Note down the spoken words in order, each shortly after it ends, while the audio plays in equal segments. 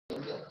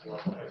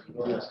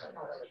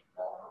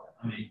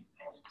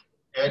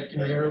Ed, can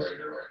you hear us?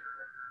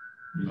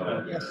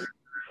 Yes.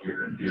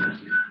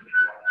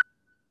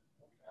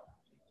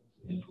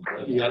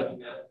 You got it?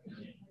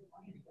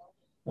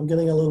 I'm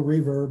getting a little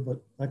reverb,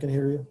 but I can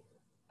hear you.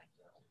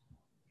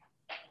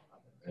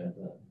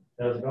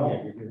 How's it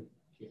going?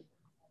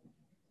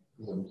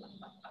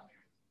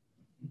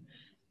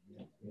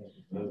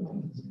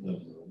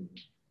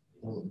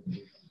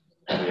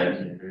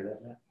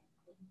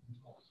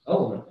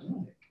 Oh,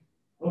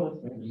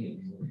 that's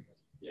very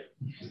yeah.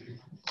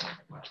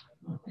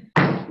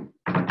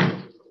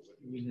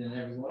 Good evening,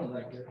 everyone. I'd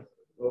like to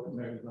welcome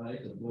everybody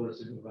to the Board of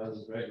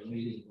Supervisors regular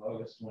meeting of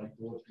August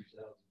 24th,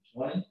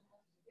 2020.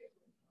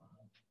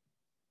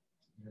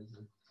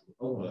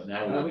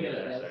 Now we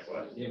gotta ask that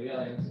question. Yeah, we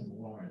gotta ask some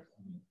warrant.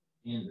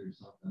 Andrew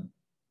something.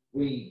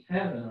 We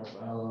have in our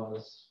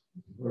bylaws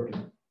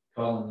working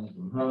calling in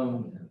from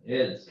home, and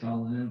Ed's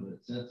calling in,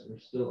 but since we're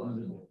still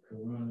under the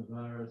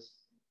coronavirus,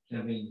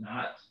 can we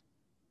not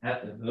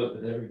have to vote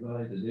with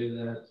everybody to do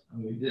that? I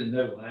mean, we didn't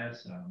know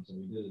last time, so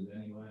we did it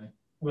anyway.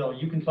 Well,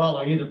 you can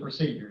follow either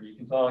procedure. You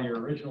can follow your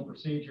original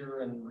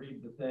procedure and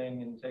read the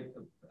thing and take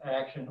the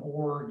action,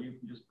 or you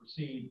can just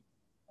proceed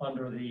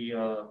under the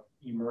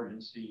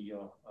emergency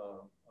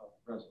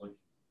resolution.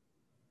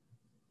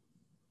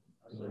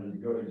 So to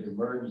go to the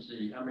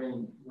emergency, I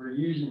mean, we're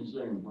using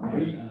Zoom.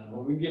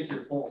 When we get to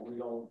the point we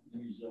don't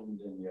use Zoom,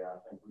 then yeah, I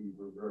think we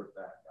revert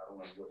back. I don't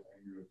know what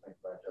Andrew would think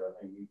about that. I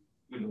think we,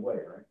 either way,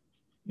 right?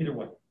 Either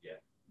way. Yeah.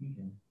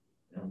 Okay.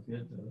 Sounds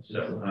good.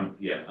 So I'm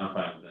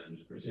fine with that.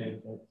 Just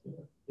proceed.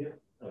 Yeah.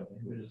 Okay.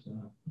 We're just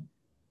gonna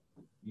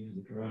use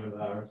the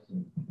coronavirus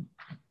and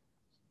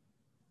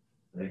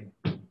they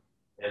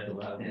had a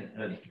lot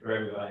for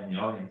everybody in the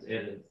audience.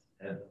 Ed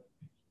has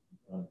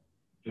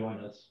join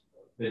us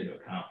video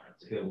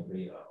conference. It will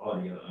be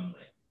audio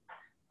only.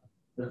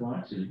 Ms.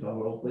 Lawrence, could you call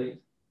roll, please?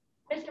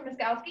 Mr.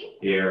 Miskowski?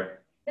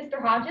 Here. Mr.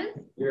 Hodges?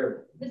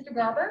 Here. Mr.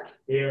 Garber?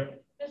 Here.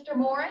 Mr.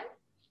 Morin?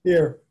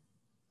 Here.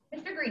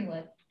 Mr.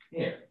 Greenwood?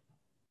 Here.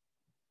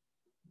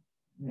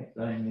 Next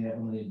item we have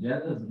on the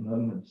agenda is a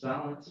moment of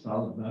silence,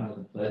 followed by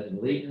the Pledge of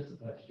Allegiance.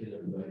 If I could get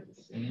everybody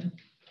to stand.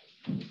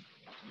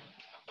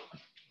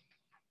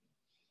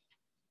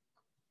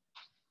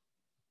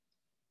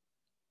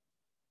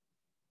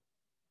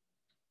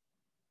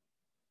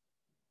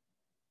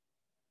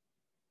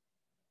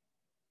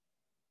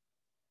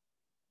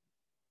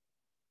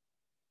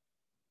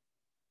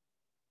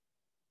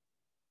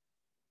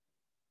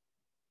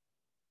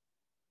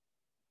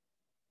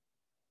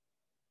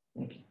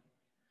 Thank you.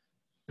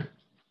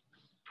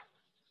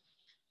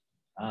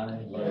 I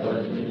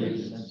pledge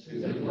allegiance to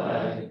the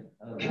flag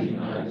of the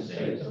United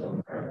States of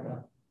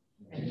America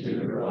and to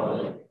the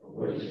republic for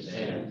which it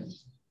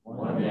stands,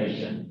 one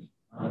nation,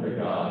 under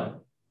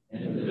God,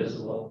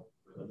 indivisible,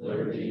 with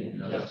liberty and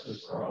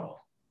justice for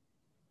all.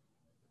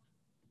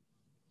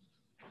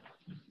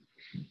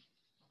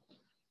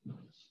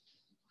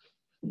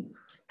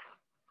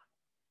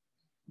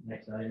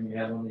 Next item we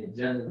have on the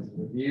agenda is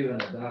review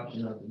and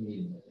adoption of the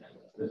meeting agenda.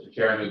 Mr.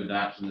 Chair, I move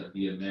adoption of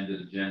the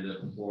amended agenda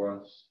before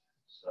us.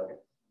 Second.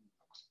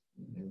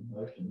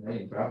 Motion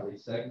made, properly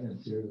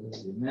seconded to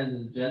the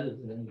amended agenda. Is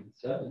there any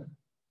discussion?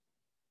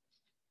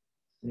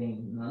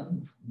 Seeing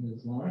none,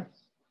 Ms.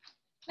 Lawrence?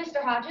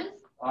 Mr. Hodges?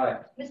 Aye.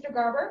 Mr.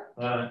 Garber?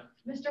 Aye.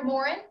 Mr.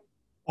 Morin?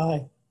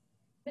 Aye.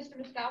 Mr.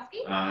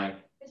 Miskowski? Aye.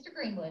 Mr.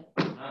 Greenwood?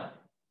 Aye.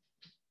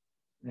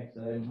 Next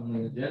item on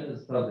the agenda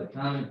is public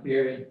comment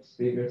period.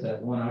 Speakers have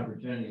one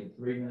opportunity of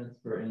 3 minutes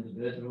per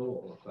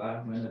individual or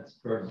 5 minutes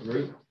per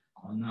group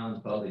on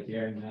non-public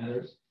hearing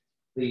matters.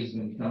 Please,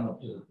 when you come up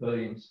to the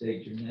podium,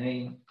 state your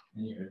name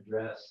and your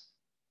address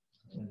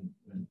when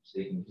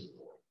speaking to the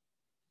board.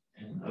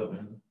 And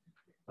open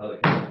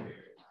public comment period.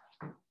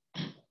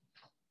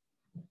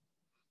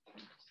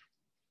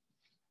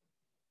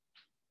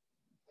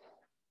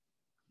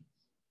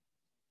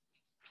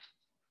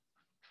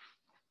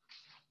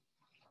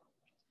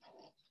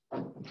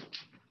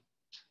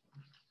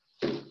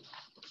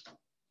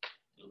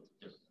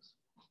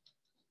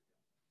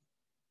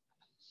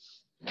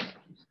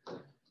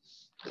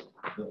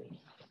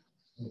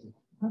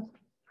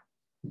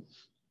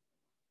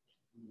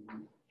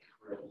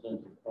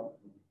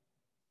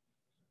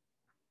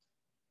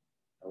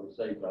 I would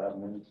say 5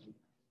 minutes.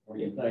 What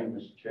do you think,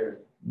 Mr. Chair?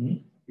 Mm-hmm.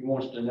 He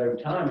wants to know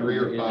time. 3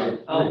 or 5.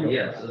 Oh,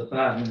 yes, so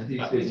 5 minutes.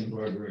 He's speaking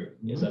for a group.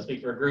 Yes, I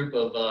speak for a group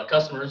of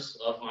customers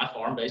of my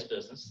farm-based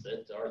business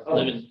that are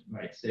living.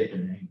 Right, state your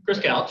name. Chris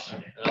Couch,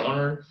 Okay.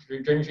 Owner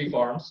of Dream Tree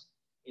Farms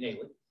in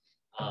Ailey,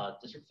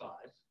 District 5,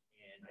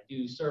 and I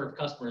do serve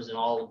customers in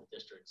all of the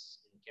districts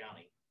in the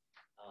county.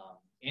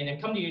 And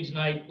I come to you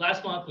tonight.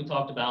 Last month we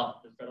talked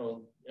about the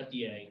federal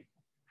FDA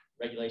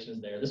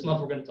regulations there. This month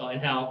we're going to talk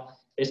and how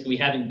basically we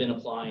haven't been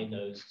applying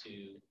those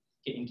to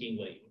Kitten King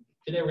William.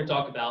 Today we're going to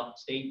talk about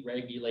state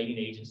regulating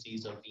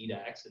agencies of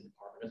VDACs and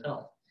Department of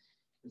Health.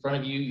 In front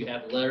of you, you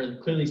have a letter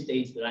that clearly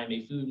states that I'm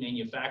a food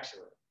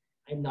manufacturer.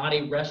 I'm not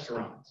a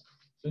restaurant.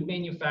 Food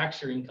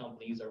manufacturing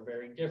companies are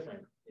very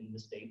different in the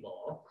state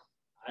law.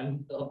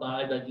 I'm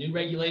by the new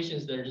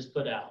regulations that are just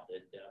put out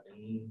that I've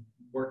been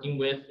working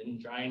with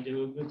and trying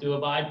to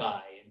abide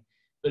by and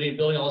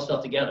building all this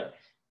stuff together.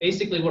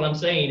 Basically, what I'm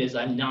saying is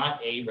I'm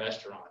not a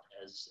restaurant,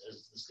 as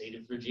the state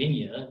of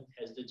Virginia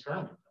has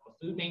determined. I'm a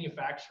food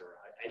manufacturer.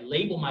 I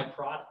label my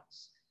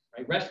products,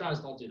 right?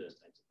 Restaurants don't do those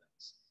types of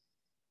things.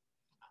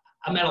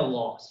 I'm at a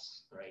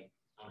loss, right,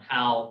 on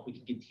how we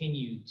can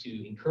continue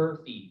to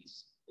incur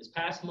fees. This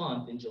past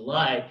month in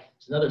July,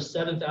 it's another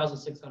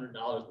 $7,600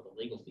 worth of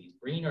legal fees,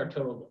 bringing our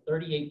total to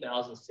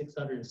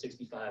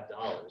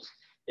 $38,665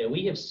 that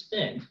we have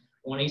spent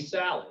on a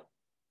salad,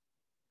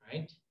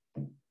 right?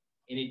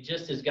 And it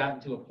just has gotten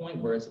to a point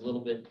where it's a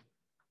little bit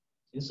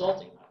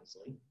insulting,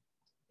 honestly.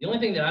 The only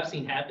thing that I've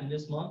seen happen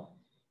this month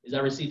is I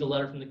received a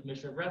letter from the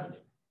Commissioner of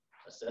Revenue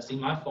assessing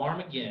my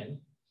farm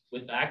again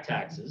with back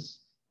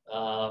taxes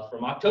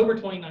from October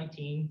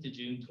 2019 to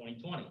June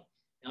 2020.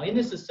 Now, in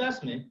this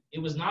assessment, it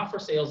was not for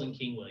sales in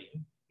King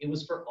William. It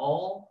was for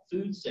all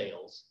food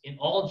sales in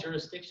all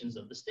jurisdictions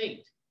of the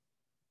state.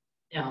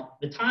 Now,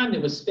 the time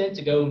that was spent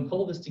to go and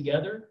pull this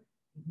together,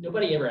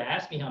 nobody ever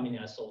asked me how many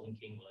I sold in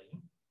King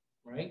William,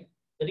 right?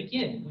 But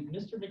again,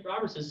 Mr.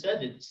 McRoberts has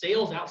said that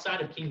sales outside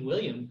of King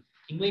William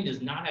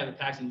does not have a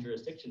taxing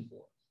jurisdiction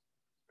for,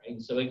 right?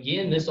 And so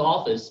again, this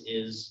office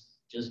is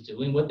just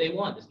doing what they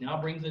want. This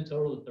now brings a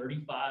total of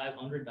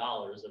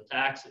 $3,500 of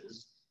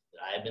taxes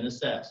that I have been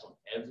assessed on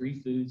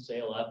every food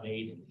sale I've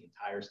made in the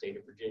entire state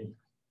of Virginia.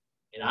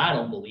 And I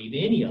don't believe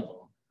any of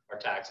them are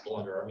taxable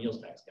under our meals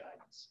tax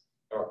guidance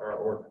or our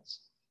ordinance.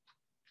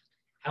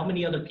 How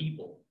many other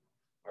people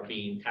are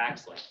being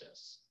taxed like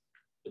this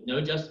with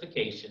no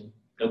justification,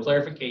 no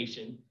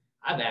clarification?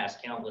 I've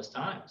asked countless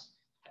times.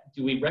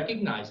 Do we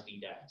recognize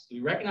VDAX? Do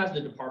we recognize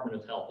the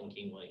Department of Health in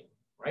King William?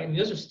 Right? I mean,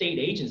 those are state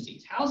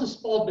agencies. How is a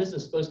small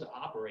business supposed to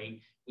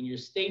operate when your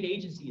state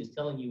agency is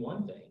telling you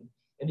one thing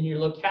and then your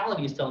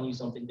locality is telling you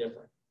something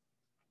different?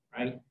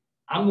 Right?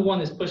 I'm the one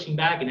that's pushing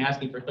back and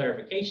asking for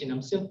clarification.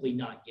 I'm simply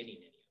not getting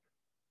any of it.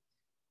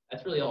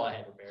 That's really all I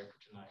had prepared for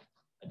tonight.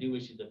 I do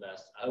wish you the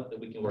best. I hope that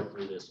we can work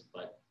through this,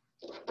 but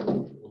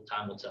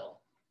time will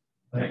tell.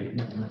 Thank you.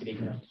 Good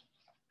evening.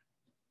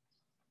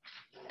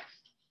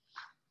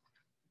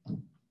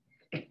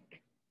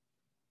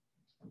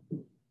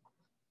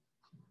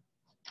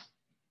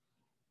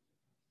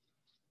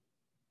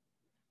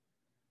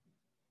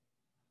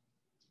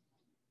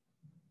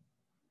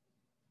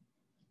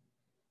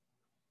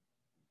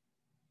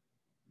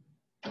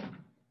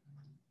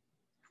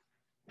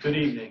 Good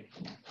evening.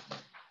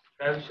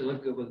 Travis, you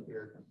look good with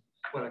your,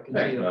 what I can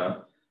Thanks, see.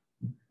 Bob.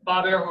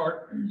 Bob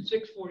Earhart,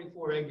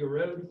 644 Edgar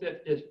Road,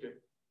 5th District.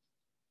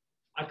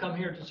 I come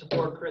here to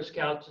support Chris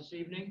Couch this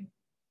evening.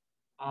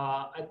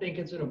 I think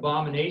it's an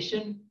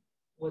abomination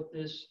what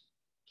this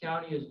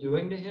county is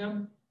doing to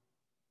him.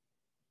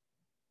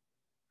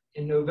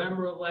 In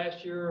November of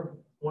last year,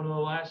 one of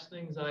the last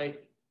things I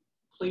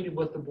pleaded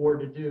with the board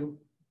to do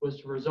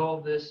was to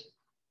resolve this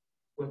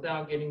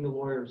without getting the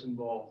lawyers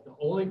involved. The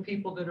only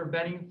people that are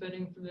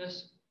benefiting from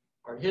this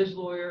are his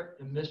lawyer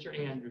and Mr.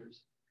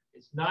 Andrews.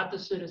 It's not the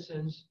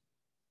citizens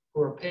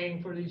who are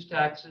paying for these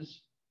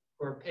taxes,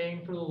 who are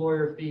paying for the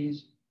lawyer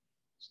fees.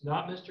 It's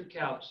not Mr.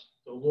 Couch.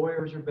 The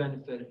lawyers are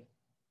benefiting.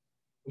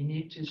 We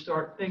need to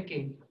start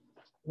thinking,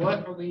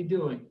 what are we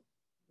doing?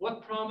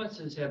 What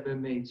promises have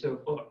been made so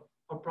far?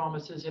 What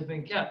promises have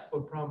been kept?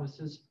 What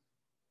promises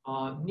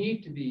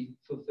need to be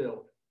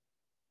fulfilled?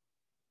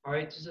 All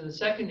right, so the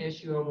second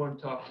issue I want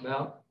to talk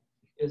about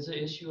is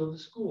the issue of the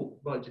school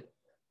budget.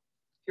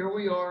 Here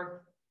we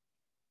are,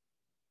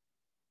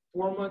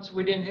 4 months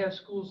we didn't have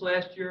schools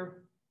last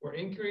year. We're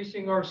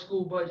increasing our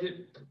school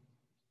budget.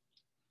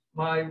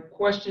 My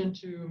question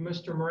to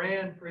Mr.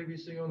 Moran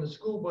previously on the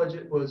school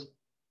budget was,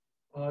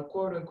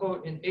 quote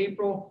unquote, in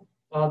April,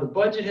 the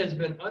budget has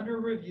been under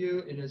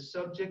review and is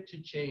subject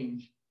to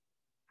change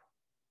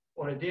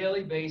on a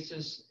daily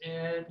basis,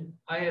 and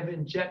I have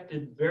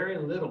injected very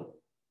little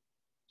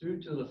due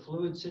to the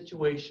fluid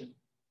situation.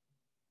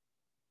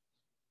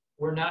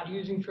 We're not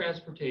using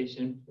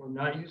transportation. We're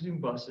not using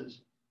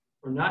buses.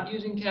 We're not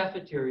using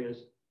cafeterias.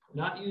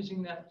 We're not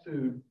using that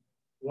food.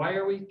 Why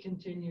are we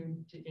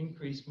continuing to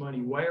increase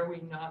money? Why are we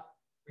not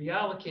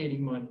reallocating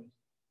money?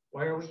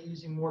 Why are we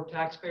using more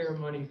taxpayer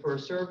money for a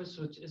service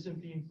which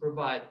isn't being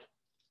provided?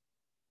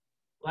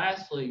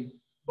 Lastly,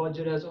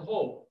 budget as a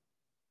whole.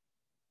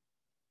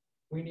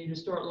 We need to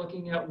start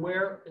looking at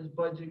where is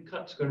budget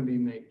cuts going to be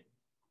made.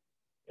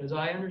 As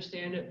I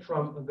understand it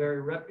from a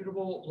very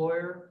reputable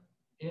lawyer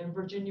in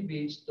Virginia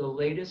Beach, the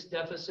latest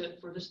deficit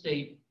for the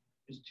state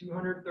is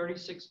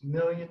 $236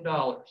 million.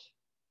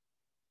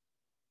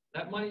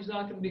 That money is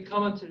not going to be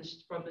coming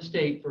from the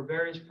state for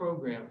various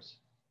programs.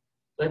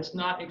 Let's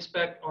not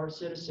expect our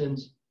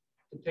citizens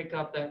to pick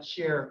up that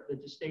share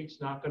that the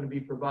state's not going to be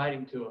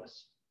providing to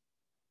us.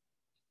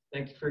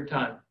 Thank you for your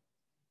time.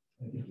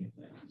 Thank you.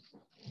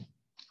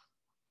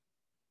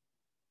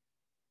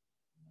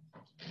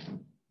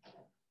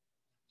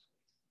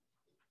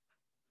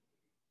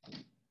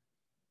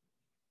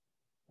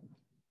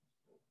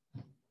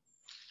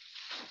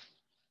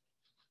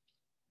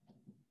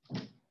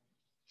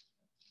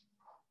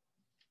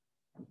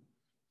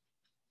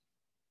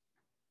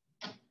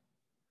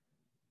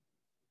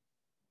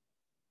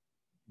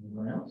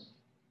 else?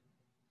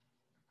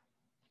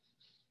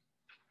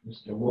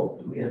 Mr. Wolf,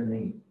 do we have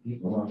any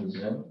people on the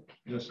Zoom?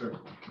 Yes, sir.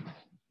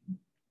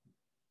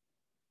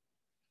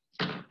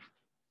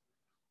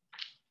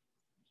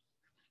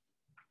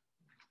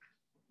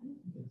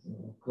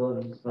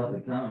 Close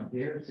public comment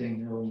here,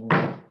 seeing no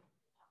more.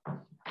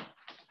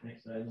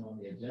 Next item on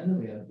the agenda,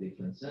 we have the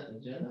consent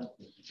agenda.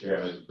 Mr.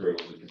 Chair, I move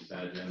approval of the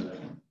consent agenda.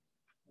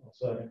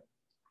 Second.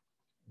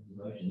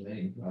 Motion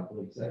made,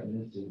 properly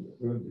seconded to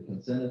approve the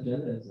consent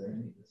agenda. Is there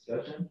any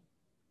discussion?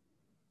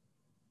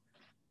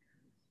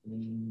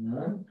 Seeing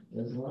none,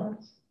 Ms.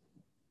 Lawrence?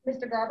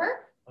 Mr.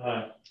 Garber,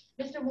 Aye.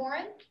 Mr.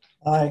 Moran,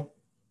 Aye.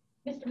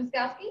 Mr.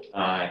 Miskowski,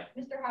 Aye.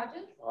 Mr.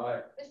 Hodges,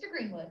 Aye. Mr.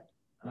 Greenwood.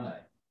 Aye.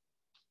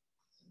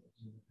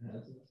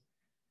 Passes.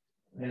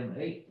 Item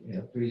 8, we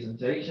have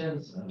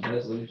presentations,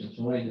 resolution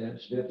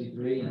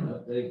 20-53, an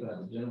update by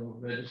the general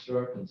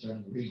registrar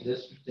concerning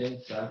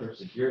redistricting,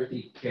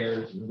 cybersecurity,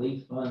 CARES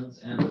relief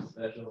funds, and the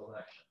special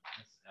election.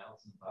 Ms.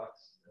 Allison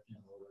Fox, the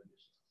general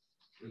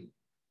registrar.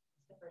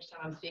 It's the first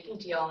time I'm speaking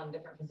to y'all in a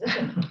different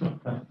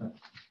position.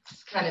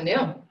 It's kind of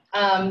new.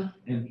 I know.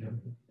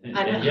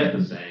 And yet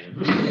the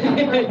same.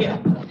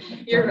 Yeah,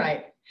 you're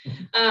right.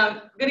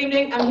 Good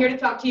evening. I'm here to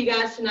talk to you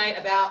guys tonight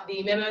about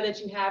the memo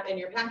that you have in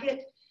your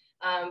packet,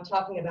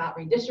 talking about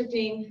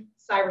redistricting,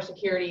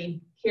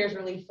 cybersecurity, CARES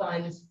relief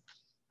funds,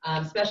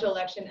 special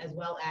election, as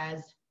well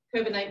as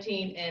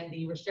COVID-19 and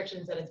the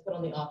restrictions that it's put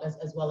on the office,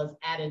 as well as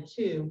added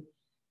to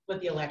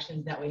with the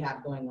elections that we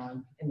have going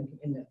on in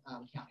the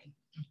county.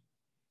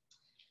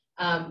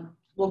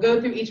 We'll go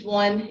through each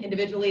one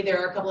individually. There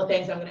are a couple of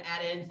things I'm going to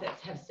add in that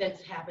have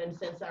since happened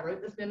since I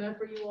wrote this memo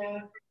for you all.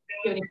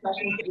 If you have any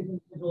questions for each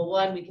individual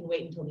one, we can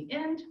wait until the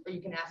end, or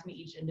you can ask me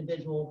each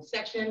individual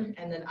section,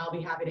 and then I'll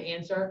be happy to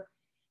answer.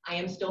 I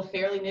am still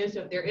fairly new,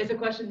 so if there is a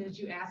question that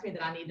you ask me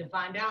that I need to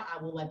find out,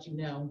 I will let you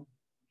know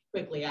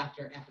quickly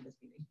after this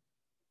meeting.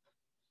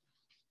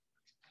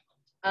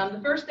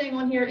 The first thing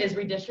on here is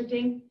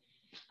redistricting.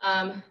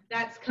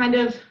 That's kind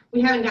of,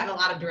 we haven't gotten a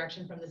lot of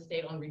direction from the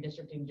state on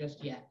redistricting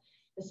just yet.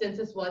 The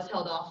census was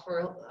held off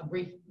for a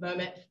brief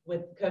moment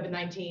with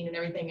COVID-19 and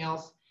everything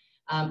else.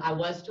 I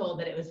was told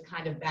that it was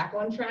kind of back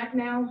on track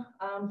now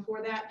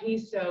for that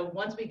piece. So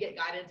once we get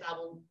guidance, I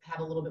will have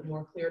a little bit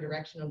more clear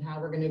direction on how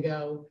we're going to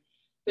go,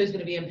 who's going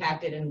to be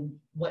impacted, and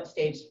what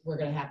stage we're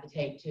going to have to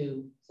take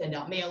to send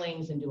out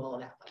mailings and do all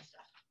of that fun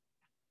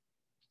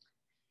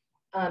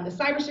stuff. The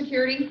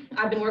cybersecurity,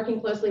 I've been working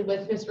closely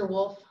with Mr.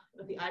 Wolf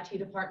with the IT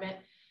department.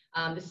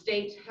 The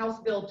state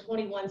House Bill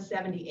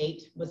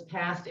 2178 was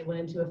passed. It went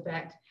into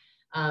effect.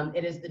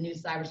 It is the new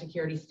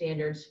cybersecurity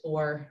standards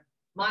for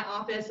my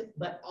office,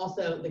 but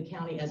also the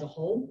county as a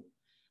whole.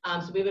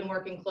 So we've been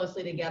working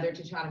closely together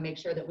to try to make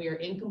sure that we are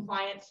in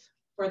compliance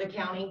for the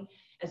county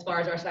as far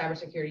as our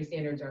cybersecurity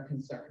standards are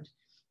concerned.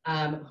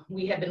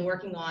 We have been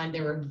working on,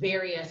 there were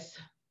various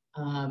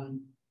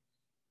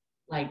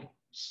like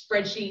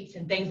spreadsheets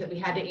and things that we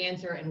had to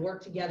answer and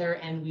work together.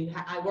 And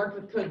I worked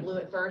with Code Blue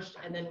at first,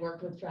 and then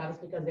worked with Travis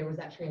because there was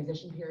that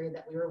transition period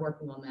that we were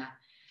working on that,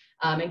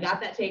 and got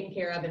that taken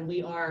care of. And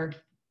we are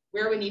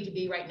where we need to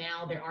be right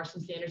now. There are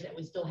some standards that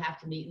we still have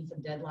to meet and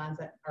some deadlines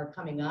that are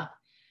coming up.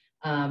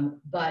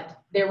 But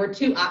there were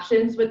two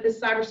options with this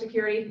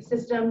cybersecurity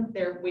system.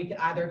 We could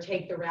either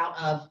take the route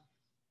of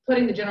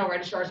putting the general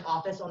registrar's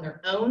office on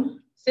their own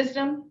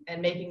system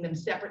and making them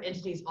separate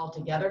entities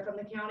altogether from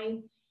the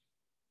county,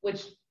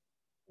 which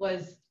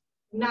was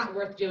not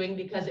worth doing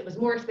because it was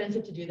more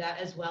expensive to do that,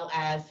 as well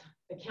as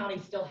the county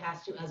still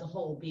has to, as a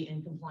whole, be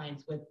in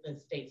compliance with the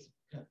state's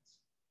codes,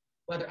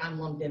 whether I'm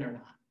lumped in or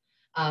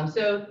not.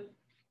 So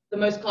the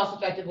most cost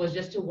effective was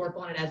just to work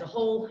on it as a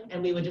whole,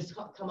 and we would just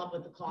come up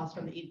with the cost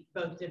from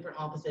both different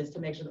offices to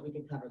make sure that we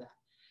could cover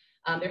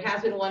that. There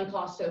has been one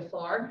cost so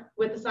far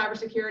with the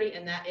cybersecurity,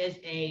 and that is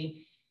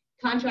a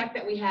contract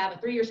that we have, a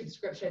 3-year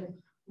subscription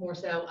more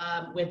so,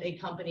 with a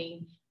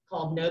company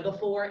called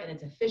Nova4, and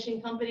it's a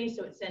phishing company.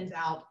 So it sends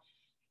out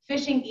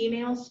phishing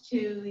emails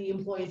to the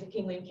employees of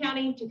King William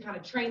County to kind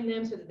of train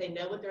them so that they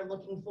know what they're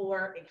looking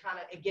for.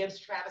 It gives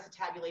Travis a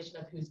tabulation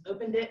of who's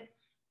opened it,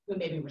 who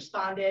maybe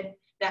responded,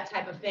 that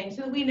type of thing,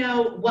 so that we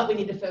know what we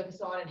need to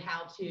focus on and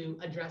how to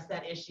address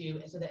that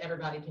issue so that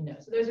everybody can know.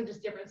 So those are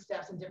just different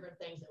steps and different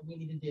things that we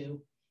need to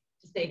do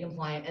to stay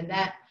compliant. And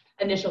that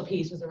initial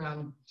piece was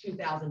around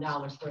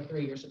 $2,000 for a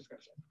 3-year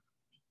subscription.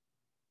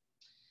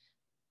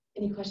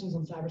 Any questions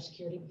on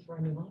cybersecurity before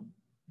I move on?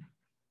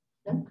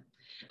 No?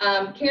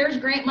 CARES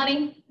grant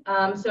money.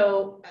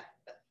 So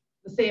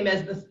the same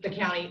as the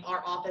county,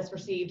 our office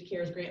received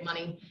CARES grant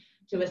money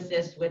to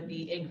assist with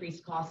the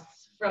increased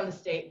costs from the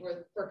state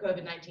for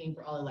COVID-19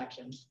 for all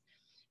elections.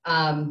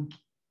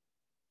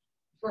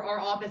 For our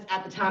office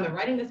at the time of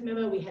writing this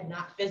memo, we had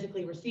not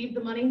physically received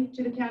the money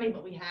to the county,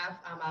 but we have.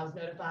 I was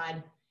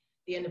notified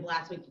the end of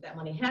last week that that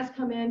money has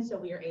come in, so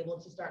we are able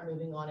to start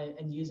moving on it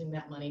and using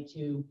that money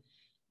to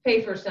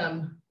pay for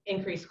some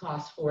increased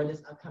costs for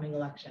this upcoming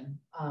election.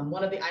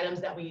 One of the items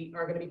that we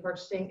are going to be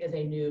purchasing is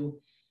a new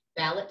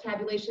ballot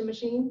tabulation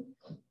machine,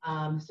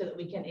 so that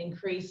we can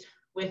increase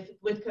with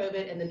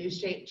COVID and the new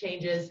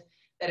changes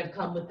that have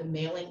come with the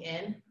mailing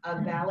in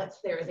of ballots.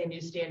 There is a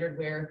new standard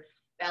where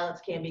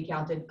ballots can be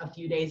counted a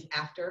few days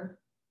after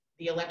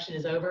the election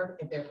is over,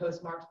 if they're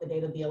postmarked the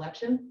date of the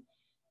election,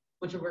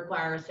 which will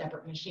require a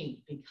separate machine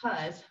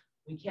because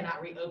we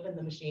cannot reopen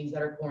the machines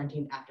that are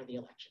quarantined after the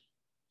election.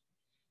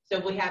 So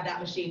we have that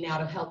machine now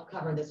to help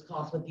cover this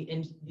cost with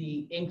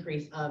the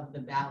increase of the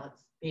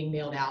ballots being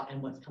mailed out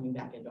and what's coming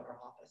back into our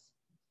office.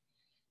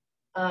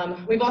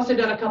 We've also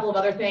done a couple of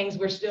other things.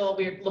 We're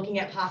looking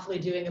at possibly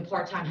doing a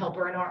part-time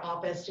helper in our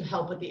office to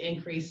help with the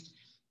increased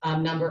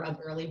number of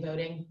early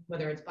voting,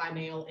 whether it's by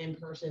mail, in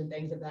person,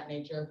 things of that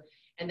nature.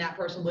 And that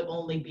person would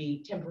only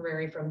be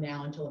temporary from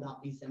now until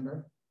about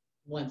December,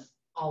 once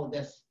all of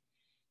this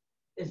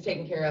is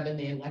taken care of and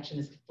the election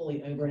is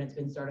fully over and it's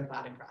been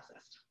certified and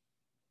processed.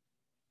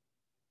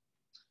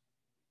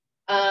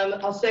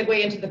 I'll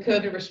segue into the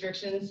COVID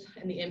restrictions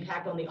and the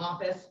impact on the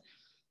office.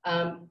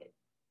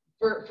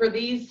 For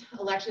these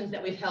elections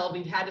that we've held,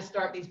 we've had to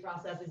start these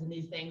processes and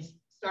these things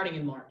starting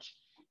in March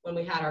when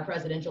we had our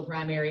presidential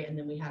primary, and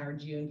then we had our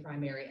June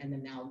primary, and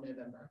then now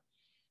November.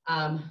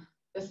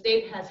 The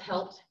state has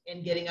helped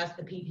in getting us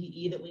the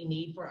PPE that we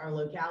need for our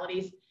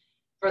localities.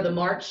 For the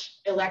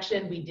March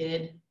election, we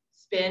did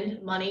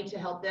spend money to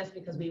help this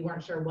because we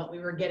weren't sure what we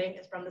were getting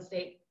from the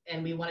state,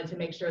 and we wanted to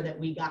make sure that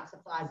we got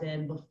supplies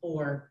in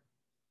before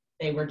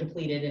they were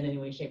depleted in any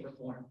way, shape, or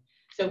form.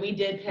 So we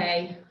did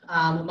pay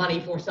money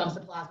for some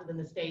supplies within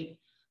the state,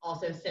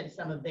 also sent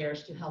some of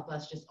theirs to help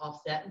us just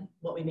offset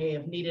what we may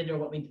have needed or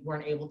what we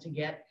weren't able to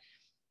get.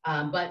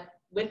 But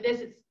with this,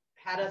 it's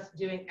had us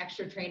doing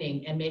extra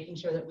training and making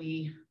sure that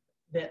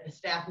the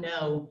staff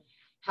know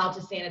how to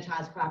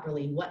sanitize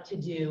properly, what to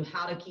do,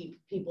 how to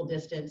keep people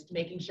distanced,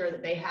 making sure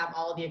that they have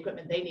all the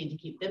equipment they need to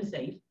keep them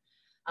safe,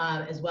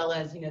 as well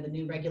as, the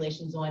new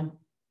regulations on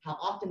how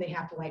often they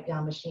have to wipe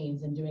down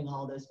machines and doing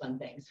all those fun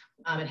things.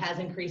 It has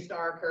increased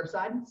our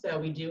curbside, so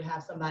we do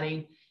have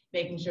somebody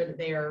making sure that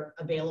they are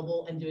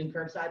available and doing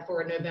curbside.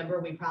 For November,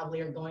 we probably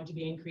are going to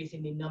be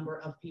increasing the number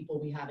of people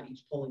we have at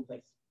each polling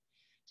place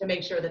to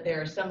make sure that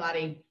there is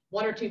somebody,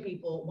 one or two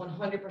people,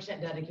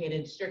 100%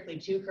 dedicated strictly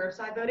to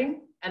curbside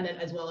voting, and then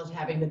as well as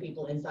having the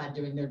people inside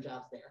doing their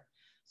jobs there.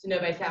 So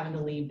nobody's having to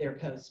leave their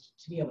post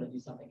to be able to do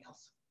something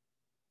else.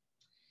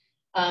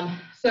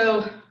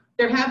 So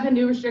there have been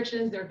new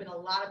restrictions. There have been a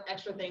lot of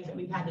extra things that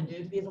we've had to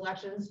do to these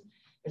elections.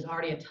 There's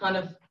already a ton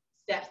of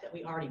steps that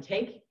we already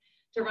take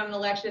to run an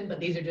election, but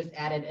these are just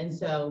added. And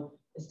so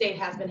the state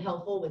has been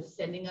helpful with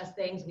sending us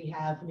things. We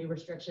have new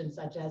restrictions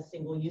such as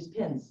single-use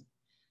pins.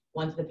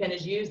 Once the pin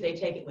is used, they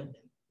take it with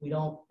them. We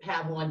don't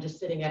have one just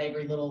sitting at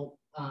every little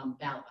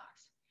ballot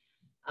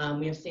box.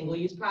 We have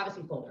single-use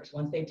privacy folders.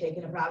 Once they've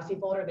taken a privacy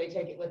folder, they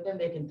take it with them.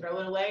 They can throw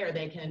it away or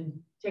they can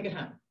take it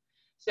home.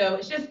 So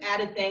it's just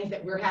added things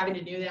that we're having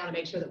to do now to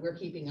make sure that we're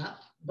keeping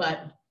up,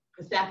 but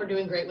the staff are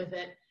doing great with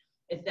it.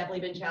 It's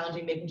definitely been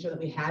challenging making sure that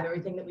we have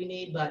everything that we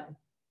need, but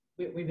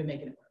we've been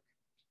making it work.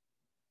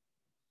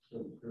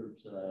 So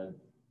the curbside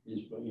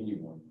is for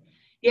anyone.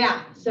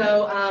 Yeah,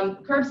 so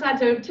curbside,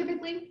 so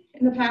typically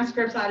in the past,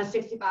 curbside is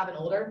 65 and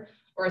older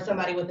or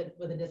somebody with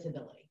a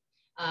disability.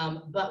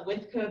 But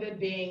with COVID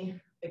being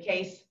the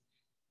case,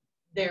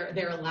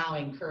 they're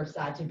allowing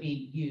curbside to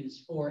be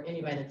used for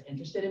anybody that's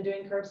interested in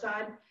doing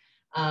curbside.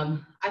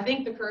 I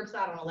think the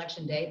curbside on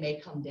election day may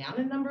come down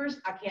in numbers.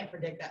 I can't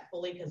predict that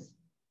fully because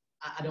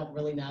I don't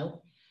really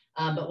know.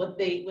 But with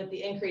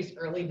the increased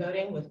early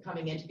voting, with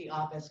coming into the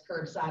office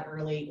curbside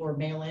early or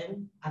mail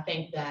in, I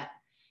think that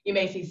you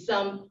may see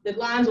the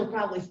lines will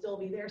probably still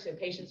be there, so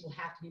patients will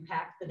have to be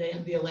packed the day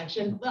of the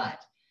election,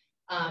 but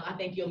I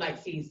think you might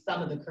see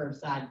some of the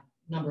curbside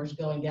numbers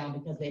going down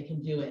because they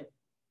can do it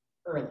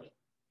early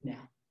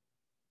now.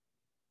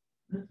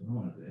 That's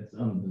one of it.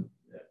 Some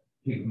that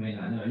people may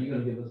not know. You're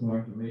going to give us more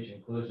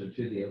information closer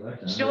to the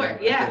election. Sure,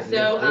 yeah.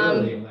 So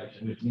early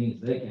election, which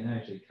means they can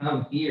actually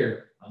come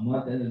here a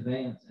month in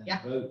advance and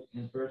yeah. vote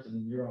in person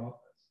in your office.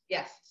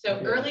 Yes. So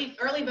okay.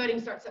 early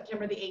voting starts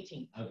September the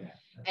 18th. Okay.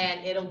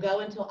 And it'll go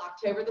until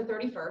October the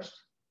 31st.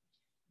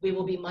 We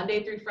will be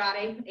Monday through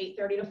Friday,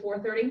 8:30 to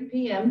 4:30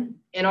 p.m.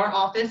 in our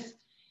office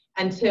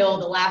until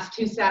the last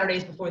 2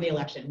 Saturdays before the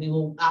election. We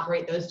will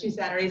operate those 2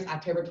 Saturdays,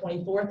 October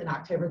 24th and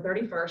October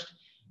 31st,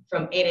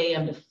 from 8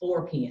 a.m. to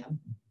 4 p.m.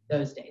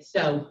 those days.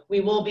 So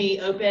we will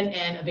be open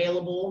and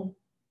available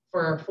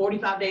for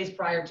 45 days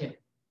prior to.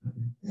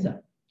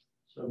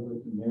 So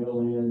with the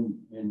mail-in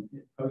and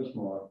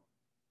postmark,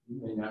 you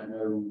may not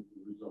know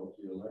the results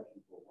of the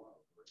election for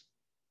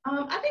a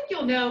while. I think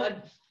you'll know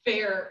a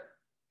fair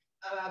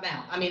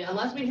amount. I mean,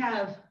 unless we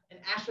have an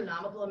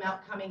astronomical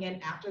amount coming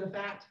in after the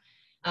fact,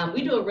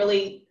 we do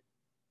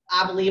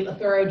I believe, a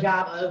thorough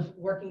job of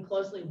working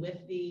closely with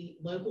the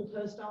local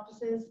post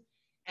offices,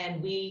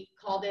 and we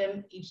call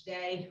them each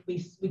day.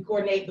 We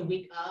coordinate the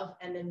week of,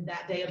 and then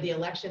that day of the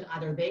election,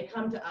 either they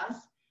come to us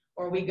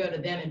or we go to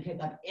them and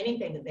pick up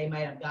anything that they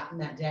might have gotten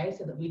that day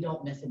so that we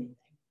don't miss anything.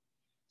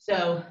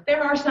 So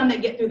there are some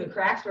that get through the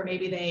cracks where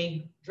maybe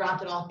they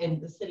dropped it off in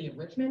the city of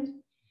Richmond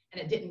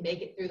and it didn't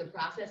make it through the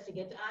process to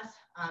get to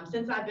us.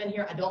 Since I've been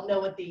here, I don't know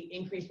what the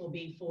increase will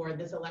be for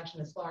this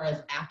election as far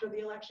as after the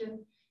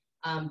election,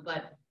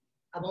 but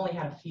I've only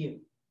had a few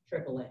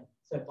trickle in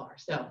so far.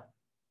 So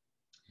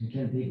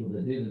Can people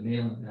that do the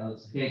mailing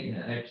ballots can't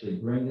actually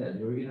bring that?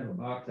 Are we gonna have a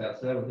box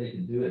outside where they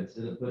can do it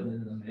instead of putting it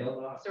in the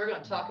mailbox? we're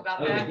going to talk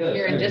about Okay, that good.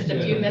 here in just a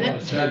few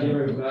minutes. Try to give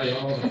everybody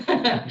all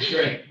the,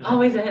 great.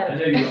 Always I ahead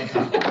know of you me. want to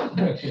talk about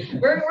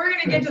it. We're going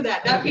to get to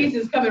that. That piece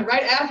is coming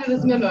right after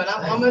this memo, and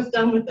I'm almost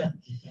done with it.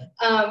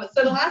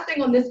 So the last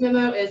thing on this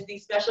memo is the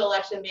special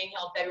election being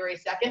held February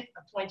 2nd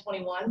of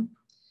 2021.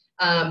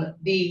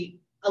 The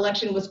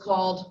election was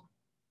called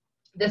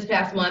this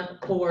past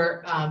month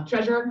for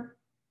treasurer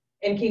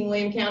in King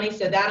William County.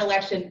 So that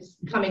election is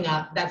coming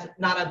up. That's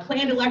not a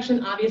planned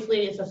election.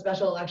 Obviously, it's a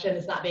special election.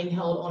 It's not being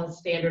held on a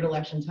standard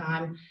election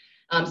time.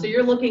 So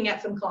you're looking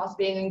at some costs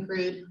being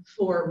accrued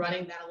for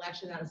running that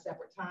election at a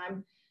separate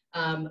time.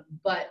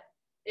 But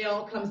it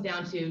all comes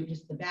down to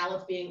just the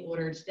ballots being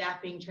ordered, staff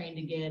being trained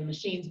again,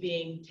 machines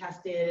being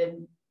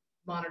tested,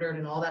 monitored,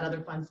 and all that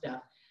other fun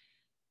stuff.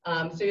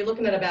 So you're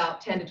looking at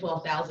about 10 to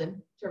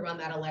 12,000 to run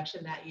that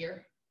election that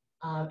year.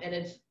 And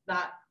it's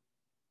not,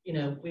 you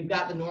know, we've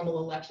got the normal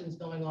elections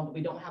going on, but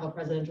we don't have a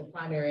presidential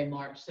primary in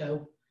March.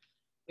 So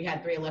we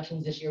had 3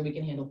 elections this year. We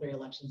can handle 3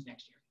 elections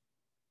next year.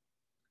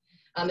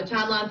 The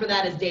timeline for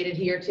that is dated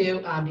here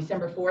too.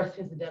 December 4th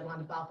is the deadline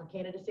to file for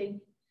candidacy.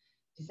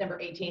 December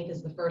 18th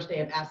is the first day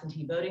of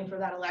absentee voting for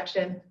that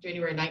election.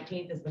 January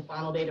 19th is the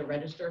final day to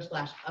register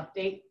 /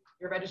 update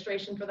your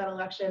registration for that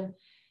election.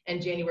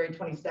 And January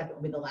 22nd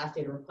will be the last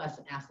day to request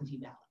an absentee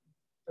ballot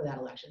for that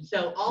election.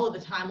 So all of the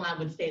timeline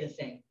would stay the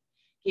same,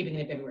 keeping it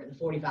in February, the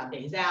 45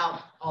 days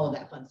out, all of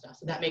that fun stuff.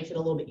 So that makes it a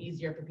little bit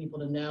easier for people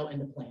to know and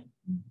to plan.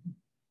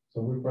 So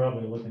we're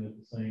probably looking at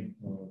the same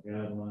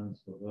guidelines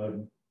for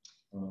voting.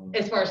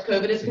 As far as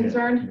COVID is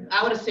concerned,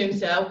 I would assume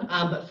so.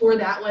 But for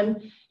that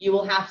one, you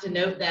will have to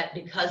note that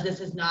because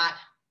this is not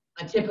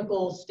a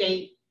typical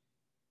state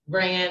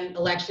ran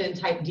election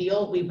type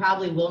deal, we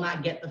probably will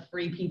not get the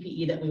free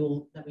PPE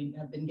that we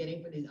have been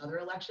getting for these other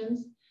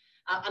elections.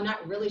 I'm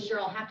not really sure.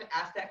 I'll have to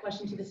ask that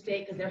question to the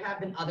state because there have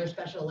been other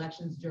special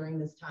elections during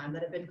this time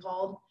that have been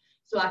called.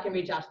 So I can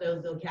reach out to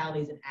those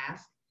localities and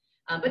ask.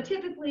 But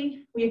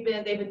typically they've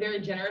been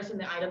very generous in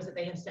the items that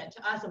they have sent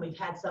to us, and we've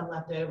had some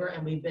left over,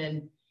 and we've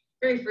been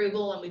very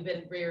frugal, and we've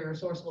been very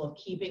resourceful of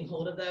keeping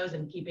hold of those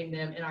and keeping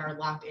them in our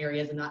locked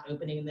areas and not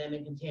opening them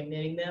and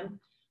contaminating them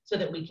so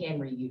that we can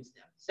reuse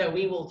them. So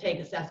we will take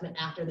assessment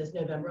after this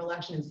November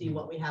election and see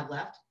what we have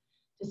left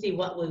to see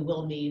what we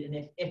will need and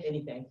if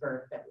anything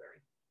for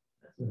February.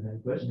 That's a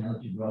good question. Now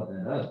that you brought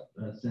that up,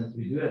 since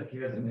we do have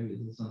CARES, and maybe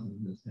this is something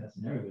this past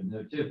scenario would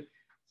know too.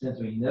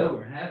 Since we know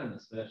we're having a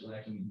special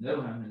action, we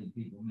know how many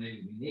people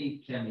maybe we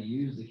need. Can we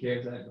use the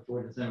CARES Act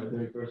before December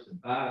 31st to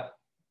buy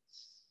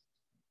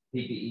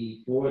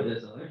PPE for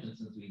this election,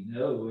 since we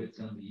know it's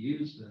going to be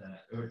used for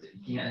that, or it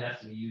has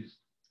to be used?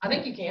 I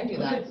think you can do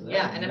that. So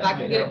Yeah, and if I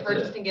can get it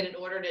purchased too. and get it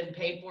ordered and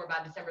paid for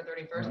by December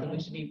 31st, then we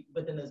Right. should be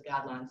within those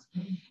guidelines.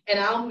 And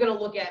I'm going to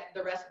look at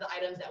the rest of the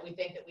items that we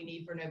think that we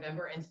need for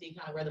November and see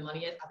kind of where the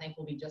money is. I think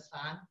we'll be just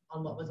fine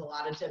on what was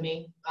allotted to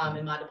me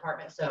in my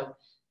department. So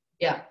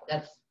yeah,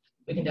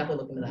 we can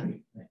definitely look into that.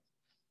 Thanks.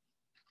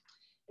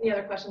 Any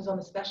other questions on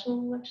the special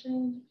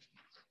election?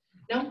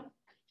 No?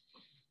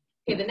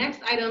 Okay, the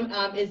next item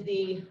is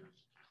the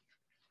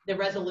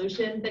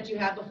resolution that you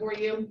have before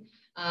you,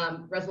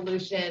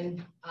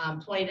 resolution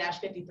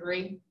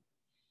 20-53.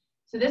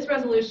 So this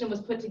resolution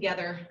was put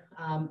together.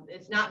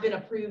 It's not been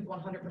approved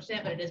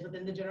 100%, but it is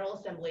within the General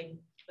Assembly.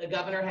 The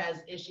governor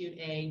has issued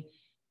a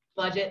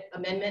budget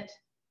amendment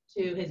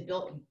to his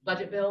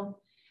budget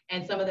bill,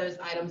 and some of those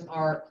items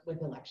are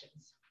with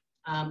elections.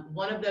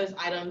 One of those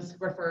items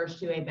refers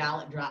to a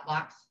ballot drop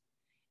box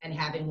and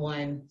having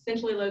one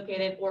centrally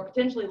located or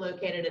potentially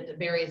located at the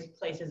various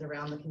places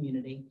around the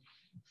community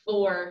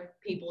for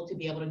people to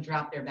be able to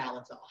drop their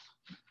ballots off.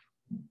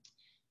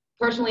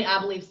 Personally, I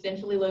believe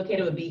centrally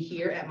located would be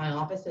here at my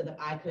office so that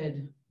I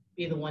could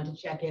be the one to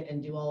check it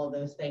and do all of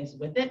those things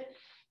with it,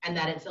 and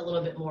that it's a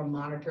little bit more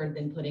monitored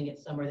than putting it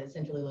somewhere that's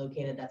centrally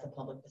located that's a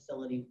public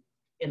facility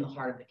in the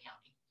heart of the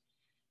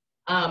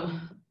county.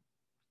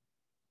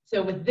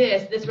 So with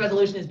this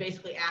resolution is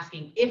basically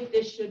asking if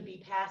this should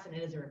be passed and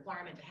it is a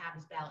requirement to have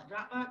this ballot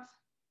drop box,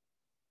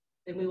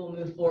 then we will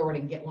move forward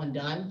and get one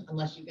done,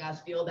 unless you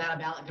guys feel that a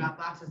ballot drop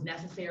box is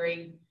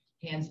necessary,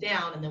 hands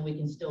down, and then we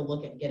can still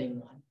look at getting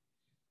one.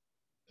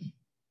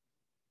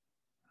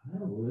 I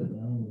would,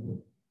 I don't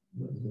know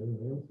what does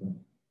everybody else think?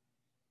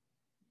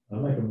 I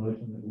make a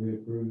motion that we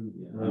approve.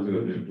 I'm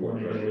good with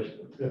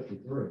Resolution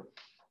 53.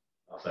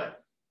 I'll say.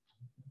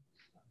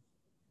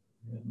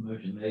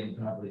 Motion made and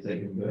properly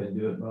seconded. Go ahead and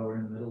do it while we're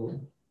in the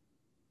middle.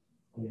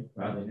 Okay,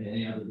 probably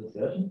any other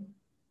discussion?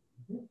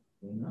 Okay,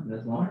 none.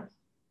 Ms. Lawrence?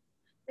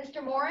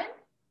 Mr. Moran,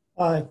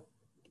 Aye.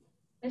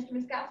 Mr.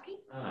 Miskowski,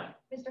 Aye.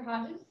 Mr.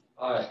 Hodges,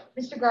 Aye.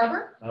 Mr.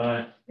 Garber,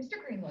 Aye. Mr.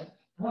 Greenwood.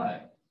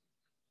 Aye.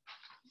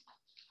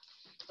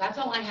 That's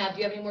all I have. Do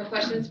you have any more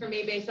questions for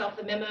me based off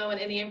the memo and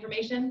any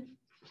information?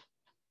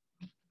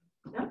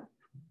 No?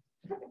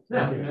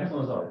 Thank you. Next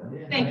one's all.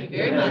 Thank you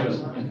very much.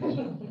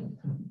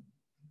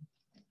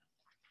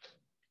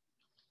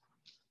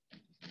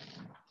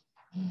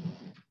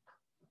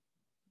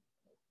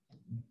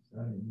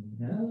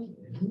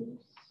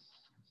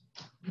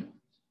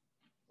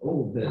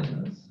 Old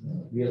business,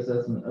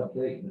 reassessment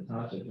update,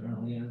 Natasha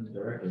Journalian,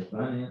 Director of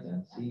Finance,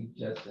 and Steve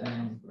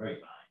Chastain,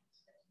 Grapevine.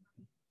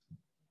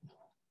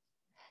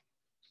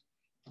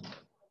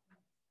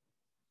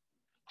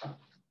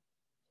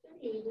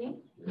 Good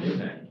evening. Good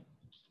evening.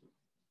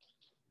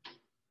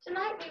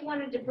 Tonight, we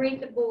wanted to brief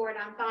the board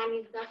on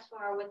findings thus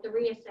far with the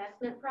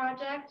reassessment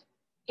project.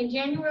 In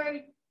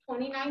January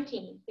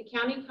 2019, the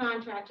county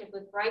contracted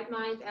with Bright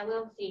Minds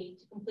LLC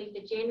to complete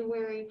the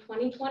January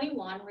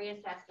 2021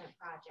 reassessment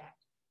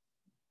project.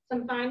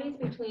 Some findings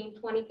between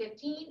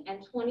 2015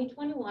 and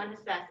 2021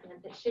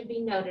 assessment that should be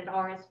noted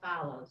are as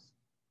follows.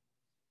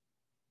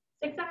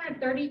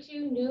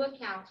 632 new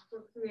accounts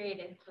were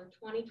created for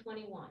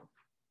 2021.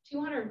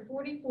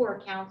 244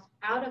 accounts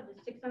out of the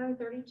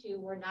 632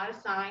 were not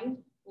assigned,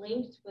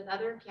 linked with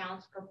other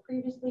accounts, or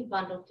previously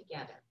bundled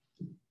together.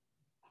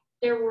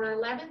 There were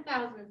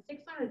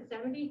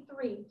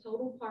 11,673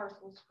 total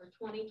parcels for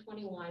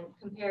 2021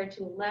 compared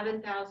to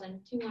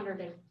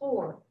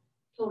 11,204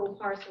 total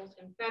parcels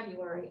in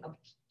February of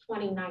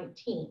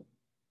 2019.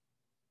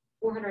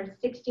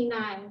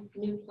 469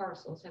 new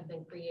parcels have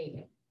been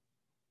created.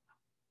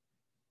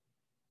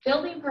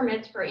 Building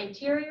permits for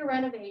interior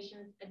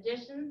renovations,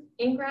 additions,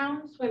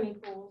 in-ground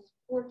swimming pools,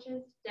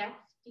 porches,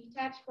 decks,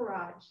 detached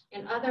garage,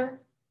 and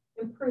other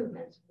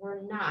improvements were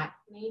not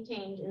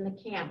maintained in the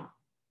CAMA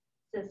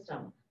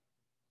system.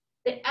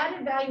 The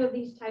added value of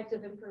these types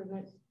of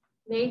improvements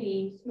may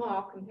be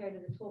small compared to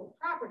the total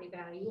property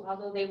value,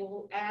 although they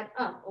will add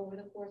up over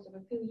the course of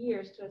a few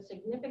years to a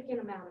significant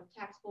amount of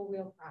taxable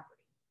real property.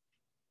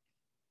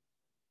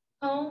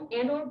 Home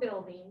and or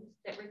buildings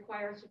that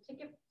require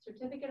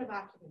certificate of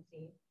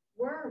occupancy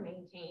were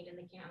maintained in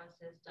the CAMA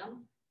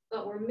system,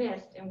 but were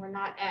missed and were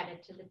not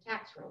added to the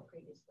tax roll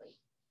previously.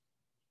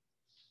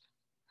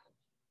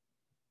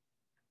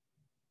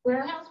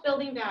 Warehouse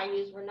building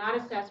values were not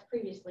assessed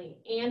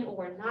previously and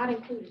or not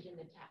included in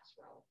the tax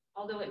roll.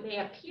 Although it may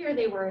appear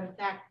they were in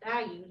fact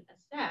valued,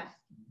 assessed,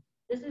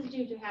 this is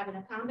due to having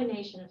a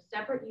combination of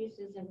separate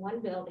uses in one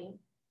building,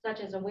 such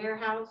as a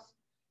warehouse,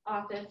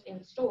 office,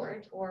 and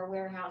storage, or a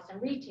warehouse and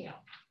retail.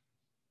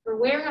 For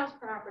warehouse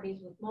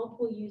properties with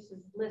multiple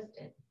uses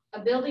listed, a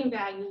building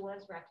value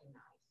was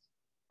recognized.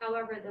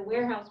 However, the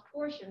warehouse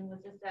portion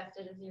was assessed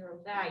at a zero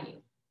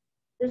value.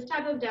 This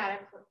type of data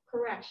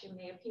correction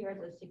may appear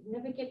as a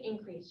significant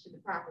increase to the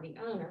property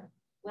owner,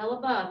 well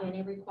above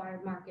any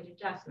required market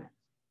adjustments.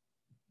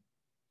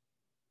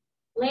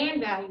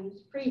 Land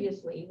values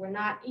previously were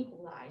not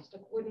equalized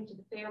according to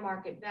the fair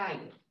market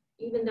value.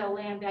 Even though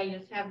land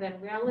values have been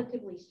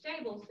relatively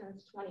stable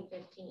since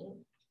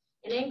 2015,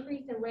 an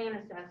increase in land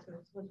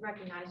assessments was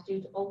recognized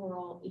due to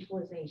overall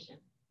equalization.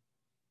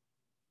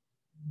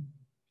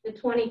 The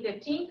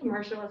 2015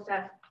 commercial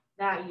assessed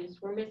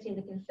values were missing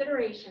the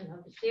consideration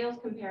of the sales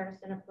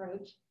comparison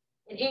approach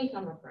and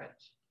income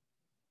approach.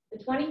 The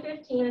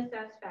 2015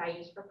 assessed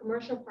values for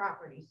commercial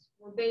properties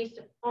were based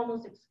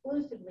almost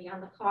exclusively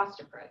on the cost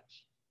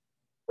approach.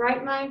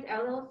 Bright Minds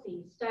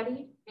LLC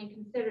studied and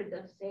considered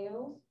the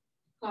sales,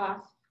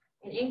 cost,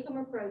 and income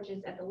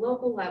approaches at the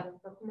local level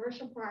for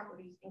commercial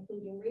properties,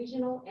 including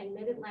regional and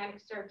mid-Atlantic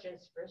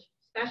searches for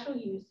special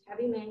use,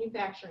 heavy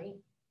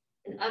manufacturing,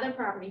 and other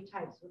property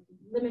types with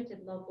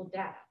limited local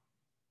data.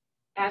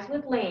 As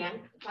with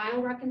land, the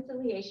final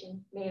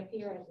reconciliation may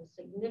appear as a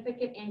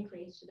significant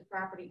increase to the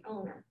property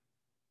owner,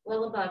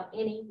 well above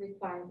any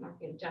required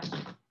market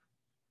adjustment.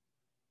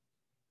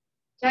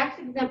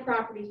 Tax-exempt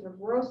properties were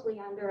grossly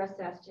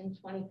underassessed in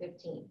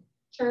 2015.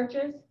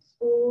 Churches,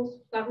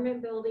 schools,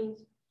 government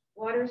buildings,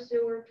 water,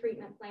 sewer,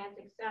 treatment plants,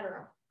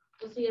 etc.,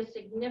 will see a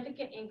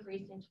significant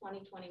increase in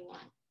 2021.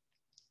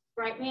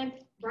 Bright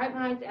Minds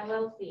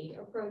LLC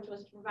approach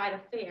was to provide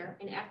a fair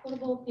and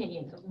equitable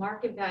opinion of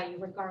market value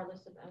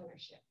regardless of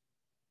ownership.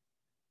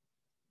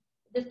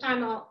 This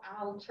time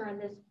I'll turn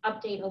this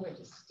update over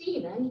to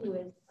Stephen, who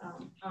is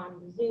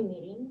on the Zoom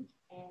meeting,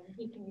 and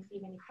he can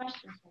receive any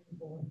questions from the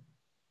board.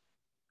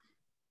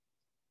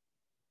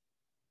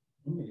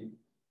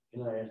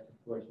 Can I ask a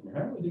question?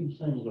 How are these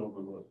things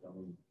overlooked? I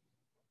mean,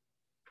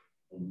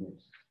 in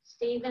this?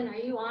 Stephen, are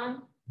you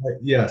on?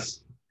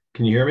 Yes.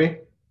 Can you hear me?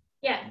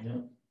 Yes.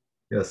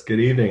 Yes. Good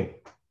evening.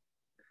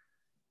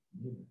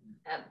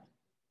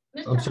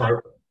 Mr. I'm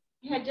sorry.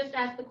 Hunt had just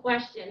asked the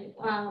question.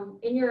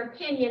 In your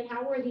opinion,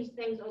 how were these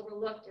things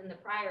overlooked in the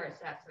prior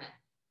assessment?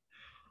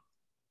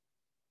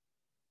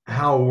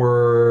 How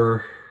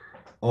were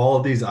all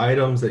of these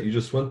items that you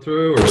just went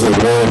through, or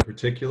one in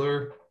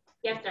particular?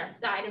 Yes, sir.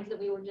 The items that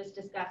we were just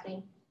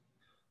discussing.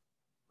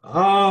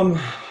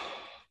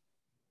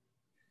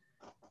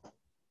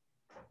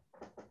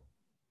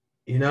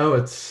 You know,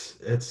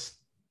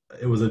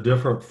 it was a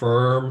different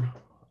firm.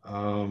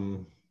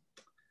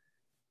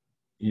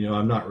 You know,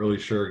 I'm not really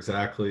sure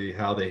exactly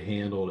how they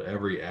handled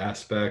every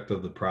aspect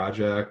of the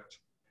project.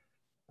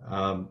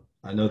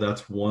 I I know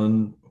that's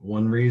one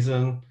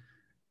reason.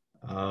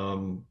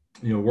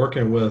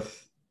 Working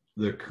with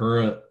the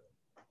current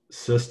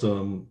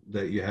system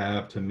that you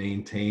have to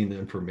maintain the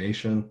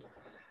information,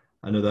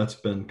 I know that's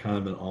been kind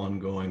of an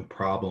ongoing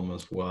problem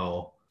as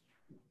well.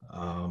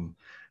 And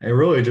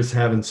really just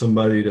having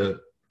somebody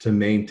to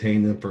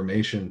maintain the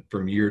information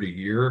from year to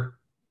year.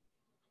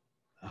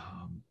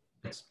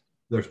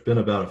 There's been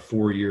about a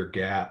 4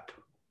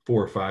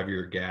 or 5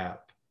 year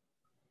gap.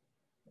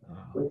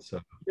 So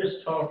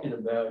just talking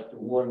about the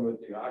one with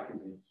the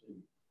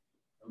occupancy,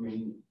 I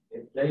mean,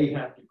 if they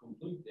have to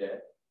complete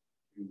that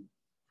to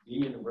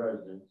be in the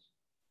residence,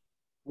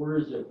 where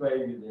is the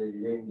failure that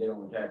you didn't get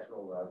on the tax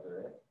roll out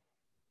there?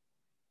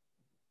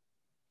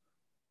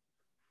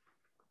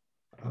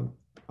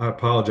 I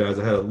apologize.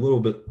 I had a little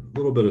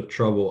bit of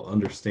trouble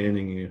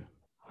understanding you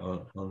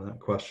on that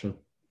question.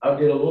 I'll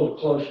get a little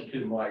closer to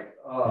the mic.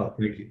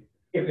 Thank you.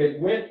 If it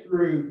went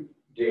through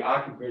the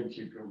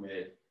occupancy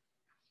permit,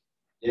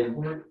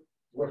 then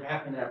what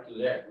happened after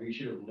that? We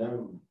should have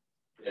known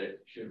that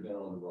it should have been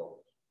on the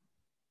roll.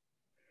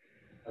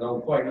 I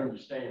don't quite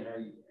understand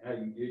how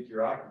you get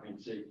your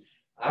occupancy.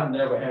 I've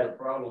never had a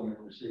problem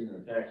in receiving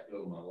a tax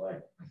bill in my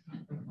life.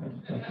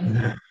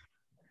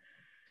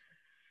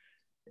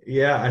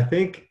 Yeah, I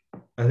think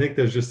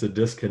there's just a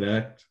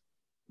disconnect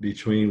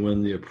between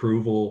when the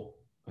approval,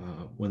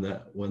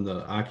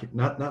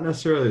 not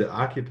necessarily the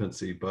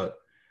occupancy, but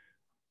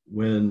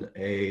when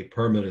a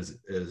permit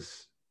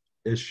is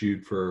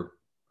issued for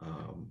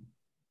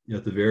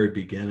at the very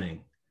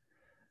beginning,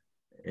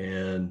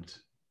 and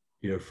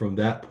from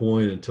that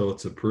point until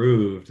it's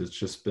approved, it's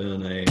just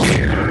been a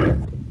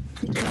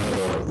kind of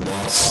a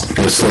lost,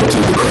 slipped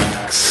through the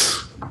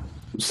cracks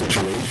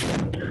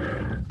situation.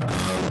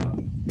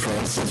 For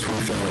instance, we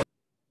found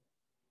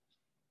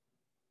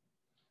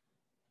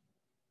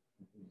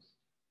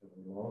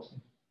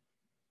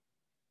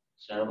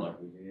Sound like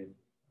we did.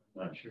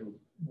 I'm not sure.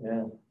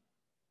 Yeah.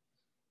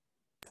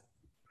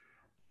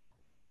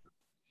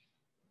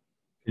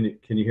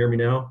 Can you hear me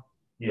now?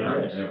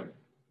 Yeah.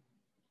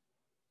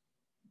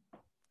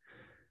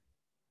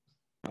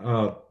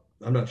 I'm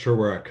not sure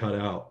where I cut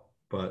out,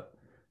 but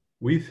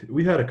we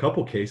had a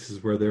couple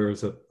cases where there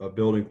was a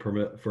building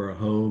permit for a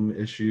home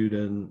issued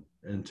in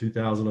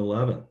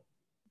 2011,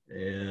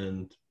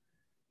 and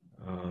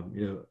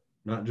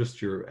not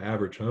just your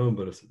average home,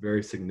 but a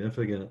very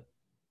significant,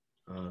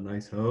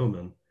 nice home.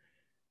 And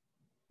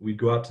we'd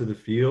go out to the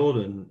field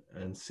and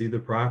see the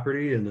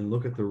property, and then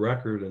look at the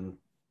record, and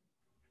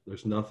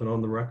there's nothing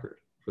on the record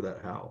for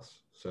that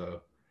house.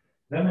 So,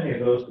 how many of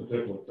those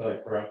particular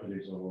type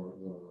properties are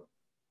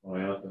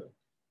out there?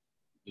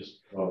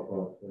 Just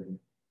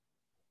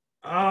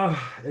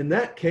in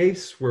that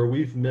case where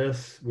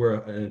where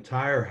an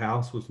entire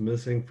house was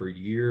missing for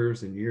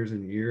years and years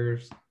and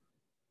years,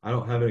 I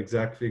don't have an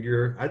exact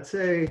figure. I'd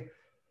say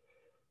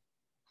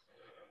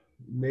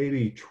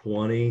maybe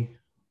 20,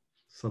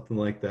 something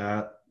like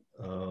that.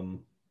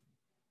 Something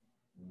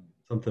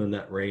in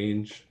that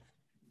range.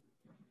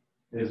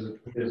 Is it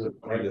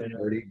right in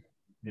 30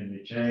 in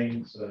the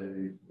chain,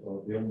 say,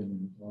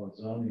 building or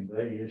zoning,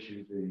 they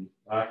issue the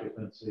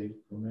occupancy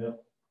permit?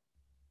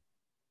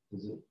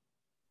 Is it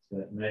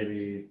that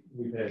maybe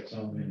we've had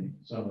so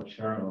much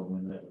turnover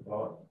in that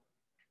department?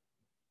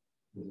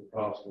 Is it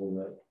possible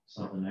that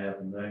something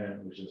happened there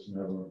and it was just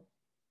never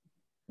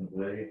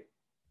conveyed?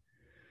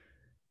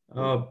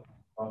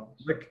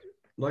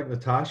 Like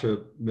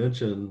Natasha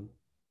mentioned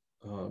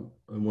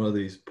in one of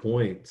these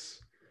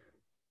points,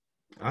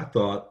 I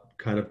thought,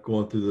 kind of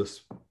going through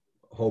this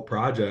whole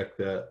project,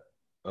 that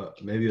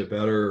maybe a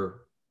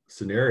better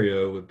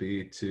scenario would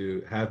be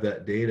to have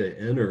that data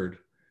entered,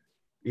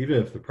 even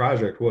if the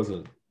project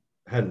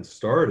hadn't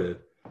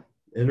started,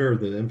 enter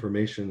the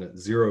information at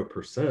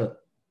 0%,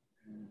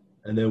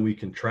 and then we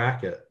can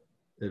track it.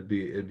 It'd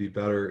be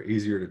better,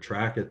 easier to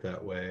track it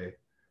that way,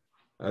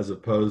 as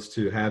opposed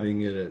to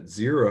having it at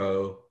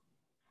 0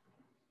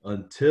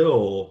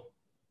 until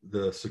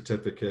the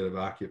certificate of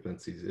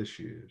occupancy is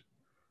issued.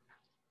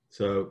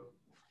 So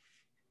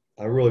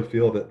I really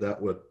feel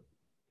that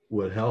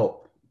would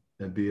help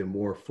and be a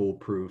more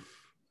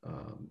foolproof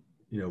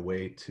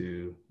way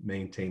to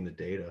maintain the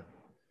data.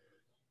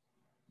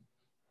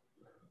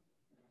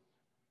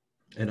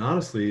 And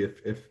honestly,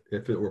 if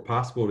it were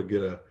possible to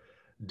get a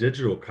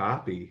digital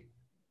copy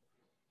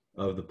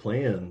of the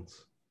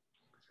plans,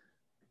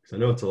 because I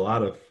know it's a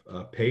lot of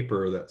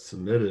paper that's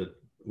submitted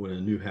when a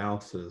new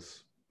house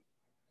is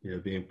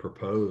being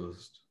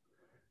proposed,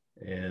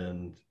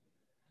 and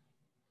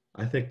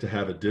I think to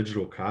have a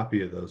digital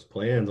copy of those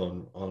plans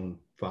on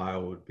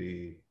file would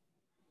be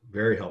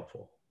very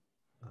helpful.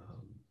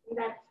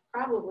 That's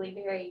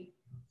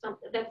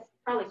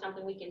probably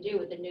something we can do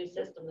with the new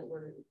system that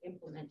we're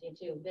implementing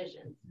too,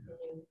 Vision. The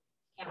new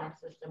camera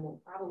system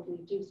will probably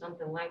do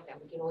something like that.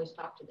 We can always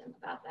talk to them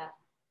about that.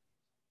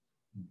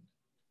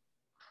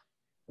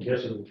 I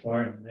guess the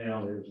requirement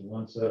now is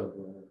one set of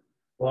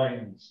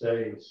planning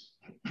stays,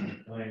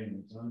 planning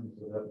and zoning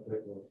for that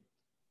particular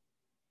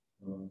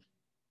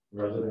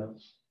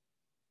residence.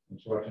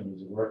 construction,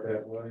 does it work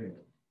that way?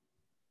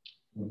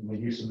 Or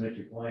when you submit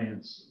your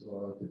plans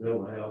to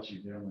build a house,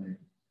 you generally,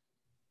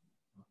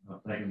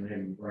 I'm thinking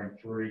maybe you bring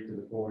 3 to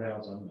the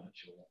courthouse. I'm not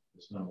sure.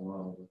 It's been a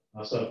while, but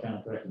I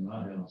subcontracted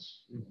my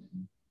house.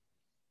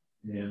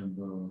 And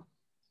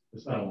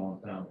it's not a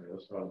long time ago.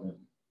 It's probably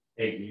been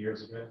 8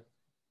 years ago,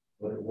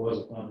 but it was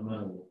a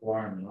fundamental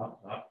requirement.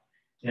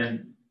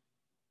 And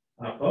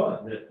I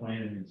thought that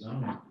planning and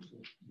zoning,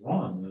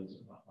 Ron was,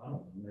 I don't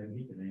know, maybe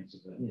he can answer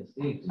that. Yeah,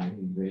 Steve,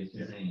 he raised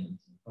his hands.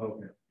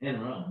 Okay.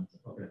 And Ron.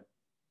 Okay.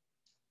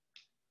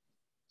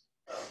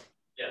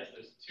 Yes,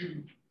 there's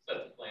 2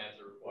 sets of plans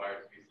that are required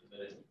to be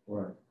submitted.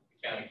 Right. The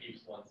county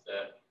keeps one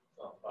set, it's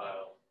on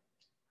file.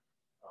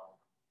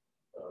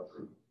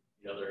 Approved.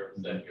 The other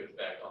set goes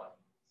back on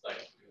site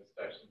to do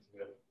inspections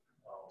with.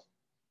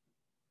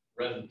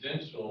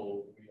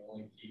 Residential, we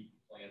only keep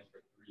plans for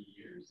 3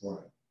 years.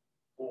 Right.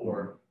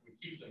 Or we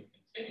keep them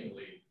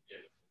continually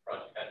if the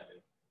project hasn't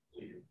been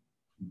completed.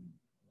 I'm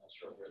not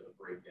sure where the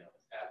breakdown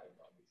has happened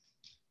on these.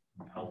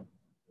 How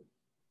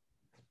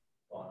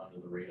gone under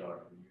the radar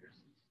for years.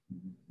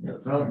 Yeah, the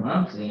problem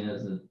I'm seeing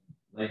is that,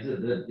 like I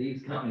said, that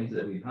these companies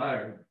that we've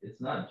hired,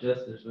 it's not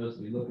just they're supposed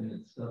to be looking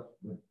at stuff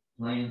with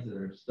plans that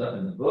are stuff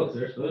in the books.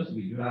 They're supposed to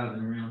be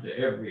driving around to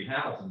every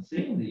house and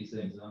seeing these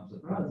things. And I'm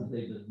surprised that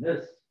they've been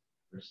missed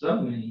for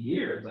so many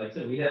years. Like I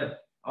said, we have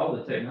all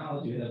the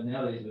technology we have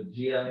nowadays with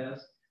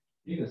GIS.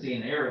 You can see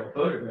an aerial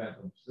photograph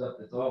of stuff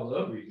that's all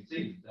over. You can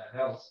see that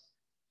house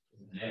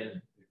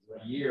had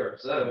a year or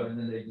so, and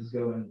then they just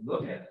go and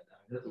look at it.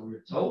 That's what we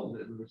were told,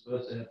 that we were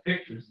supposed to have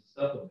pictures and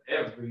stuff of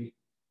every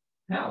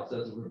house.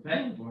 That's what we were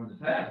paying for in the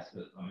past.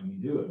 But I mean, you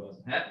knew it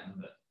wasn't happening.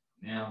 But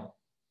now,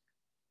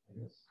 I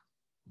guess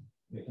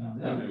we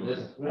found out this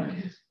is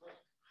right.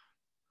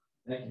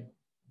 Thank you.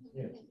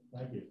 Yes,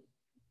 thank you.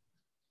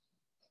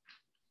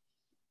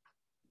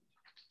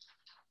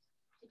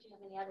 Did you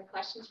have any other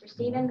questions for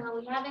Stephen while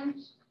we have him?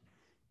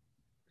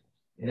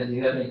 Yeah, do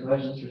you have any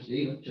questions for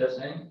Steve? Just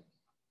saying.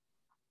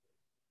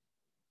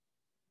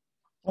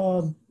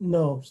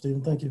 No,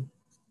 Stephen, thank you.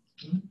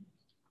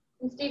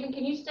 And Stephen,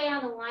 can you stay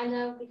on the line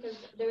though, because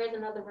there is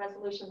another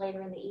resolution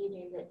later in the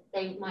evening that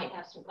they might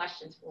have some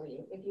questions for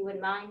you, if you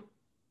wouldn't mind.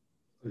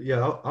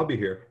 Yeah, I'll be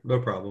here. No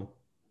problem.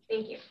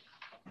 Thank you.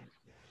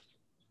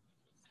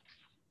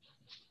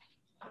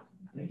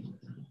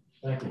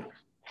 Thank you.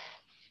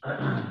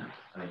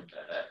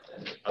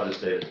 I'll just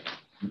say that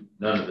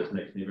none of this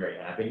makes me very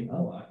happy.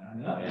 Oh, I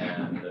know.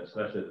 And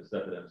especially the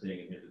stuff that I'm seeing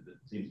in here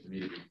that seems to me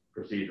to be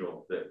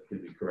procedural that can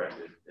be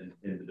corrected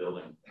in the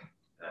building.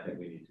 And I think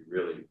we need to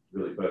really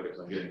focus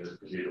on getting this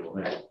procedural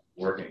thing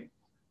working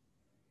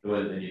the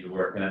way that they need to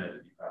work. And I know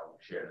that you probably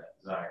share that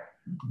desire.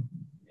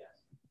 Yes.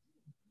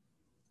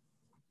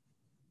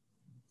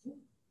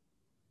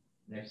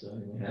 Next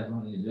item we have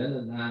on the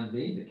agenda,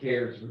 9B, the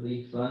CARES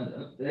Relief Fund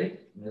update.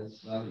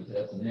 Ms. Bobby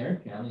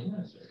Tessinair, County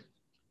Administrator.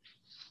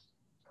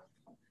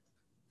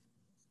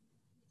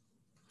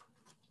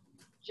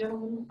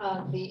 Gentlemen,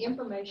 the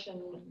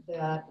information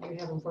that you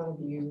have in front of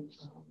you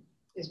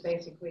is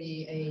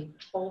basically a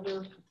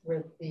folder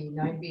with the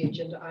 9B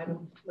agenda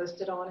item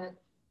listed on it.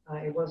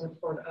 It wasn't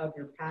part of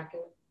your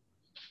packet.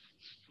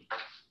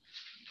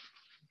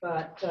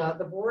 But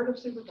the Board of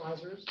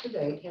Supervisors to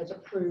date has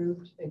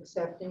approved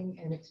accepting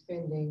and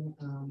expending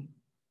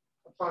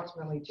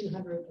approximately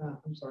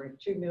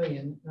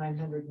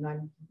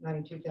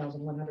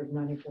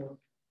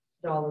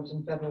 $2,992,194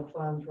 in federal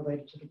funds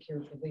related to the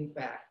CARES Relief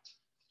Act.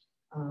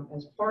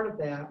 As part of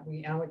that,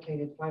 we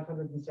allocated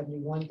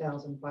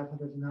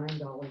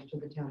 $571,509 to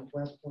the town of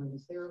West Point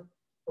as their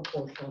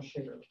proportional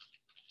share.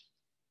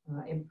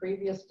 In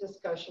previous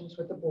discussions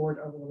with the board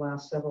over the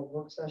last several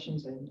work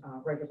sessions and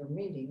regular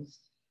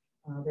meetings,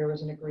 there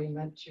was an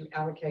agreement to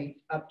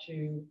allocate up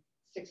to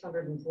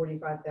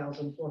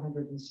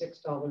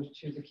 $645,406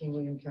 to the King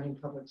William County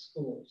Public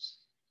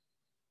Schools.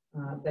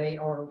 They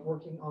are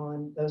working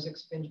on those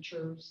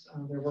expenditures.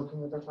 They're working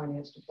with their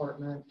finance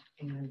department,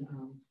 and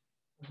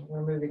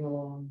we're moving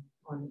along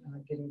on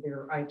getting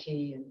their IT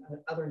and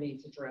other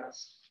needs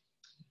addressed.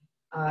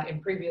 In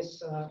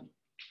previous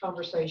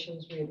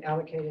conversations, we had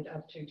allocated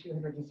up to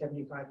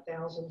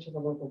 $275,000 to the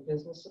local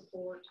business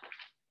support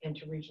and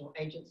to regional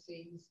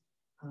agencies.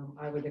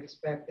 I would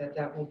expect that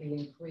that will be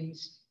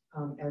increased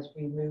as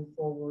we move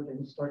forward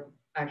and start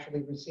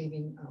actually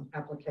receiving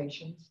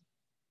applications.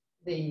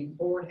 The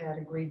board had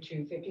agreed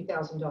to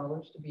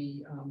 $50,000 to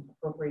be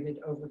appropriated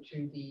over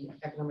to the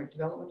Economic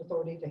Development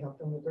Authority to help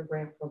them with their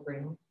grant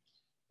program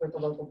with the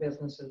local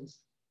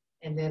businesses.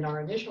 And then our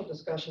initial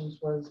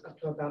discussions was up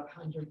to about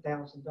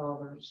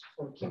 $100,000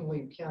 for King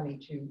William County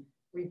to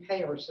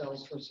repay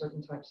ourselves for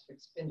certain types of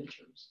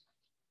expenditures.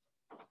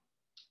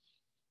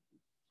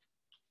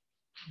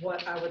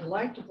 What I would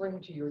like to bring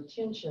to your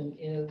attention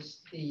is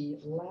the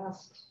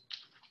last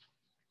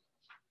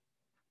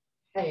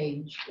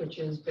page, which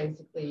is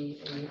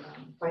basically a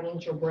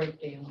financial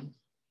breakdown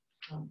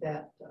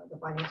that the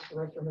finance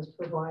director has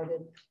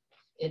provided.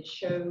 It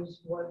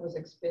shows what was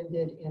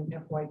expended in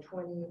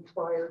FY20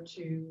 prior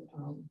to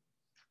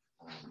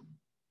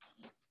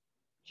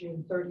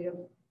June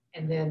 30th,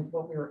 and then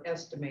what we were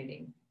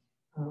estimating.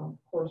 Of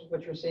course,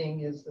 what you're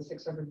seeing is the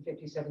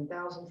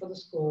 $657,000 for the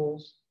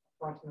schools,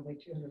 approximately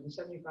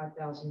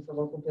 $275,000 for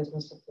local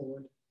business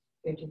support,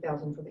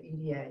 $50,000 for the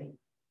EDA.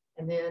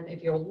 And then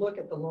if you'll look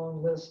at the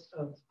long list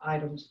of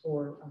items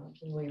for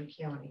King William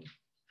County,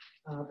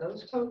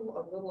 those total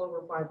a little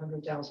over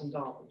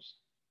 $500,000.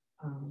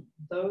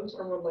 Those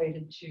are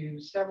related to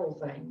several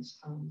things.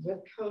 With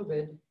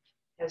COVID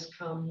has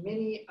come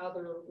many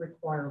other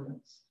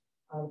requirements.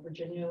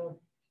 Virginia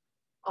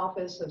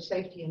Office of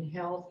Safety and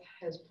Health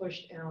has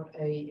pushed out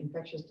a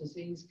infectious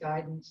disease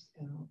guidance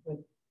with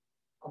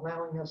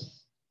allowing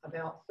us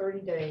about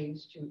 30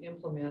 days to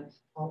implement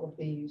all of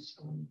these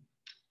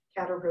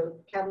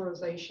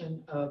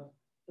categorization of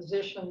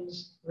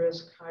positions,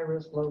 risk, high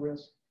risk, low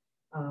risk,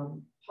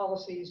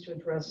 policies to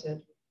address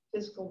it,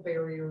 physical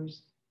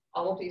barriers,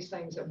 all of these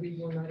things that we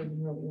were not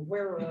even really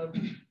aware of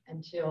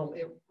until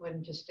it went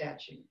into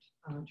statute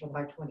on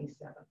July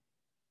 27th.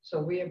 So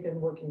we have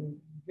been working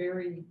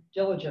very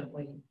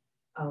diligently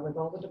with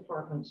all the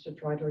departments to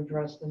try to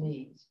address the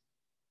needs.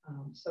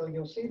 So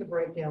you'll see the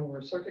breakdown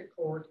where circuit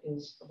court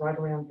is right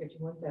around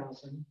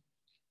 51,000.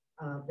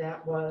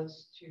 That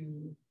was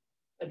to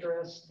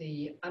address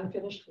the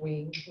unfinished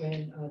wing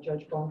when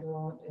Judge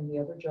Bondurant and the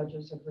other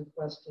judges have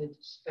requested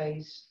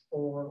space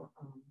for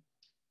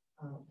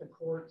the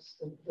courts,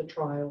 the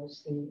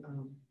trials, the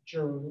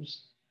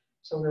jurors.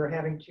 So we were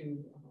having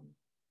to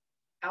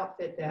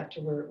outfit that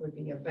to where it would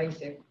be a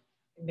basic,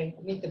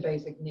 meet the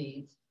basic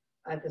needs.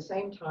 At the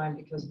same time,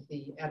 because of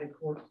the added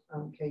court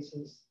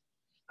cases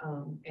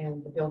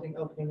and the building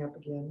opening up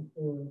again,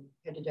 we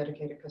had to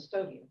dedicate a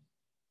custodian.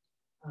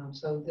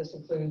 So this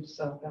includes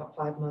about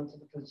 5 months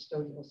of a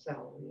custodial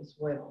salary as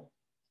well.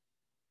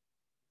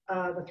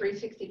 The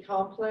 360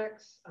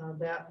 complex,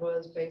 that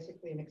was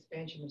basically an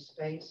expansion of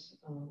space,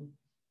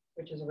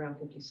 which is around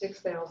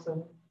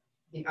 56,000.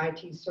 The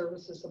IT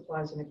services,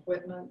 supplies, and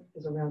equipment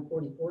is around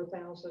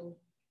 44,000.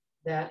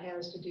 That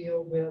has to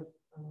deal with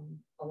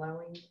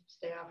allowing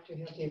staff to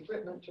have the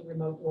equipment to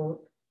remote work.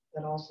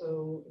 That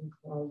also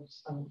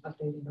includes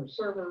updating our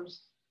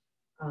servers.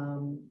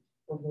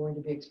 We're going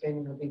to be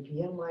expanding our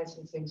VPN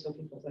licensing so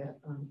people that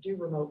do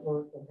remote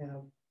work will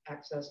have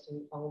access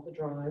to all of the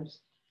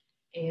drives.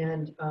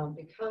 And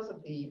because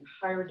of the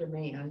higher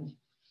demand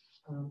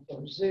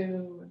for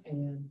Zoom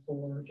and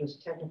for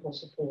just technical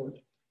support,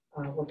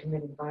 we're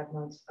committing 5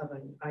 months of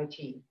an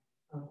IT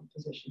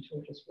position to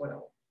it as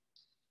well.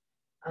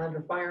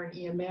 Under fire and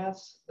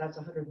EMS, that's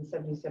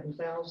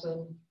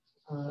 $177,000.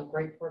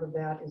 Great part of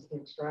that is the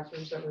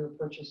extractors that we were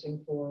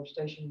purchasing for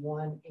Station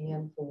 1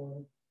 and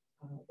for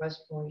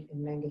West Point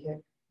and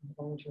Mangahick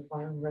volunteer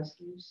fire and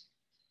rescues.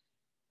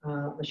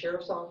 The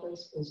sheriff's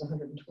office is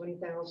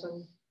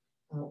 $120,000.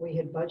 We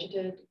had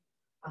budgeted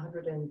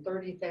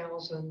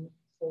 $130,000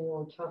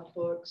 for tough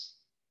books,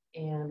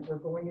 and we're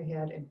going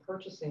ahead and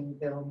purchasing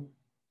them.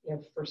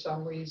 If for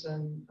some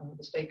reason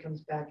the state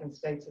comes back and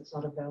states it's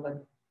not a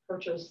valid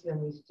purchase, then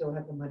we still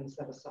have the money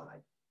set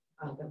aside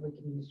that we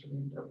can use to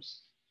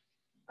reimburse.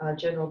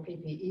 General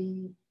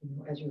PPE,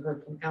 as you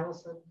heard from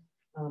Allison,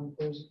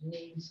 there's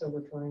needs, so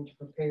we're trying to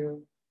prepare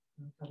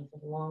kind of for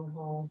the long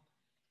haul.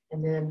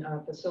 And then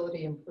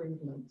facility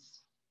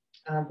improvements.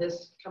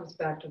 This comes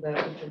back to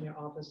that Virginia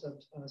Office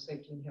of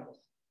Safety and Health.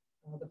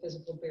 The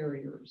physical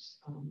barriers.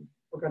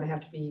 We're going to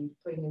have to be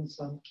putting in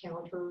some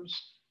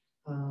counters.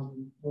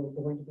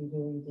 We're going to be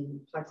doing the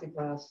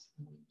plexiglass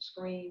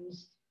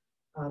screens.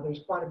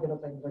 There's quite a bit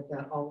of things like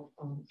that all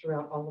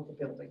throughout all of the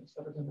buildings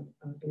that are going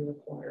to be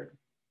required.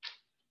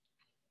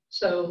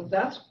 So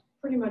that's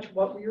pretty much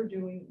what we are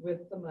doing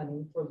with the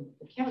money for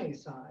the county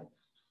side.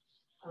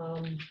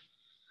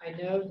 I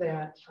know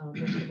that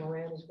Mr.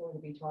 Moran is going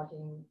to be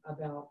talking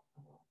about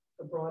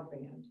the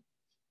broadband.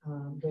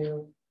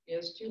 There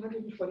is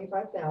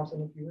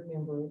 $225,000, if you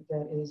remember,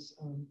 that is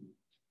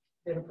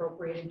been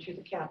appropriated to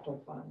the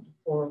capital fund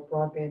for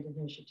broadband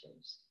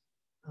initiatives.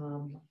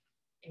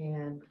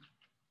 And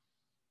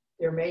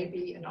there may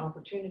be an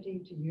opportunity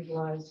to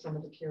utilize some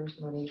of the CARES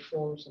money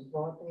for some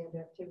broadband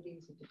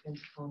activities. It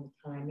depends upon the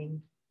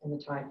timing and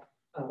the type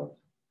of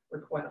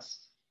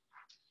request.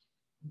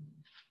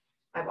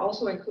 I've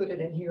also included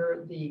in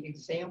here the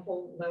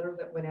example letter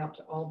that went out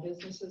to all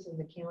businesses in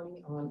the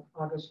county on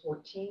August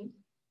 14th,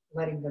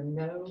 letting them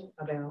know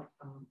about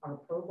our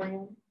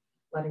program,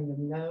 letting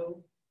them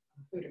know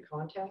who to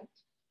contact.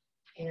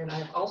 And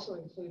I've also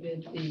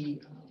included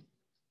the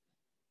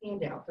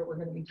handout that we're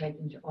going to be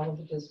taking to all of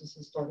the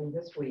businesses starting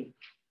this week.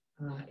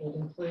 It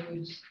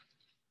includes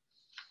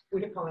who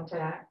to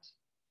contact.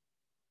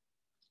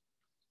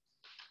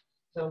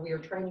 So we are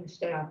training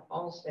staff,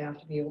 all staff,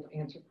 to be able to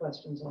answer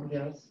questions on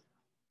this.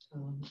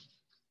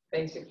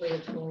 Basically,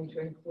 it's going to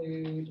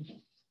include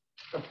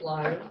the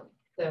flyer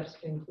that's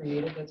been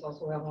created, that's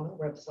also out on our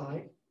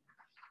website,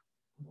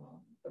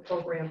 the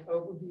program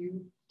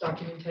overview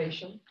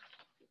documentation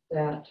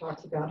that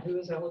talks about who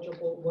is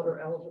eligible, what are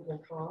eligible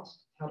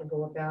costs, how to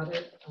go about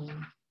it,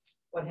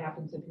 what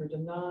happens if you're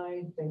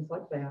denied, things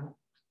like that.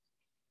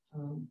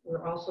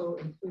 We're also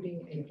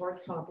including a hard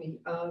copy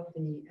of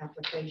the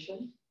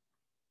application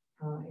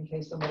in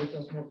case somebody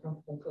feels more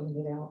comfortable filling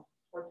it out.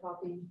 Hard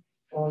copy,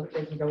 or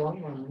they can go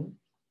online.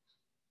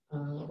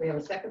 We have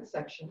a second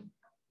section,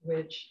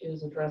 which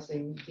is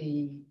addressing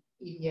the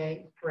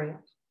EDA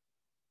grant,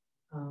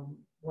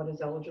 what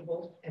is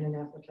eligible in an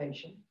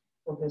application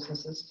for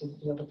businesses to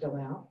be able to fill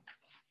out.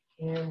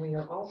 And we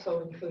are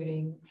also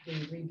including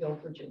the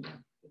Rebuild Virginia,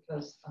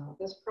 because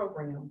this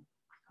program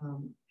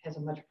has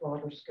a much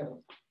broader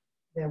scope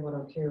than what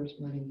our CARES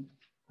money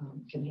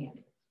can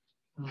handle.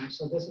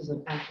 So this is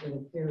actually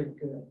a very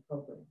good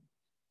program.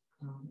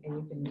 And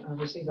you can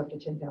receive up to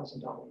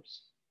 $10,000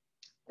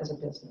 as a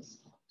business.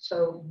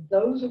 So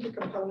those are the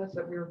components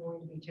that we're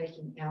going to be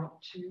taking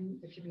out to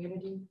the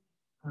community,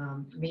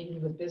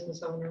 meeting with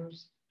business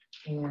owners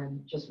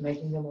and just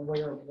making them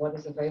aware of what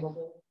is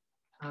available.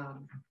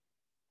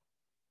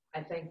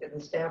 I think that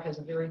the staff has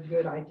a very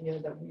good idea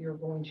that we are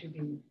going to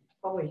be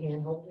probably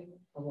hand-holding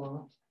a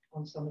lot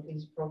on some of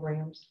these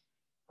programs,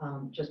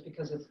 just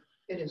because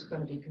it is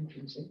going to be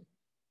confusing,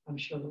 I'm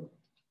sure.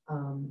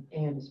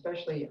 And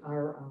especially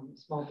our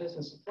small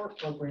business support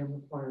program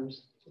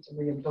requires, it's a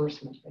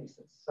reimbursement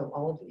basis. So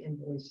all of the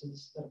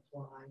invoices that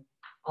apply,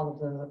 all of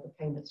the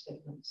payment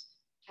statements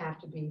have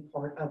to be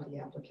part of the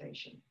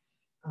application.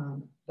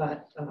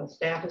 But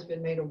staff has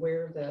been made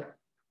aware that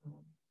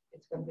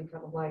it's going to be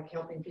kind of like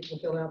helping people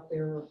fill out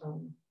their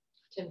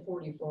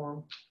 1040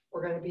 form.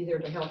 We're going to be there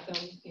to help them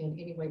in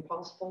any way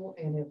possible.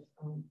 And if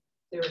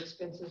their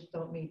expenses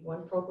don't meet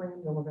one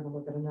program, then we're going to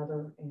look at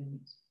another and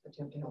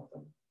attempt to help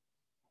them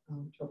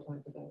to apply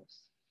for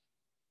those.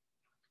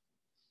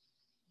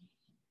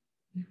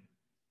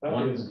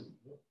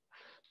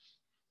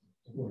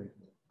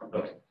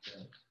 Okay.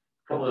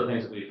 A couple of the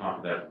things that we talked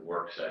about in the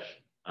work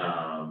session.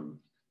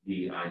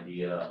 The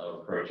idea of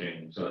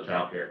approaching some of the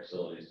child care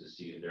facilities to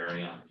see if there are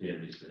any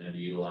opportunities for them to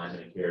utilize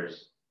any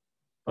CARES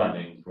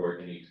funding for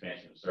any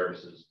expansion of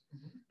services.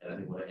 And I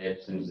think one of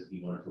Ed's things that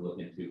he wanted to look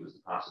into was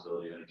the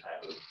possibility of any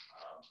type of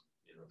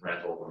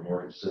rental or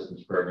mortgage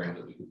assistance program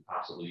that we could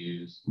possibly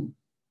use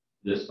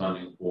this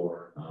funding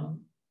for.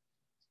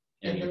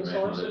 And those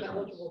are some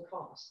eligible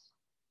costs.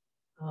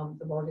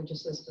 The mortgage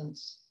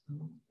assistance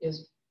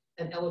is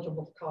an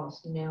eligible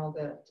cost now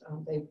that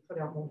they've put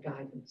out more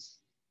guidance.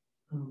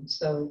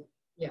 So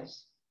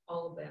yes,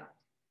 all of that.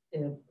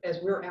 And as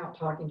we're out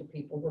talking to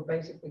people, we're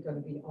basically going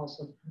to be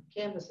also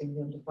canvassing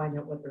them to find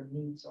out what their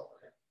needs are,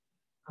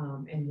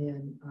 and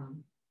then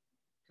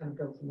kind of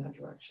go from that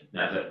direction.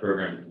 Now, is that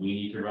program that we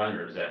need to run,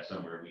 or is that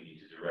somewhere we need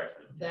to direct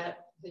them?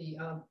 That the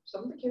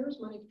some of the CARES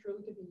money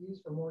truly could be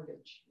used for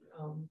mortgage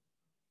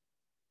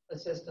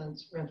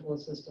assistance, rental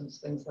assistance,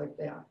 things like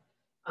that.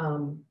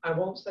 I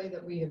won't say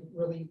that we have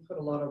really put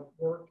a lot of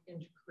work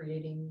into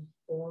creating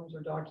forms or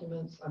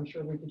documents. I'm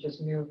sure we could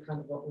just mirror kind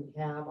of what we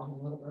have on a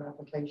lot of our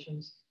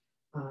applications,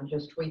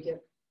 just tweak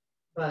it.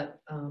 But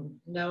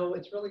no,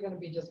 it's really going to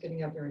be just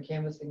getting out there and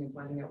canvassing and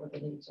finding out what the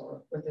needs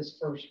are with this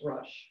first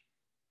rush.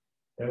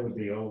 That would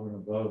be over and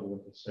above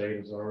what the state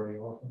is already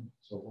offering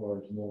so far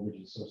as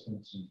mortgage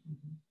assistance. And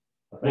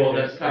well,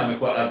 that's kind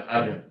of what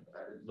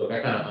look,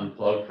 I kind of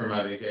unplugged from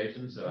my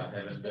vacation, so I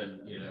haven't been,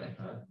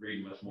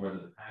 reading much more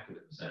than the packet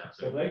that was sent out.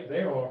 So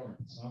they're offering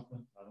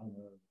something. I don't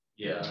know.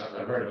 Yeah,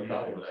 I've heard of a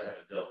couple, but I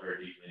haven't delved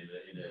very deeply into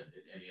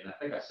any. And I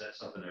think I sent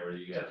something over to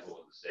you guys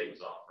what the state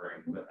was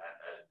offering, but I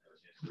didn't have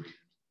a chance to read it.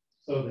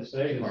 So the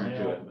state is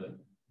now,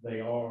 they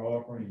are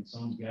offering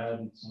some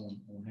guidance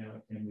on how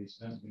it can be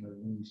spent.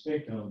 When you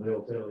speak to them,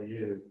 they'll tell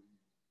you,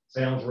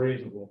 sounds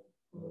reasonable.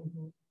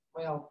 Mm-hmm.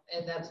 Well,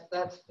 and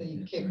that's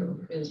the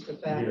kicker, is the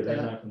fact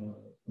that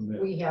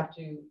we have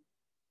to,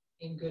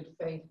 in good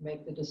faith,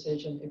 make the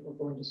decision if we're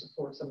going to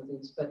support some of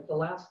these. But the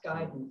last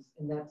guidance,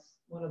 and that's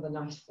one of the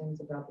nice things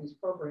about these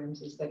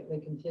programs, is that they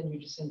continue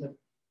to send an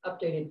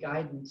updated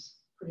guidance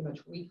pretty much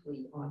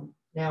weekly on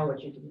now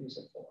what you can use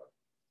it for.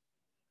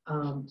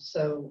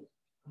 So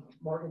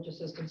mortgage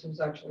assistance was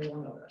actually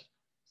one of it.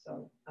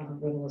 So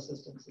rental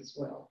assistance as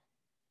well.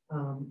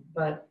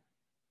 But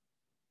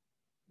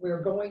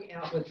we're going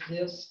out with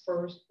this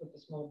first with the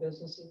small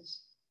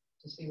businesses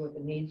to see what the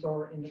needs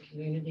are in the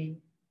community.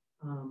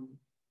 And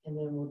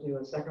then we'll do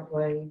a second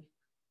wave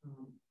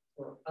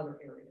for other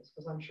areas,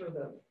 because I'm sure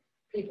that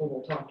people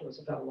will talk to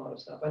us about a lot of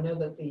stuff. I know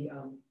that the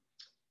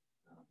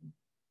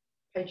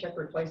paycheck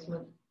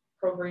replacement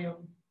program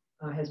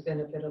has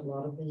benefited a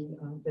lot of the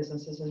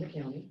businesses in the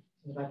county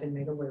that I've been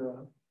made aware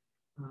of.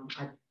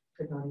 I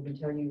could not even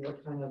tell you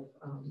what kind of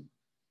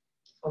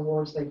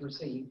awards they've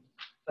received,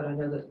 but I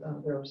know that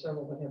there are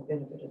several that have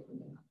benefited from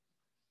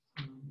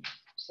that.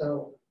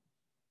 So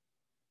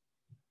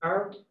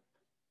our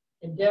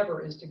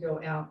endeavor is to go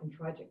out and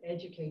try to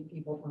educate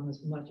people on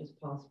as much as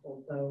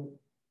possible, though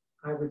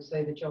I would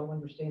say that y'all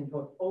understand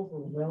how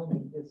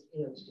overwhelming this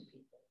is to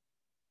people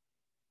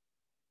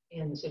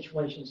and the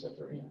situations that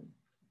they're in.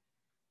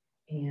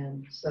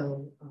 And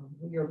so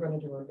we are going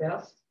to do our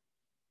best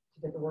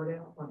to get the word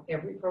out on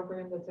every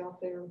program that's out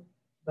there,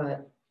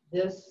 but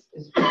this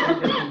is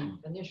going to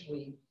be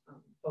initially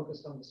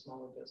focused on the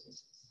smaller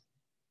businesses.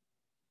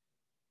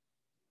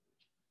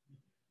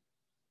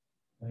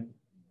 Thank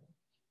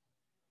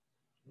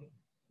you.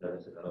 That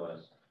is it.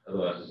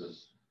 Otherwise this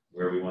is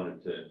where we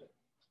wanted to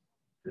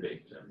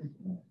be. So.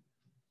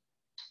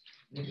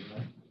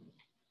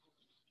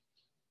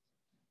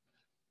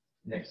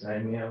 Next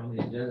item we have on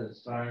the agenda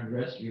is fire and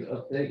rescue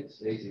update.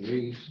 Stacy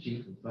Reeves,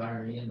 Chief of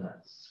Fire and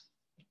EMS.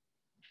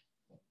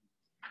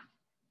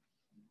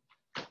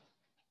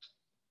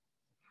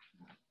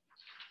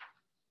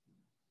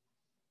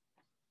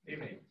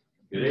 Evening.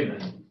 Good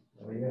evening.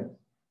 How are you?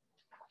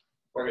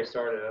 Before I get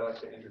started, I'd like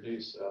to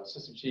introduce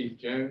Assistant Chief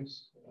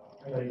Jones.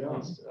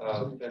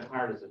 He's been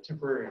hired as a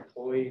temporary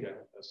employee to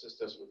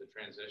assist us with the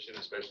transition,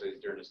 especially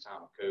during this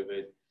time of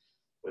COVID,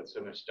 with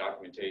so much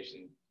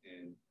documentation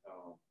and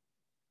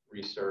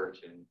research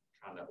and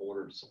trying to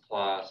order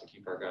supplies to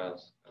keep our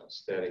guys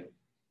steady.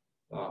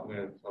 I'm going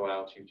to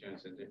allow Chief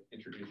Jones to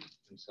introduce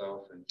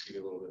himself and give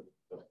you a little bit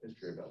of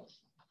history about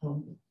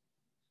it.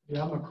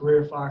 Yeah, I'm a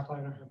career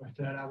firefighter. How about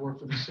that? I work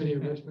for the city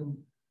of Richmond,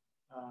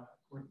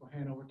 work for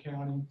Hanover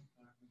County,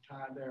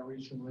 retired there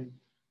recently,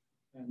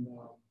 and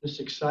just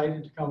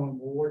excited to come on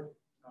board.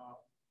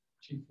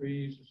 Chief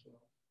Reeves is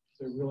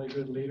a really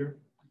good leader.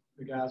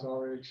 The guys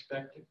already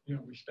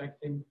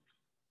respect him,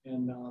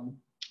 and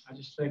I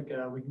just think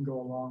we can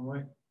go a long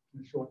way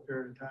in a short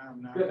period of time.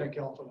 And I thank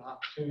y'all for the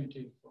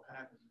opportunity for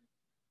having me.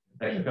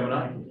 Thanks for coming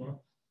on.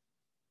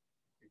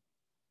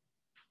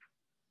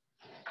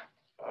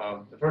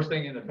 The first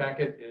thing in the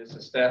packet is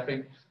the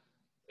staffing.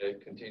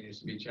 It continues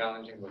to be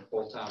challenging with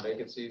full-time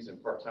vacancies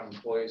and part-time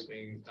employees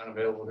being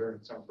unavailable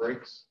during summer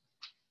breaks.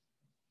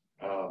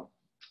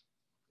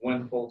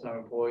 One full-time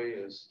employee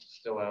is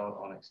still out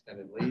on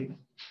extended leave,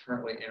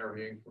 currently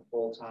interviewing for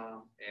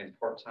full-time and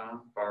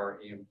part-time fire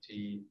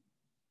EMT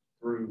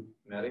through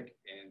medic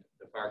and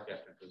the fire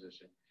captain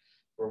position.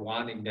 We're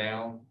winding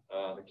down.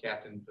 The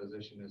captain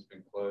position has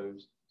been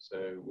closed,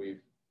 so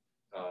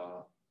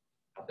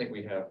I think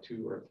we have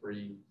 2 or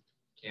 3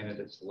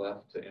 candidates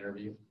left to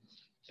interview,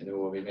 and then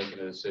we'll be making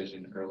a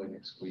decision early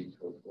next week,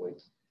 hopefully.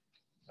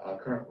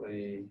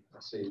 Currently,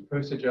 let's see,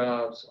 posted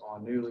jobs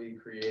on newly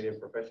created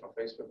professional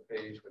Facebook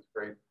page with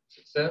great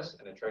success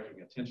and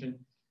attracting attention.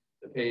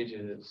 The page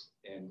is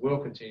and will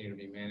continue to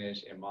be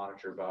managed and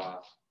monitored by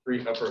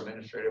 3 upper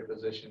administrative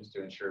positions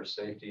to ensure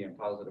safety and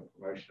positive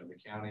promotion of the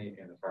county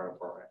and the fire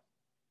department.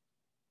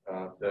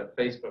 The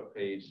Facebook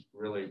page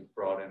really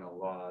brought in a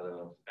lot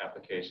of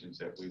applications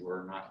that we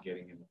were not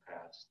getting in the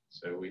past.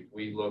 So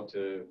we look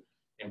to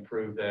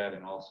improve that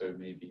and also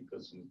maybe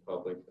put some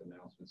public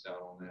announcements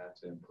out on that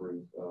to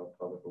improve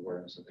public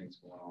awareness of things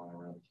going on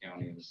around the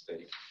county and the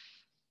state.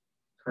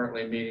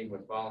 Currently meeting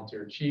with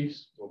volunteer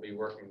chiefs. We'll be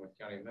working with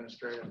county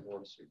administrator and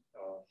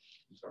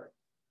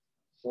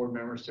board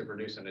members to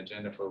produce an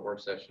agenda for the work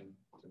session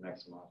to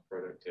maximize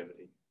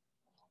productivity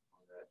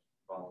on that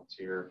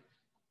volunteer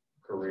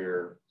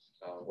career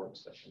work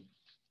session.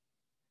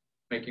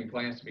 Making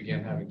plans to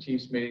begin having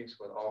chiefs meetings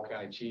with all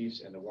county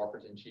chiefs and the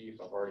Walkerton chief.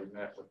 I've already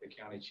met with the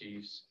county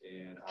chiefs,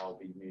 and I'll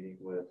be meeting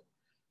with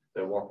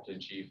the Walkerton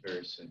chief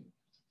very soon.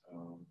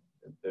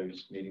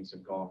 Those meetings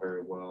have gone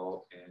very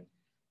well, and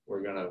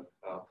we're going to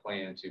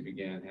plan to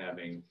begin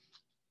having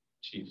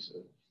chiefs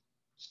of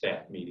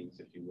staff meetings,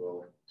 if you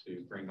will,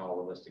 to bring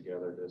all of us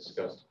together to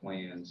discuss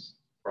plans,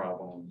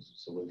 problems,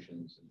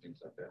 solutions, and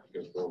things like that, to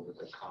go forward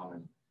with a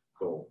common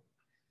goal.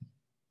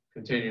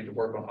 Continuing to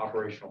work on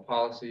operational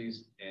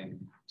policies and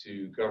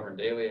to govern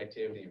daily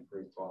activity and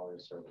improve quality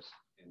of service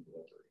and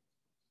delivery.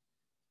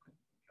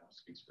 Kind of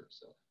speaks for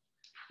itself.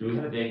 Do we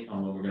have a date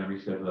on when we're going to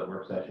reschedule that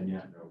work session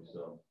yet? Or are we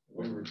still?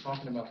 We were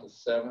talking about the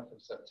 7th of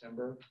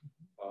September,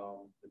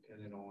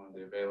 depending on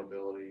the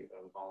availability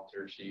of the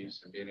volunteer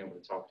chiefs and being able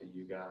to talk to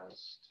you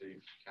guys to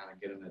kind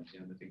of get an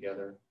agenda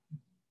together.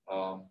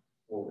 What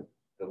would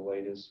the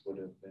latest would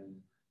have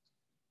been?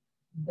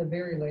 The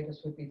very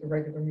latest would be the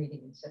regular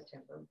meeting in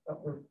September, but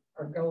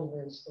our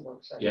goal is the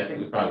work session. Yeah, I think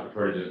we probably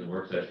prefer to do it in the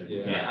work session.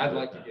 Yeah, I'd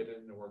like to get it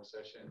in the work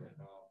session.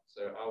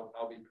 So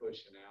I'll be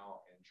pushing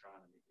out and trying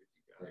to meet with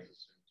you guys as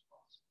soon as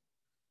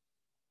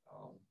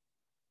possible.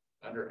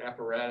 Under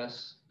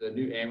apparatus, the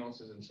new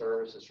ambulances in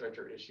service, the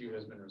stretcher issue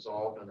has been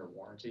resolved under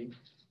warranty.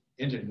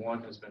 Engine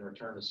 1 has been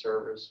returned to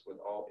service with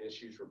all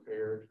issues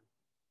repaired.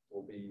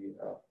 We'll be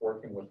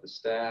working with the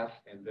staff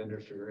and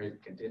vendors to create a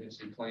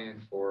contingency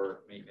plan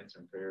for maintenance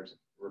and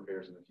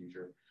repairs in the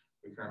future.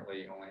 We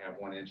currently only have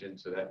 1 engine,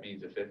 so that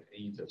means if it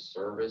needs a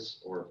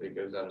service or if it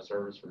goes out of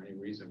service for any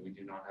reason, we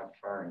do not have a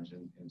fire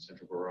engine in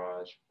Central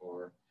Garage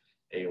or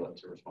AILA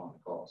to respond to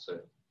calls. So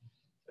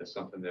it's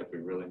something that we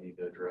really need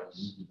to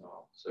address.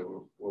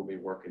 So we'll be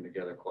working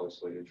together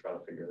closely to try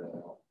to figure that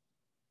out.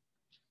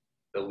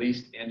 The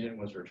leased engine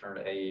was returned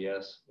to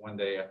AES 1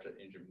 day after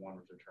engine 1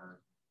 was returned.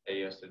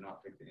 AES did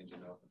not pick the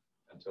engine up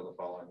until the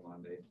following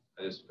Monday.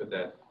 I just put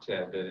that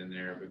tad bit in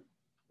there, but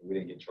we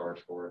didn't get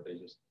charged for it. They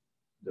just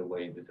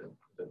delayed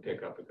the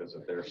pickup because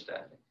of their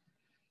staffing.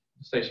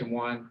 Station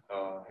 1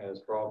 has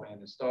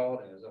broadband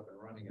installed and is up and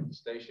running at the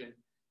station.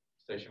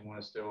 Station 1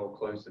 is still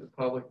closed to the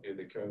public due to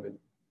the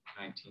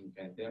COVID-19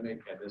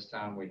 pandemic. At this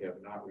time, we have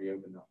not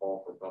reopened the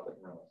hall for public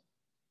rental.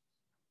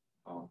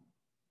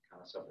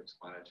 kind of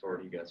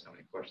self-explanatory. Do you guys have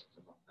any questions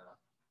about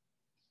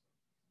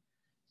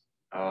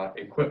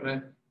that?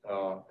 Equipment,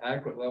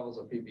 adequate levels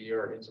of PPE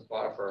are in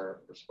supply for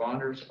our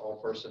responders. All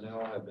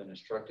personnel have been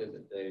instructed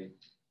that they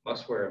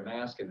must wear a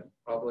mask in the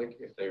public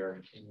if they are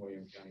in King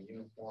William County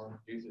uniform.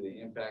 Due to the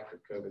impact of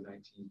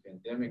COVID-19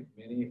 pandemic,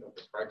 many of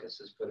the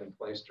practices put in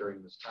place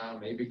during this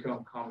time may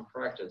become common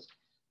practice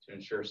to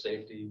ensure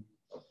safety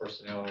of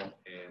personnel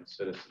and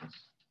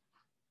citizens.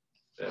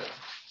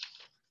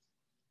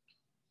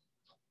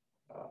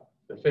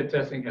 The fit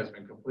testing has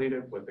been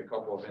completed with a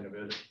couple of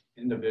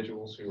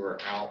individuals who are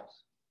out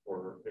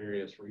for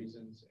various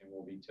reasons and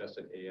will be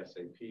tested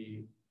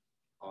ASAP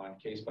on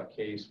case by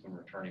case when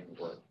returning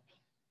to work.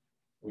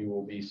 We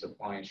will be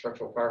supplying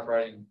structural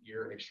firefighting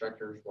gear,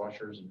 extractors,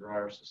 washers, and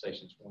dryers to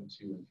stations 1,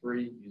 2, and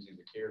 3 using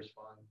the CARES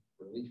Fund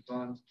relief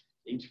funds.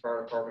 Each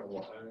fire department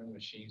will own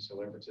machines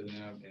delivered to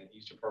them, and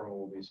each department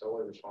will be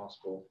solely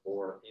responsible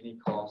for any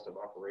cost of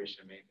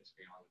operation and maintenance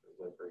beyond the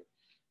delivery.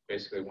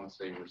 Basically, once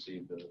they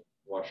receive the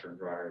washer and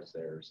dryer, it's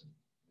theirs, and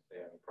if they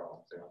have any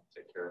problems, they have to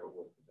take care of it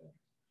with them.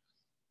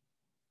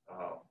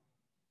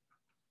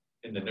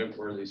 In the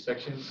noteworthy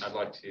section, I'd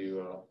like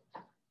to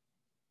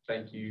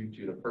thank you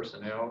to the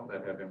personnel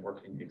that have been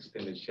working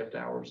extended shift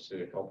hours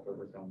to help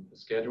overcome the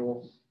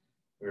schedule.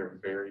 We're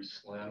very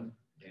slim,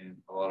 and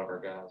a lot of our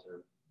guys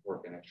are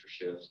working extra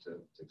shifts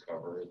to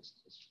cover. It's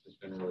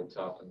been really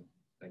tough, and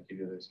thank you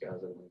to those guys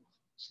that have been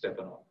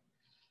stepping up.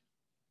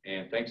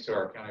 And thanks to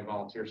our county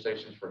volunteer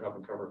stations for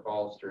helping cover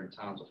calls during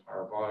times of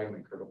higher volume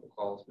and critical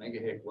calls.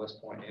 Negahick, West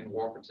Point, and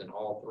Walkerton,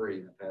 all three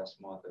in the past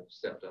month have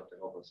stepped up to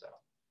help us out.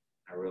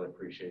 I really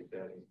appreciate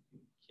that.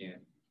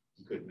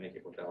 You couldn't make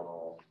it without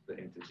all the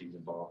entities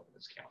involved in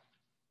this county.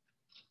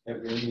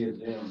 Have any of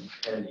them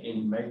had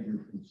any major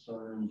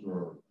concerns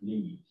or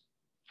needs?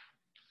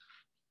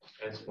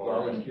 As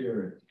far as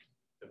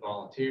the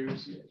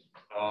volunteers,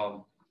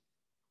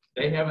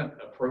 they haven't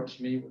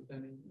approached me with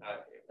any.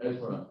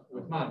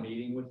 With my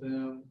meeting with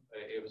them,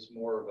 it was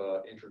more of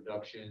an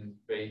introduction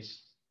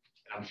based.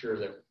 I'm sure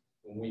that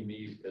when we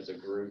meet as a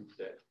group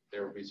that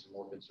there will be some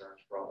more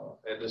concerns brought up.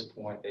 At this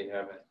point, they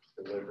haven't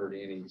delivered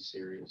any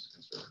serious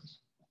concerns.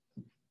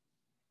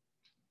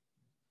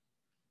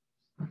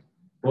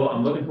 Well,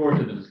 I'm looking forward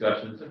to the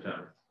discussion in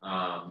September.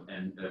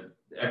 And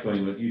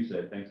echoing what you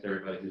said, thanks to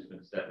everybody who's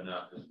been stepping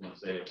up. Just want to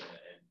say, and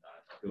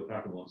I feel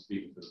comfortable in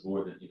speaking for the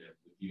board that,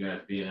 with you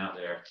guys being out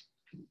there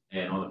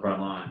and on the front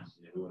lines,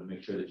 we want to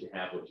make sure that you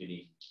have what you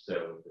need.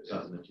 So if there's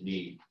something that you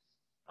need,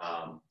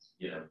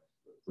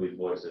 please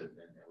voice it, and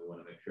we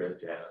want to make sure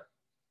that you have it.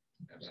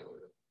 Absolutely.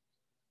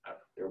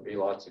 There will be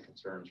lots of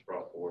concerns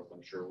brought forth,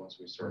 I'm sure, once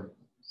we start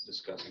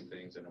discussing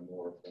things in a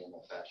more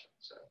formal fashion.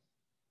 So,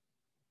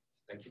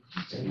 thank you.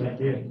 Thank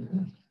you.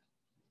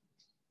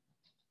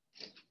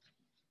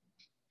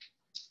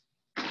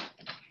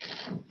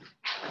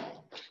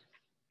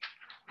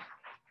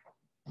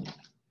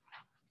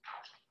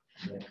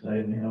 Next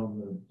item on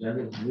the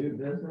agenda is new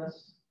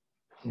business.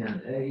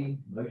 10A,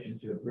 motion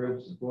to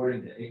approve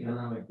supporting the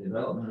Economic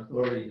Development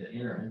Authority to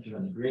enter into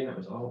an agreement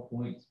with All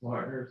Points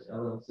Partners,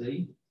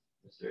 LLC.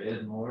 Mr.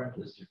 Ed Moore,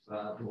 District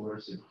 5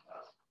 Board Supervisor.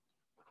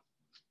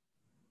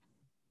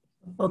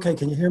 Okay,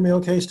 can you hear me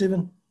okay,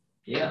 Stephen?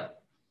 Yeah.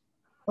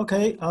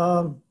 Okay,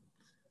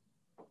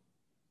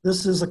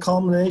 this is a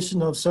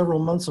culmination of several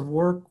months of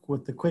work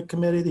with the QUIC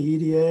Committee, the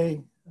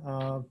EDA,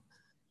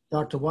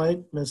 Dr.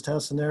 White, Ms.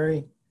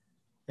 Tassinari,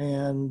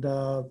 and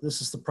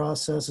this is the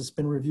process. It's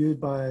been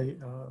reviewed by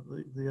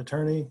the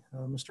attorney,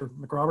 Mr.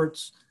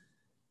 McRoberts,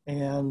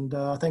 and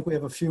I think we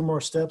have a few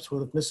more steps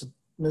with Ms.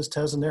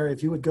 Tassinari.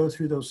 If you would go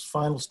through those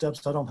final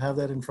steps, I don't have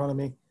that in front of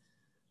me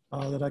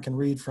that I can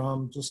read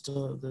from, just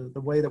the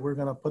way that we're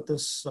going to put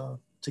this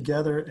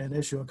together and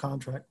issue a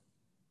contract.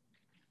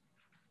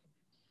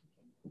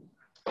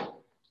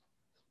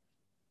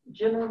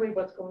 Generally,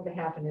 what's going to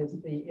happen is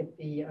if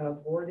the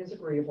board is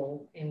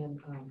agreeable and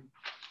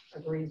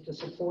agrees to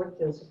support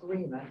this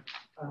agreement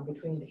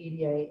between the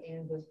EDA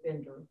and this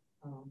vendor,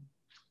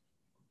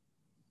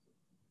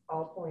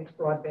 All Points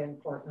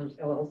Broadband Partners,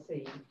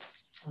 LLC,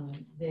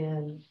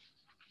 then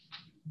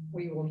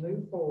we will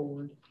move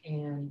forward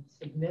and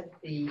submit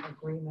the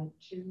agreement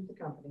to the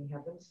company,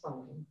 have them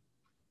sign,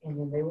 and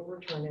then they will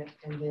return it,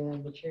 and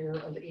then the chair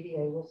of the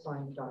EDA will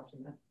sign the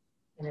document.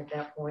 And at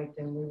that point,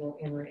 then we will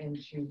enter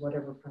into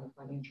whatever kind of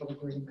financial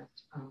agreement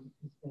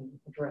has been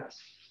addressed.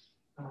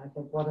 I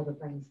think one of the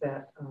things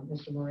that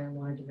Mr. Moran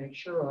wanted to make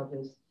sure of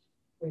is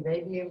we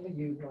may be able to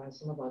utilize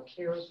some of our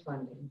CARES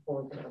funding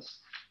for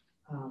this,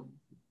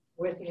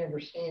 with the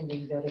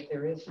understanding that if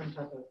there is some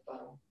type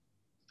of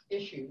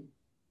issue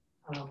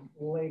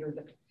later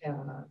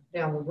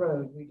down the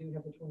road, we do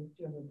have between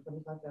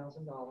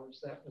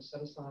 $225,000 that was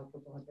set aside for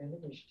broadband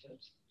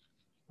initiatives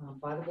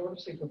by the Board of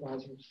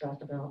Supervisors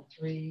back about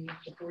 3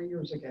 to 4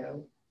 years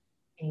ago.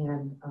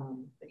 And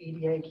the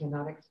EDA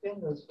cannot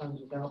expend those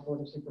funds without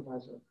Board of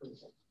Supervisor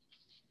approval.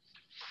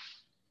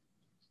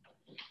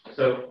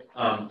 So,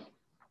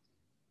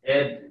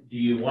 Ed, do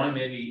you want to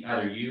maybe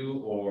either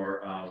you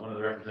or one of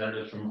the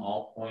representatives from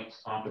All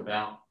Points talk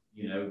about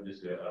you know,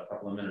 just a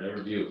couple of minute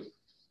overview of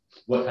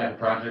what type of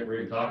project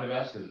we're even talking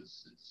about?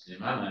 Because it's in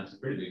my mind, it's a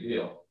pretty big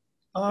deal.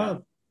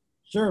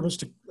 Sure,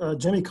 Mr.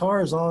 Jimmy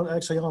Carr is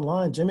actually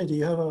online. Jimmy, do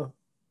you have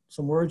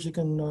some words you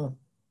can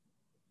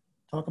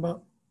talk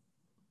about?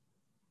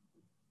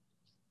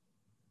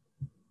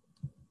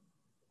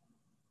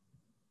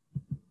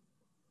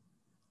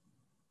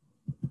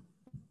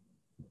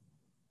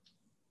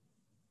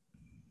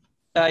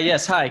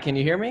 Yes, hi, can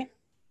you hear me?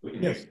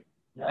 Yes.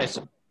 Nice.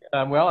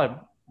 Well, I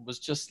was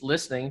just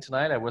listening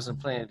tonight. I wasn't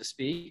planning to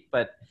speak,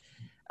 but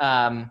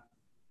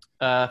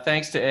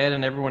thanks to Ed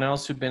and everyone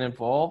else who've been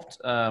involved.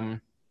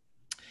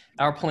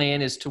 Our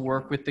plan is to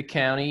work with the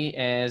county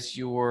as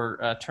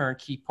your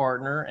turnkey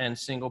partner and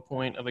single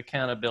point of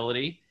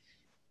accountability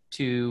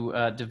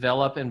to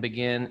develop and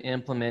begin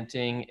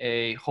implementing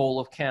a whole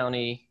of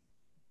county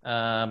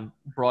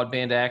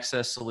broadband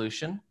access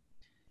solution.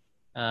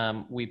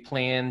 We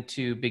plan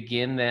to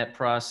begin that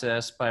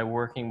process by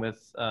working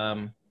with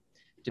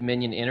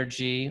Dominion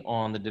Energy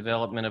on the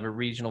development of a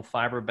regional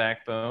fiber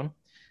backbone.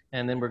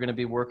 And then we're going to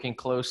be working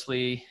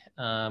closely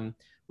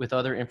with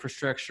other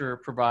infrastructure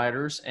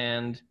providers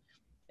and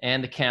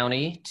the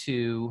county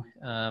to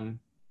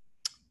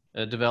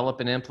develop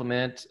and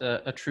implement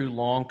a true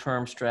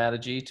long-term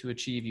strategy to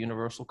achieve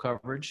universal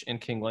coverage in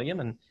King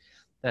William. And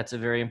that's a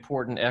very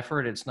important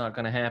effort. It's not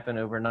going to happen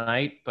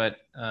overnight, but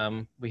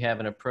we have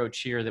an approach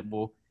here that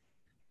will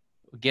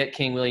get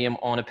King William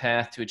on a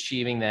path to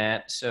achieving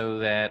that, so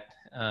that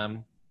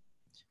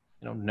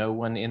you know, no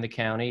one in the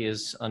county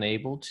is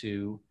unable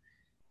to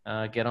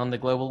get on the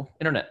global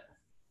internet.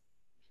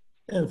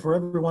 And for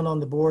everyone on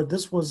the board,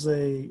 this was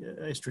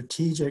a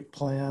strategic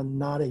plan,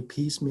 not a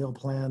piecemeal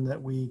plan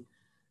that we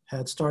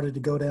had started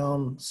to go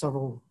down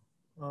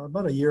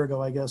about a year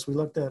ago, I guess. We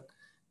looked at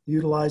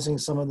utilizing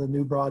some of the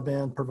new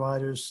broadband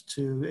providers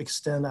to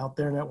extend out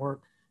their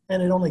network,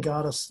 and it only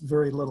got us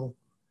very little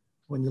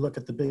when you look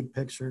at the big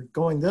picture.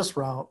 Going this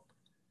route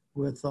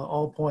with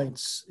All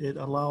Points, it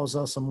allows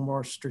us a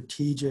more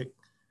strategic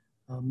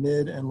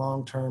mid and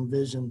long-term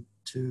vision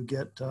to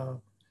get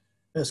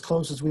as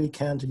close as we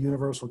can to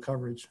universal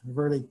coverage.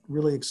 We're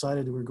really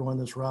excited that we're going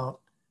this route,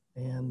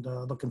 and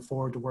looking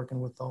forward to working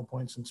with All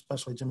Points, and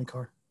especially Jimmy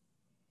Carr.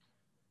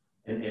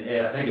 And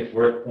Ed, I think it's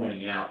worth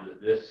pointing out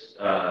that this,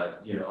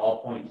 you know,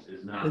 All Points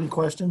is not. Any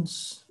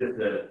questions?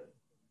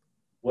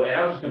 Well,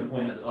 I was going to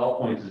point out that All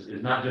Points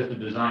is not just a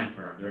design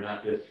firm. They're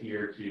not just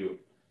here to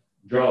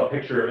draw a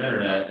picture of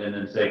internet and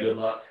then say good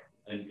luck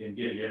in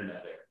getting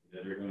internet there. You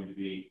know, they're going to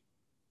be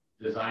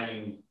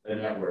designing a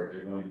network.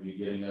 They're going to be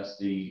getting us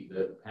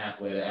the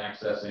pathway to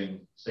accessing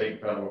state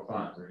and federal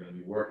funds. They're going to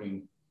be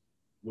working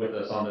with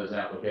us on those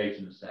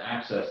applications to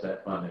access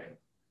that funding.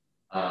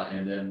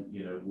 And then,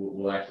 you know,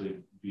 we'll actually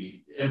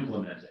be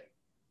implementing.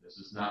 This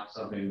is not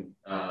something,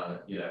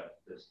 you know,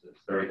 that's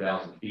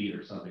 30,000 feet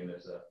or something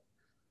that's a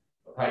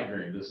pipe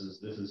dream. This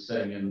is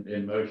setting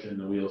in motion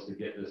the wheels to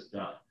get this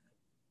done.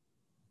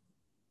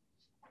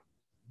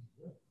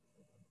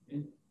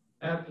 And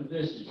after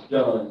this is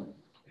done,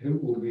 who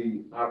will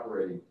be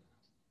operating?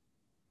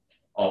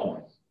 All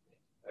Points.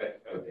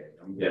 Okay.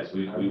 Yes,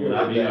 we will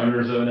not be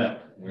owners of a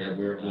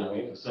network. We'll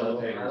be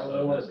facilitators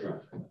of this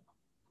project.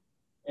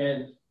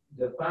 And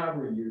the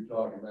fiber you're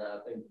talking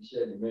about, I think you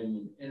said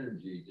Dominion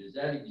Energy, does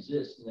that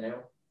exist now?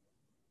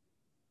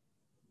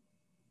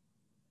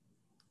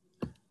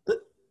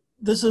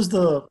 This is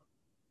the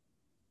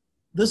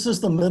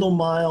middle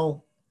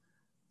mile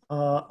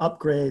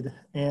upgrade,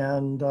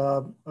 and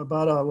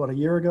about a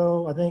year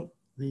ago, I think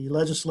the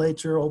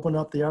legislature opened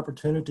up the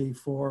opportunity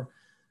for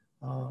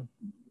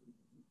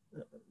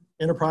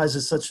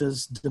enterprises such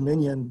as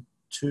Dominion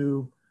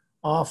to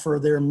offer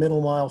their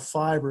middle mile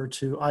fiber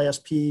to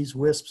ISPs,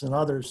 WISPs, and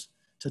others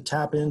to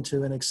tap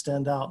into and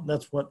extend out.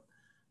 That's what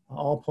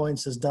All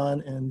Points has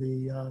done in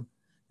the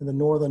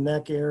Northern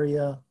Neck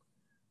area,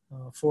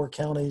 4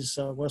 counties,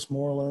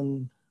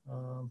 Westmoreland.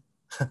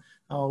 I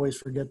always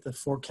forget the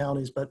 4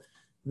 counties, but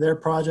their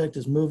project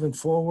is moving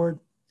forward.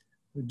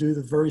 We do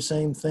the very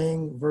same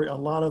thing. A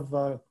lot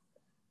of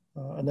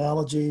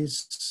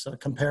analogies,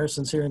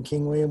 comparisons here in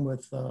King William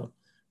with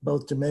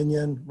both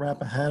Dominion,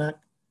 Rappahannock,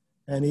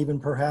 and even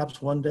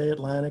perhaps one day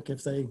Atlantic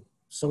if they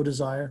so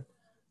desire.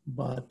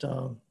 But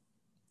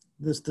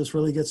this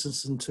really gets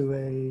us into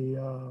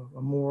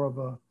a more of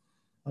a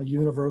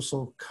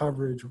universal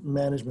coverage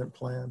management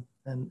plan,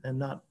 and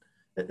not,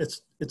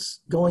 it's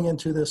going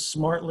into this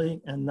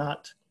smartly and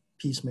not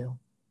piecemeal.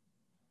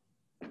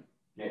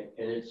 And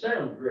it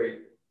sounds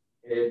great,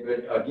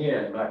 but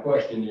again, my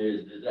question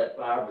is, does that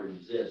fiber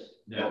exist?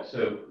 No,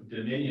 so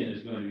Dominion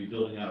is going to be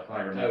building out a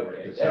fiber network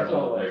Okay, to that's several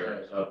all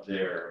of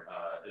their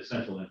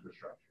essential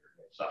infrastructure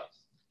sites.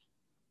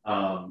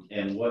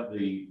 And what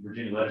the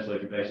Virginia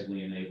legislature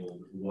basically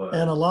enabled was.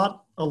 And a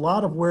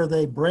lot of where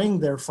they bring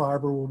their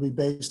fiber will be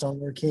based on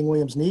where King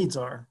William's needs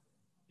are.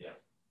 Yeah.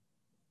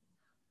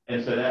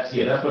 And so that's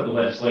what the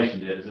legislation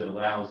did, is it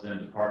allows them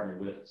to partner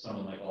with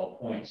someone like All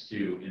Points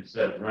to,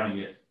 instead of running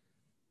it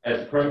as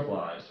a crow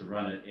flies, to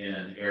run it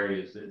in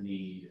areas that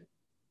need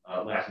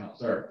last mile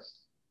service.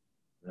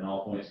 then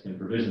all points can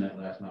provision that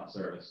last mile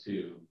service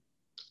to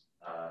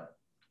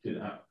the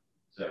home.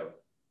 So,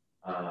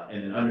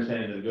 and then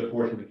understanding that a good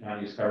portion of the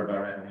county is covered by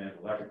Rappahannock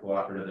Electric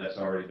Cooperative, that's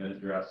already been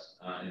addressed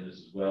in this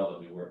as well.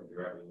 They'll be working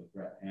directly with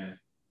Rappahannock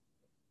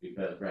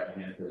because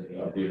Rappahannock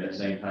will do that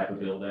same type of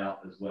build out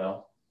as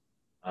well.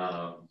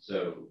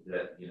 So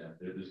that, you know,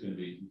 there's going to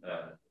be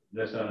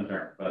no stone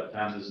unturned. By the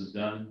time this is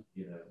done,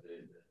 you know,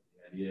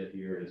 the idea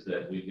here is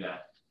that we've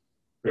got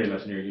pretty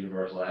much near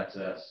universal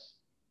access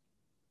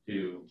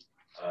to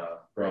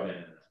broadband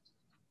internet.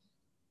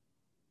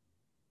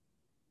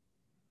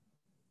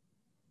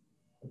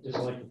 I'd just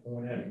like to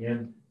point out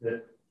again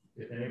that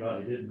if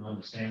anybody didn't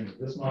understand that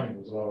this money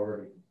was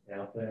already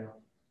out there,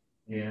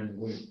 and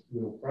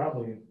we'll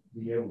probably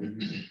be able to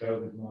use some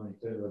COVID money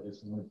too. I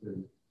just wanted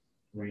to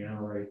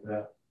reiterate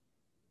that.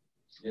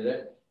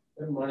 Yeah,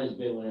 that money's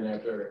been laying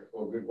out there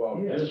for a good while,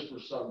 Yeah. just for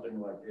something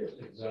like this.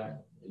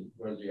 Exactly. It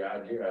was the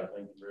idea, I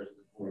think the rest of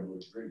the board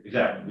would agree.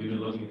 Exactly. We've been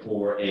looking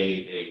for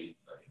a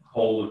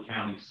whole of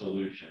county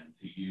solution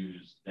to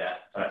use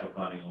that type of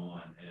funding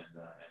on, and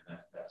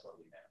that's what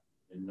we have.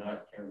 And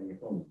not counting it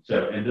home.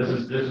 So, and this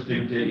is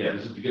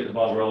to get the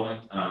ball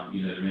rolling.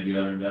 You know, there may be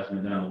other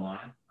investment down the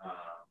line,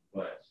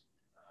 but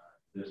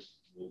this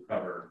will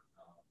cover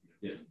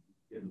getting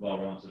the ball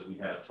rolling so that we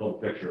have a total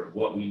picture of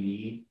what we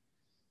need,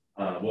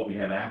 what we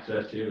have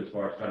access to as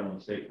far as federal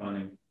and state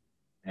funding,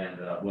 and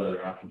what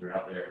other options are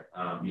out there.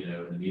 You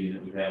know, in the meeting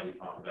that we've had, we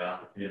talked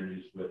about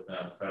opportunities with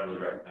federally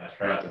recognized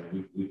tribes. I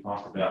mean, we've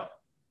talked about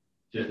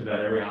just about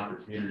every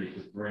opportunity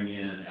to bring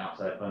in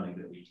outside funding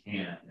that we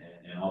can,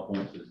 and all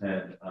points has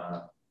had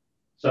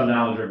some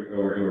knowledge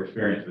or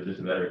experience with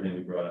just about everything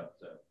we brought up.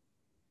 So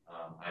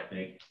I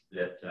think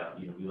that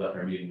you know, we left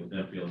our meeting with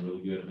them feeling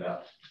really good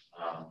about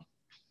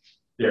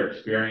their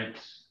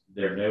experience,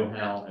 their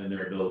know-how, and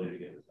their ability to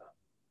get this done.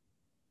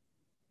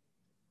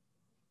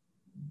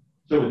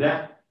 So with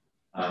that,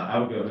 I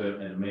would go ahead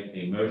and make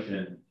a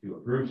motion to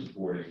approve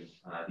supporting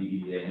the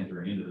EDA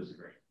entering into this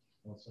agreement.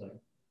 One second.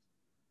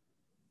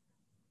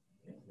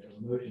 There's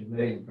a motion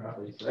made and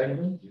properly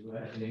seconded. Do you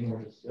have any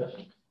more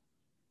discussion?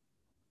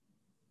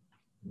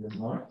 Ms.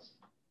 Lawrence?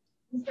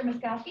 Mr.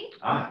 Miskowski?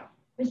 Aye.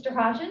 Mr.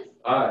 Hodges?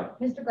 Aye.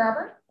 Mr.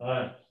 Garber?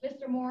 Aye.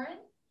 Mr. Moran?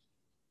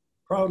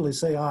 Proudly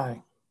say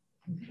aye.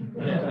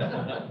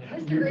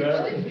 Mr.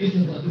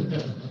 Greenwood?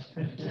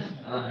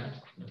 Aye.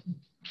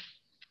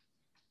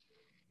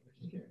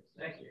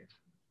 Thank you.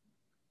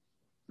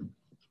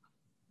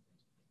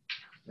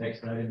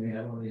 Next item we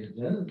have on the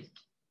agenda is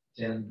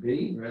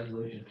 10B,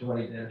 Resolution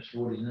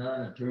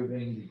 20-49,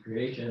 approving the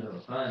creation of a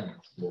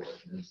finance board.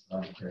 Ms.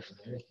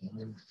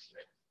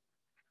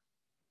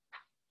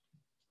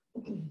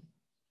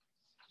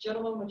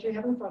 Gentlemen, what you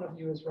have in front of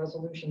you is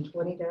Resolution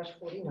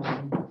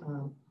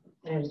 20-49,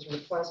 and it is a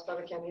request by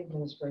the county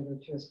administrator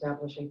to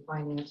establish a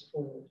finance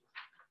board.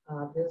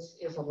 This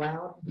is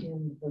allowed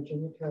in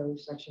Virginia Code,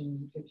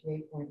 Section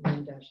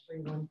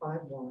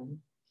 58.1-3151,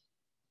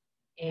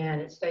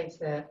 and it states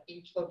that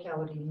each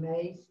locality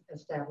may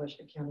establish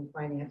a county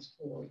finance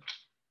board.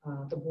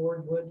 The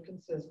board would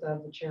consist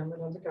of the chairman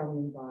of the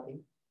governing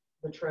body,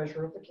 the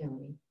treasurer of the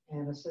county,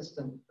 and a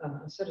citizen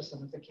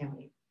of the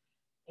county.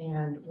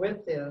 And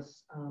with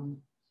this,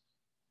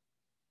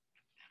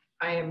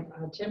 I am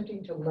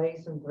attempting to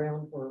lay some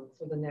groundwork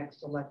for the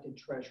next elected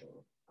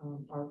treasurer.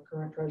 Our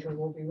current treasurer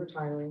will be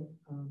retiring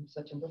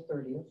September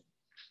 30th,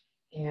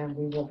 and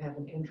we will have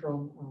an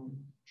interim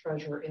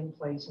treasurer in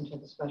place until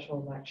the special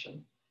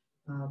election.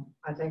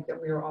 I think that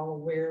we are all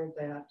aware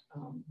that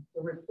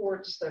the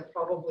reports that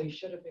probably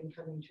should have been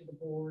coming to the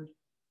board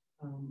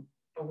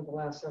over the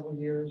last several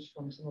years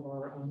from some of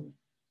our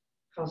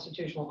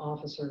constitutional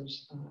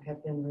officers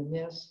have been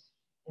remiss.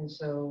 And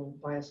so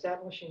by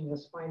establishing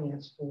this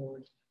finance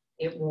board,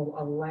 it will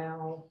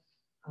allow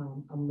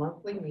a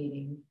monthly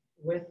meeting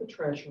with the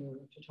treasurer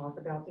to talk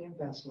about the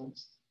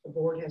investments. The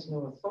board has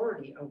no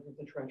authority over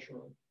the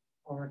treasurer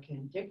or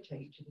can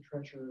dictate to the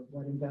treasurer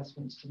what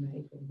investments to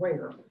make or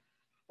where,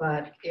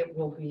 but it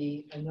will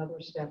be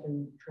another step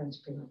in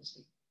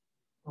transparency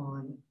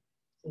on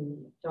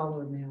the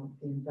dollar amount,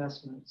 the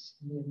investments,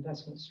 and the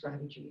investment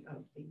strategy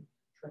of the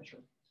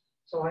treasurer.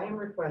 So I am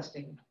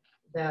requesting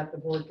that the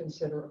board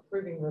consider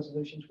approving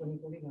Resolution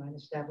 2049,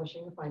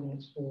 establishing a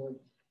finance board,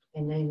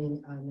 and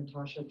naming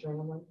Natasha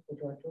Journeyman, the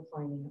Director of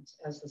Finance,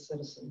 as the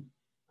citizen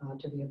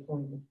to be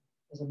appointed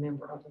as a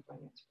member of the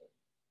Finance Board.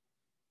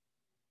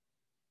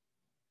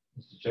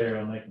 Mr. Chair,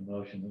 I make a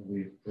motion that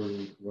we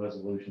approve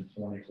Resolution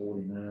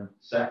 2049.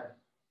 Second.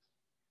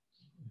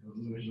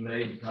 Motion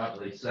made and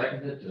properly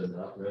seconded to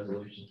adopt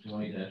Resolution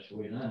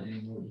 20-49.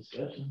 Any more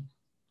discussion?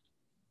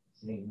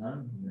 Seeing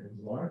none, Ms.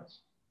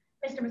 Lawrence?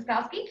 Mr.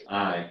 Miskowski?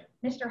 Aye.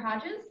 Mr.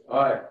 Hodges?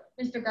 Aye.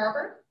 Mr.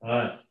 Garber?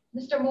 Aye.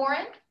 Mr.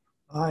 Moran?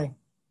 Aye.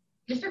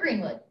 Mr.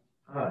 Greenwood?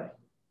 Aye.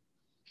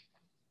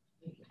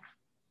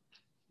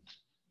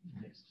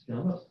 Next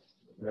come up,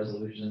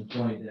 Resolution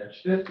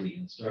 20-50,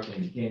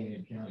 instructing the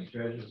Canyon County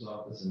Treasurer's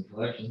Office in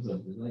collections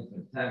of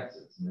delinquent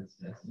taxes. Ms.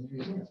 Destiny,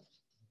 again.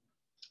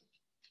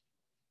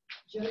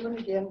 Gentlemen,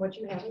 again, what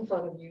you have in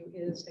front of you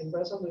is a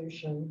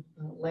resolution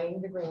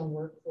laying the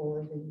groundwork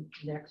for the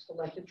next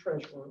elected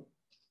treasurer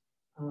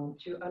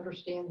to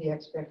understand the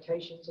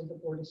expectations of the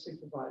Board of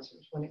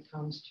Supervisors when it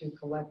comes to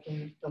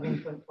collecting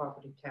delinquent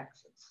property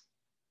taxes.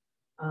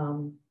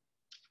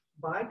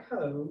 By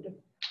code,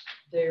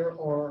 there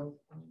are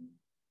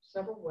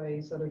several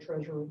ways that a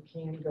treasurer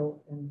can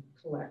go and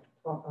collect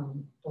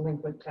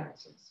delinquent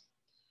taxes.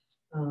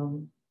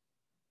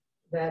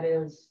 That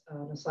is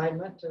an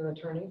assignment to an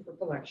attorney for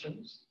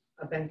collections,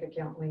 a bank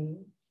account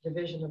lien,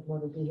 division of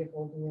motor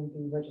vehicle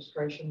DMV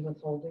registration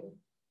withholding,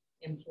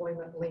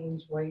 employment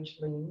liens, wage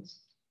liens,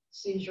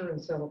 seizure and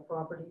sale of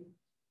property,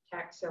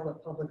 tax sale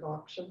at public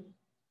auction,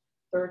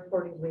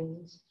 third-party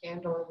liens,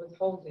 and or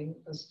withholding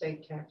of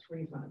state tax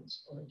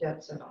refunds or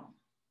debt set-off.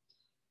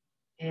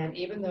 And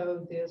even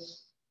though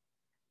this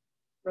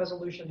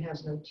resolution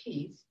has no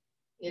teeth,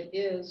 it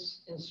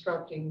is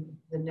instructing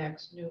the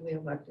next newly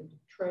elected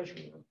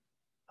treasurer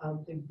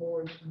of the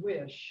board's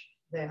wish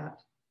that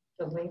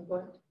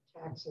delinquent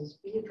taxes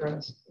be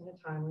addressed in a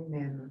timely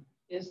manner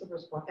as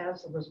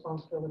the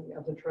responsibility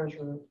of the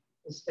treasurer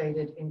is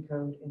stated in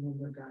code and in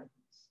their guidance.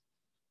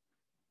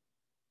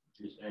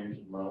 Just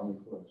answered my own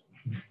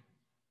question.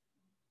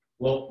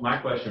 Well, my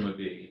question would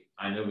be,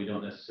 I know we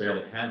don't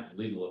necessarily have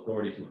legal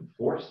authority to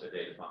enforce a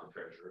date upon the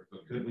treasurer,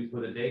 but could we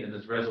put a date in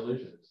this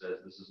resolution that says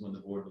this is when the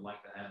board would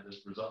like to have this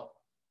resolved?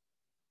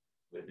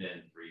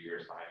 Within 3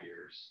 years, 5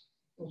 years?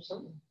 Well,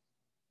 certainly.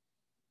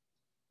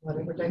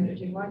 Whatever date that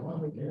you might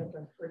want, we can make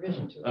a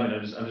revision to it. I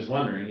mean, I'm just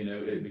wondering, you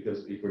know,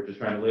 because if we're just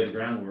trying to lay the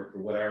groundwork for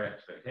what our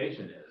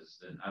expectation is,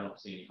 then I don't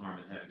see any harm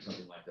in having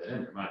something like that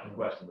in there. My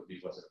question would be,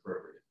 what's an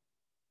appropriate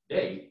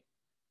date?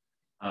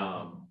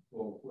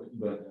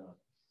 But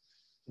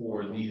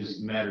for these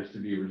matters to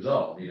be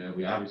resolved, you know,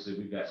 we've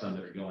got some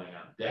that are going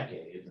on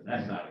decades, and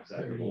that's not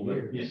acceptable.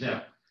 But, you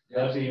know,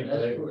 That's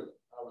what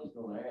I was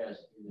going to ask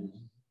is,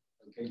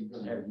 okay, you're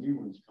going to have new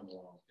ones come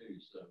along too,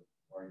 so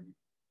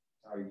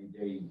how are you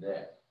dating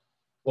that?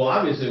 well,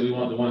 obviously, we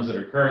want the ones that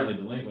are currently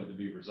delinquent to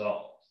be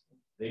resolved.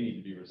 They need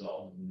to be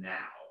resolved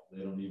now.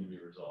 They don't need to be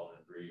resolved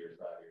in 3 years,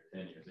 5 years,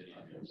 10 years. They need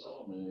to be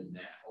resolved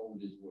now.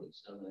 Old is what,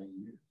 7, 8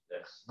 years?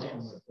 That's,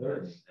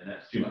 and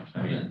that's too much.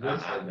 I mean,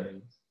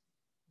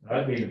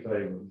 I'd be in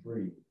favor of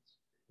 3 years.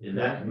 in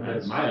that,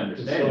 my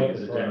understanding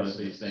is that generally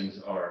these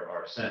things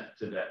are sent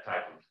to that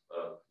type of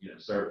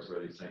service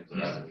where these things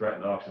are either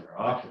threatened auction or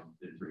auctioned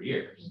in 3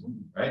 years,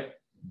 right?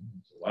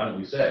 So why don't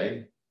we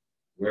say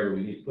where do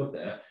we need to put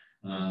that?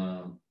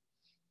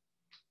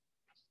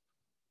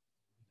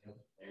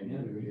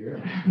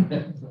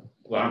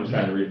 Well, I'm just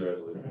trying to read the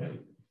resolution.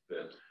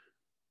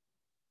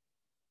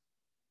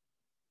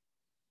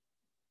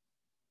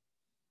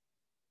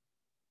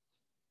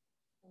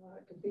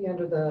 It could be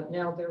under the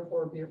now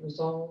therefore be it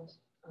resolved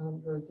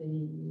under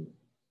the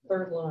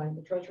third line.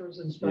 The treasurer is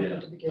instructed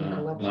to begin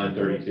collection. Line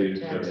 32,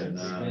 taxes,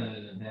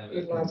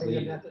 utilizing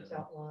the methods methods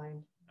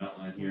outlined.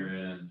 Outlined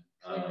herein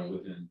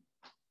within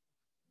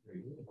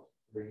 3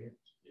 years.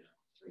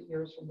 3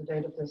 years from the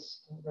date of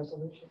this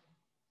resolution.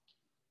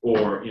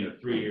 Or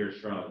 3 years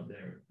from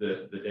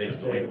the date of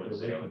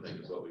delinquency, I would think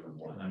is what we would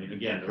want. I mean,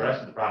 again, the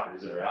rest of the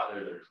properties that are out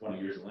there that are 20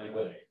 years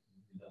delinquent,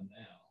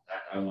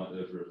 I want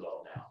those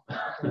resolved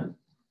now.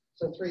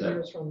 So 3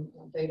 years from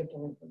date of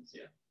delinquency.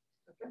 Yeah.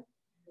 Okay.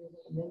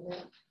 Amend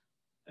that.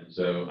 And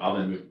so I'll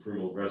then move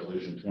approval of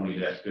resolution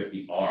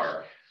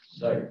 20-50R.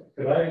 So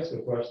could I ask a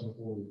question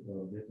before we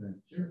get there?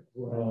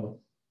 Sure.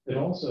 It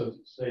also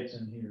states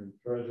in here,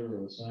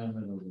 treasurer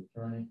assignment of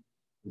attorney.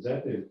 Is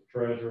that the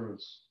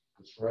treasurer's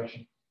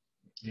discretion?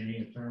 Any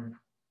attorney?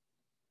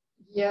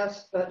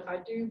 Yes, but I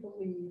do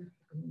believe,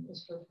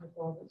 Mr.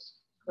 McRoberts,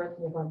 correct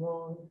me if I'm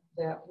wrong,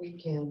 that we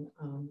can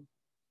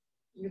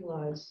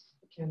utilize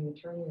the county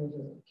attorney or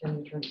the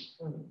county attorney's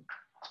firm.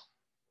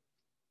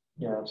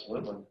 Yeah,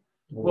 absolutely.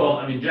 Well,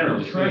 I mean,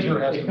 generally, the treasurer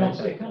has it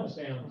to comes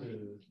down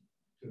to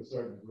a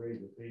certain degree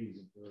the fees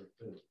incurred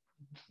too.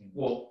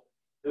 well,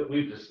 that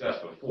we've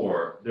discussed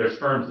before, there's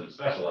firms that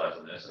specialize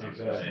in this.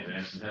 Exactly. St.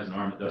 Vincent has an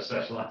arm that does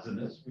specialize in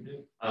this. We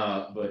do.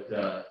 But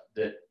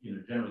that,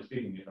 generally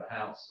speaking, if a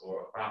house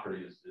or a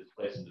property is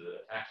placed into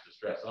a tax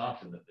distress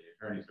auction, that the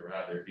attorneys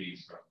derive their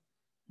fees from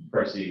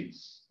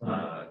proceeds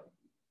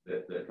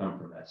that come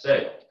from that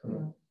sale.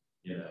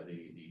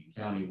 The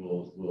county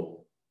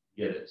will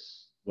get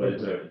what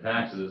it's owed in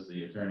taxes.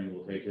 The attorney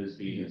will take his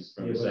fees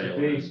from the sale.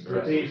 The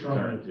fees from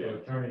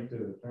attorney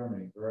to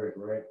attorney very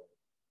great.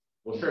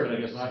 Well, sure, but I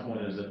guess my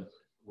point is that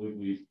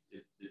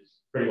it's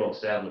pretty well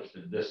established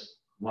in this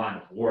line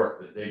of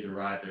work that they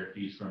derive their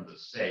fees from the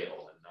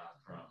sale and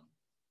not from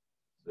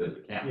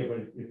the county. Yeah, but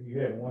if you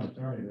have one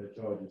attorney that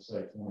charges,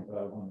 say,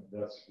 $2,500,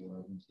 that's what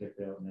I can stick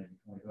out maybe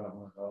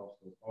 $2,500 for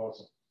a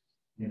parcel.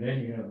 And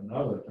then you have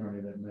another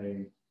attorney that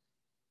may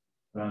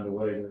find a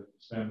way to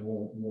spend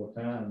more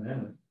time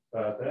and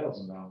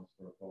 $5,000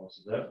 for a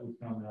parcel. That would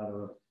come out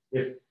of,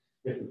 if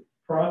the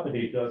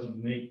property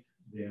doesn't meet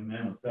the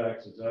amount of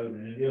taxes owed,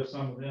 and there's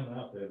some of them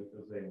out there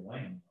because they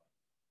land.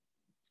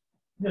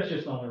 That's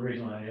just the only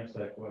reason I asked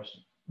that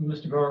question.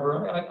 Mr.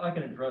 Garber, I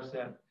can address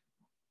that.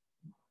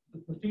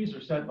 the fees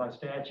are set by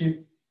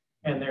statute,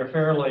 and they're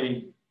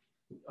fairly,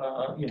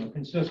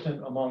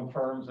 consistent among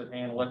firms that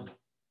handle it.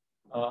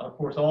 Of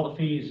course, all the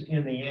fees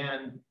in the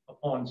end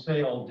upon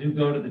sale do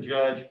go to the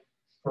judge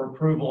for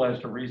approval as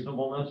to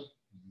reasonableness.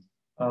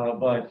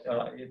 But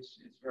it's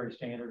very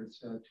standard.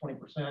 It's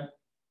 20%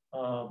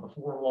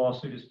 before a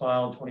lawsuit is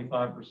filed,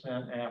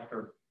 25%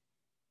 after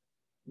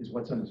is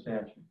what's in the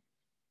statute.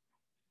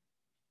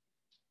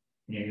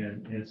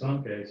 And in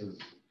some cases,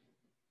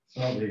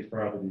 some of these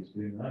properties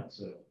do not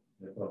sell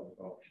at public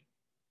auction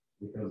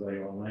because they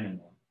are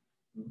landlocked.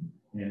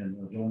 And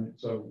adjoining,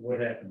 so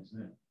what happens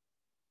then?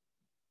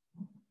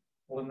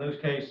 Well, in those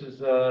cases,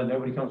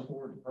 nobody comes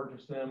forward to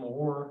purchase them,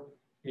 or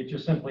it's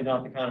just simply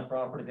not the kind of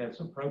property that's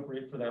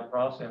appropriate for that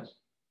process,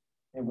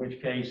 in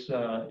which case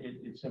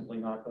it's simply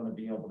not going to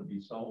be able to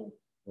be sold.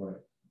 Right.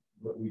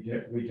 But we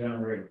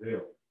generate a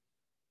bill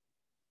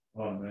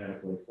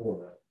automatically for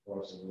that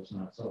parcel that's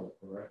not sold,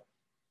 correct?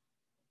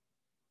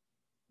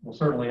 Well,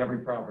 certainly every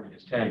property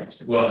is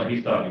taxed. Well,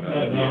 he's talking about.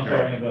 I'm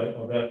talking about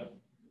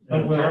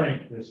an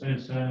attorney that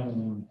spends time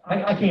on.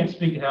 I can't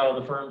speak to how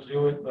the firms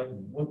do it, but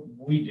what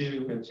we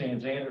do at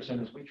Sands Anderson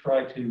is we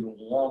try to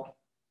lump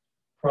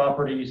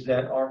properties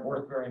that aren't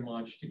worth very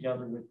much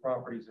together with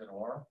properties that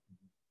are.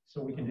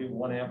 So we can do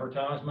one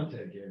advertisement.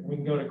 We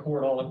can go to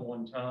court all at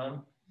one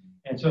time.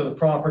 And so the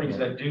properties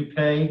that do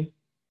pay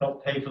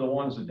help pay for the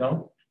ones that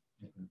don't.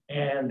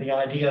 And the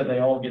idea they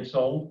all get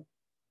sold.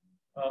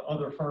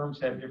 Other firms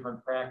have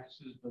different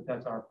practices, but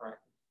that's our practice.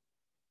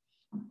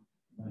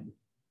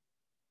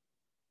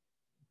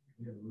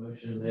 We have a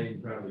motion made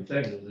and probably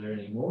seconded. Is there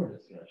any more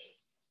discussion?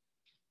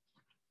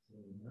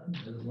 None.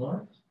 Ms.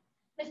 Lawrence?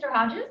 Mr.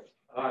 Hodges?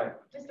 Aye.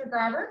 Mr.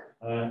 Garber?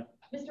 Aye.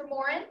 Mr.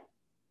 Moran?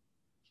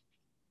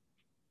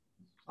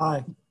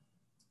 Aye.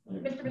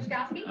 Mr.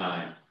 Miskowski?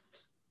 Aye.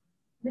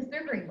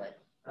 Mr. Greenwood?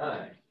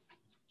 Aye.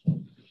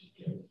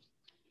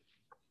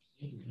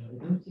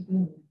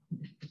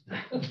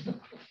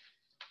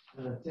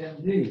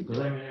 10D,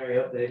 preliminary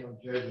update on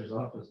Treasurer's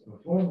Office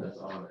performance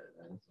audit.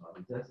 And it's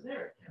Bobby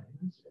Tessenary, County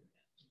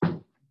Administrator.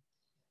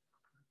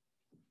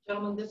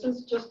 Gentlemen, this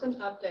is just an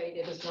update.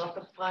 It is not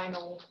the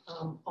final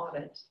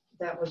audit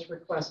that was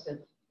requested.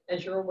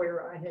 As you're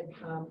aware, I had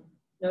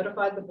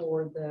notified the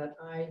board that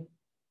I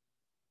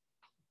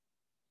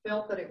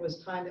felt that it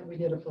was time that we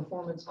did a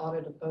performance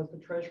audit of both the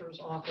Treasurer's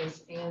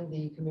Office and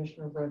the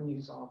Commissioner of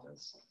Revenue's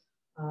office,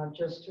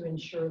 just to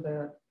ensure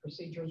that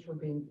procedures were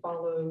being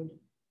followed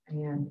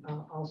and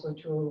also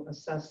to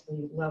assess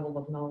the level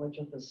of knowledge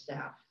of the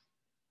staff.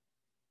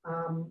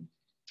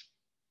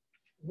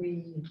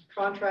 We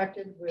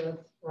contracted with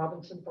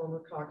Robinson Farmer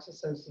Cox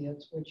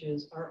Associates, which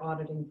is our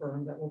auditing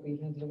firm that will be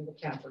handling the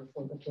CAFR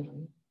for the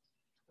county.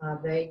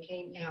 They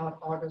came out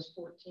August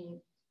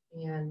 14th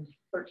and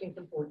 13th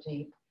and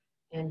 14th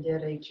and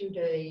did a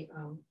 2-day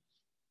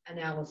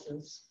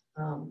analysis.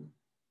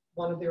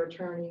 One of their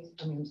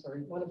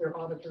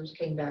auditors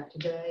came back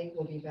today,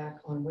 will be back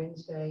on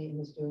Wednesday,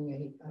 and is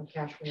doing a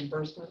cash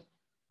reimbursement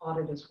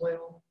audit as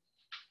well.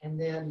 And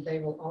then they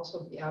will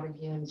also be out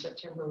again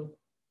September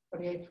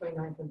 28th,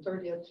 29th, and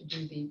 30th to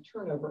do the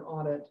turnover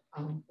audit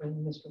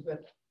when Mr.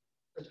 Witt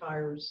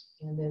retires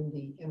and then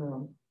the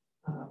interim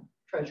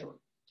treasurer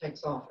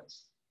takes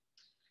office.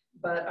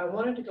 But I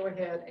wanted to go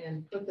ahead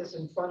and put this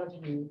in front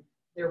of you.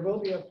 There will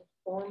be a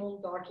formal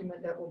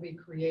document that will be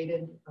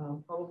created,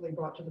 probably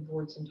brought to the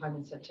board sometime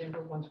in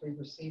September once we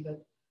receive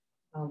it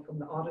from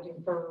the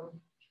auditing firm.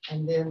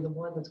 And then the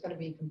one that's going to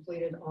be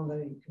completed on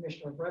the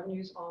Commissioner of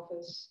Revenue's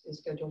office is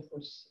scheduled for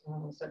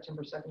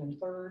September 2nd and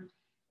 3rd.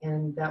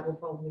 And that will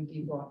probably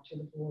be brought to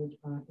the board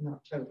in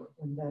October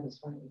when that is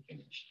finally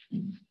finished.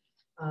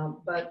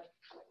 But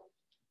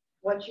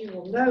what you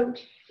will note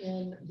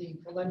in the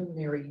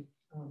preliminary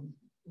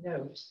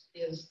notes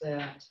is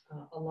that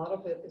a lot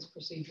of it is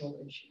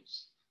procedural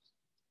issues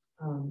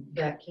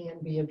that can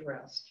be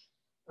addressed.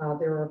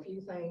 There are a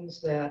few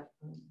things that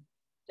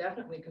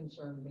definitely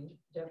concern me,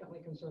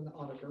 definitely concern the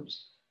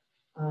auditors.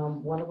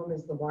 One of them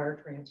is the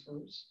wire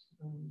transfers.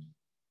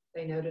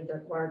 They noted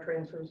that wire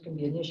transfers can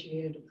be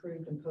initiated,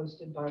 approved, and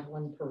posted by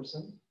one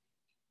person.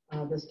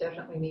 This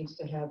definitely needs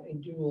to have a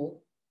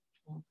dual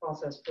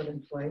process put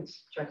in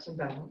place, checks and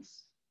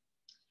balance.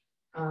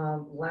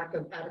 Lack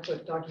of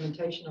adequate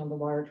documentation on the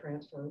wire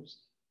transfers.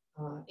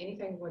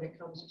 Anything when it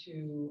comes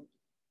to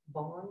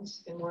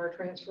bonds and wire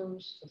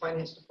transfers, the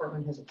finance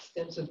department has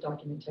extensive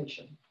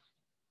documentation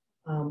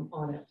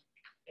on it.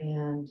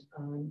 And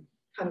I'm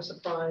kind of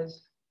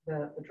surprised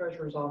that the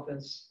treasurer's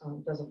office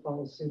doesn't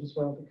follow suit as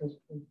well, because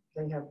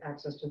they have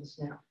access to the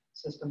SNAP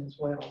system as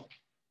well.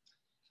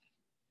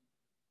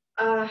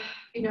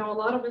 You know, a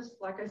lot of this,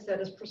 like I said,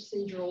 is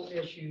procedural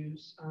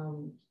issues,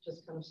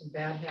 just kind of some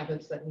bad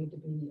habits that need to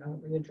be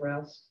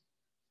readdressed.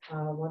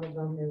 One of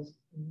them is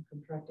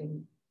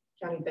contracting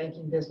county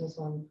banking business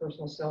on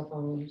personal cell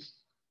phones,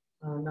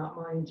 not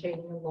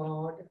maintaining a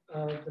log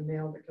of the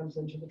mail that comes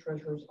into the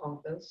treasurer's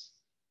office.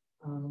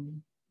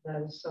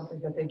 That is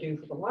something that they do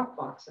for the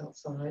lockbox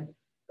outside,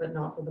 but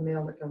not for the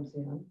mail that comes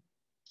in.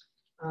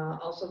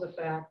 Also the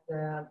fact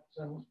that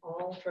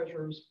all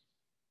treasurer's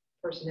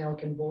personnel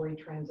can void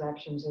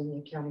transactions in the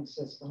accounting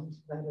system.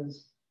 That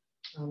is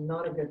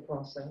not a good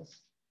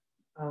process.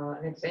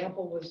 An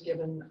example was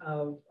given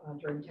of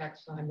during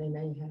tax time, they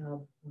may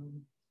have,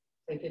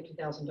 say,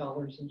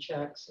 $50,000 in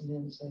checks and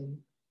then say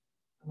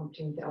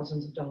umpteen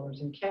thousands of dollars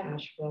in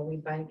cash. Well, we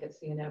bank at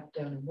CNF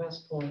down in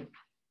West Point,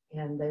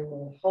 and they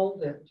will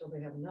hold it until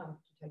they have enough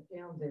to take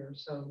down there.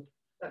 So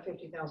that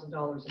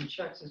 $50,000 in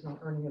checks is not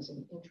earning us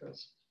any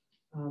interest.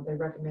 They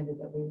recommended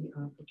that we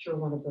procure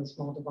one of those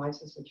small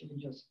devices that you can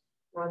just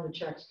run the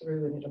checks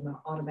through and it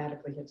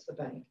automatically hits the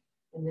bank.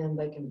 And then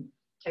they can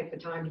take the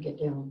time to get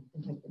down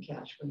and take the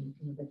cash when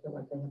they feel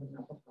like they have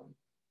enough of them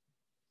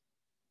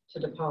to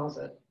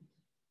deposit.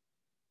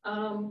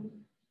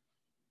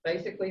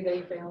 Basically,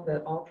 they found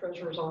that all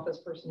treasurer's office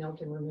personnel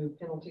can remove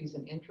penalties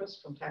and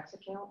interest from tax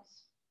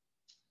accounts.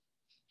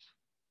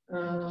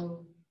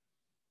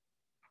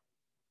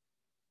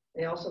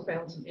 They also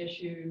found some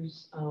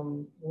issues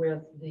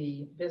with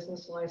the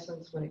business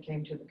license when it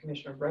came to the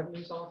Commissioner of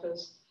Revenue's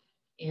office,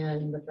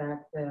 and the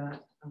fact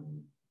that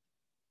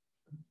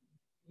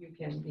you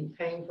can be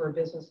paying for a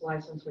business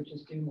license, which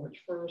is due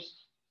March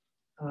 1st.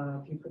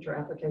 If you put your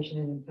application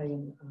in and pay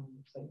in,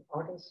 say,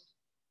 August,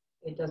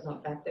 it does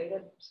not backdate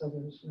it, so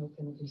there's no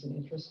penalties and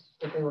interest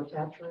that they were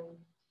capturing.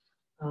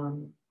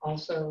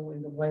 Also,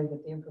 in the way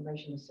that the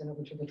information is sent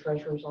over to the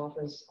treasurer's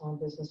office on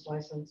business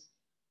license,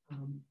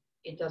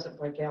 it doesn't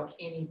break out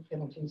any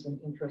penalties and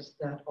interest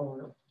that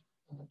are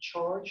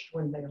charged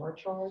when they are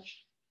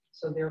charged.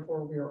 So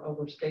therefore, we are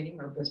overstating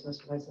our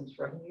business license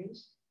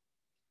revenues.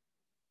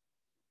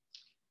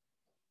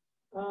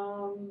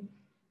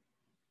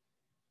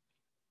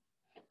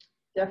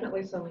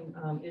 Definitely some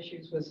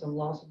issues with some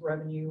loss of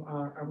revenue.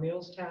 Our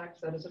meals tax,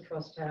 that is a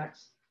trust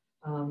tax.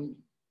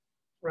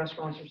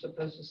 Restaurants are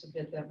supposed to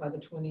submit that by the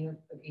 20th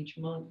of each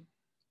month.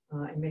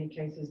 In many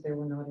cases, there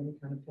were not any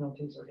kind of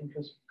penalties or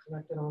interest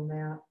collected on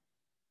that.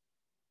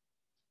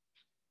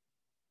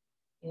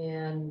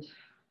 And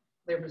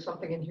there was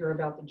something in here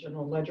about the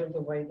general ledger,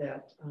 the way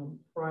that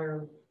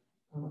prior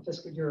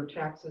fiscal year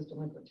taxes,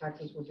 delinquent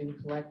taxes were being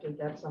collected.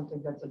 That's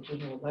something that's a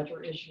general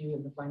ledger issue,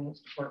 and the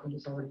finance department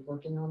is already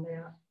working on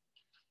that.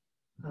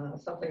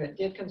 Something that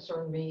did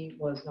concern me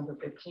was number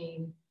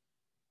 15.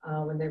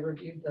 When they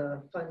reviewed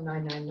the Fund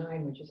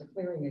 999, which is a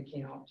clearing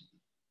account,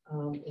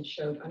 it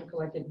showed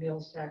uncollected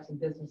meals tax and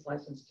business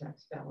license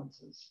tax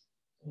balances,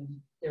 and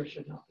there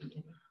should not be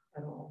any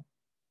at all.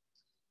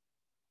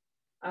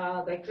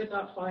 They could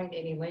not find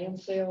any land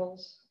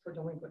sales for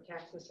delinquent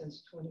taxes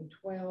since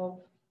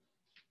 2012,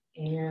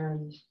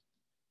 and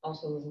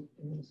also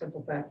the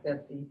simple fact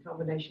that the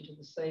combination to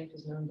the safe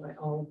is known by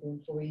all of the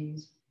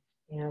employees,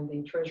 and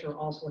the treasurer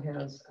also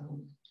has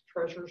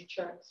treasurer's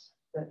checks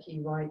that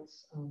he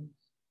writes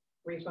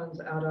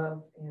refunds out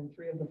of, and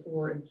 3 of the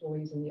 4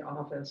 employees in the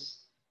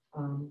office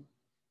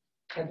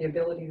have the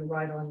ability to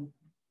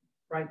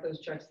write those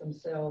checks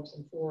themselves,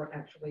 and 4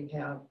 actually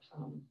have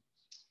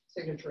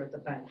signature at the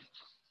bank.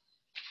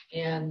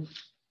 And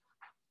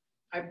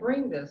I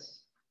bring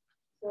this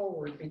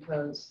forward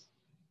because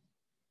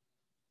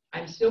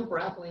I'm still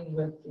grappling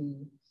with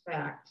the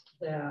fact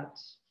that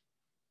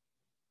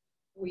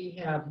we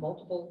have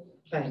multiple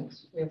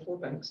banks. We have 4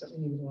 banks that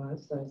we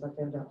utilize, as I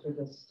found out through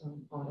this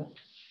audit,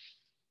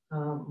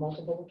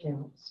 multiple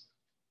accounts.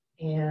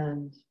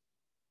 And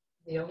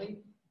the only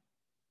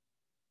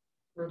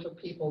group of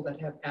people that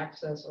have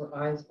access or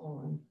eyes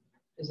on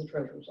is the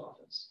treasurer's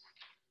office.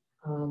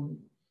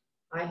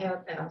 I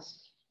have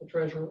asked the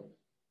treasurer,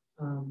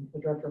 the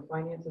director of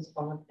finance has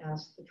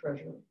asked the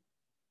treasurer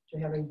to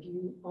have a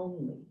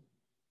view-only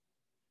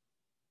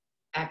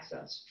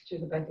access to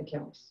the bank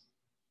accounts.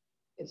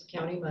 It's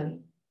county money.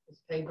 It's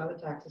paid by the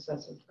tax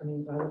assessors, by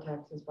the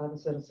taxes, by the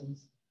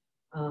citizens.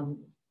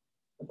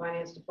 The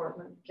finance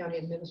department, county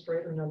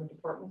administrator, and other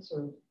departments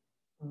are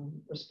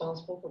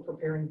responsible for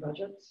preparing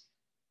budgets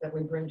that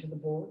we bring to the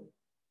board,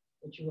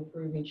 that you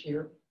approve each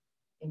year,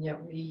 and yet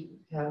we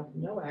have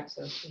no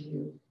access to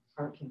view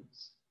our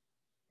accounts.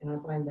 And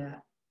I find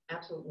that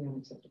absolutely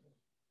unacceptable.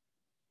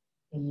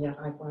 And yet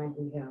I find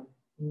we have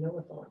no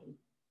authority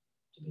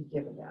to be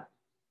given that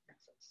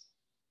access.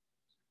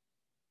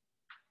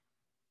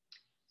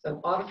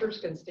 So auditors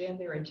can stand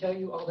there and tell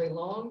you all day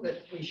long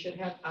that we should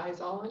have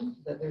eyes on,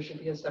 that there should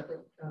be a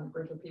separate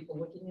group of people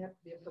looking at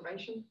the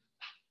information,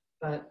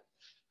 but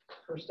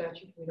per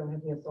statute, we don't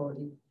have the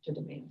authority to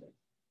demand it.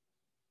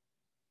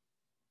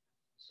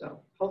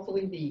 So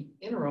hopefully the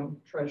interim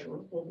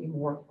treasurer will be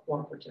more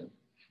cooperative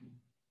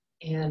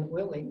and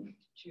willing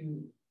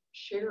to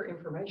share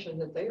information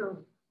that they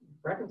are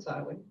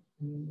reconciling.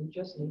 We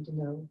just need to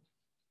know,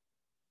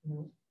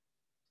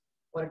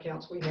 what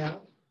accounts we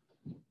have,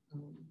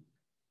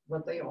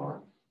 what they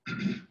are,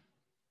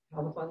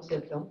 how the funds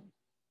hit them,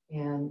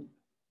 and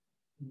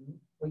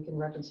we can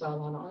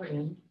reconcile on our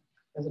end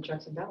as a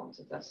checks and balance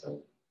if that's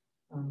the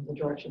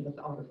direction that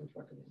the auditors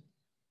recommend.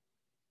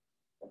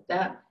 But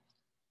that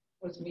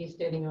was me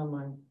standing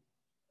on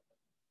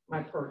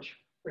my perch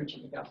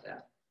preaching about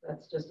that.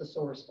 That's just a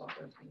sore spot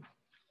there for me.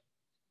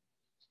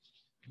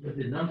 With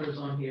the numbers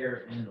on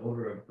here in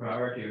order of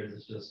priority, or is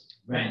it just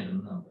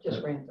random numbers?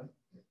 Just random.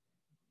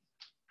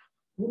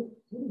 What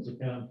is the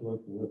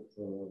conflict with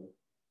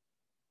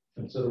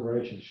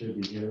consideration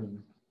should be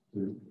given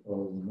to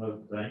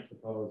remote bank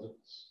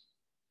deposits?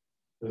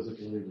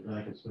 Physically, the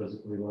bank is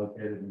physically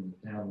located in the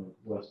town of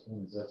West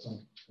Point. Is that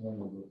some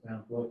form of a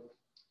conflict?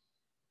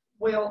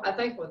 Well, I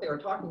think what they were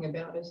talking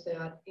about is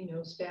that,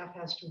 staff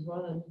has to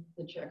run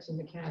the checks and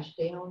the cash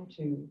down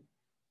to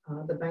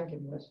the bank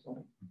in West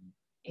Point.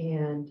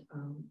 And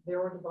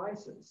there are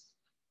devices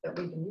that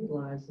we can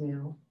utilize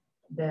now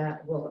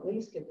that will at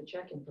least get the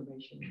check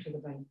information to the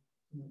bank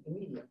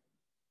immediately.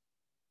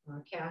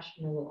 Cash,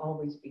 will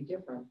always be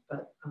different,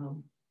 but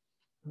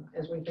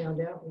as we found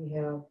out, we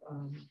have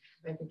a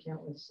bank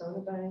account with Sona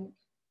Bank,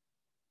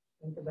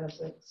 Bank of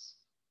Essex,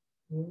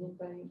 Union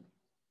Bank,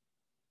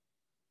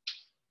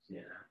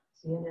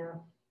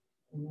 CNF,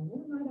 and then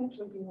there might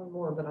actually be one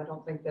more, but I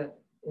don't think that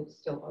it's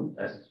still open.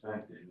 That's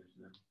expected,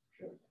 isn't it?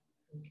 Sure.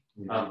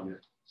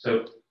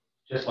 So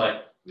just like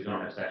we don't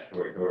have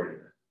statutory authority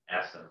to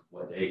ask them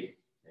what date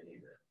they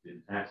need to do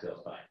the tax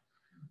sales by,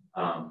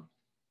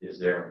 is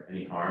there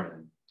any harm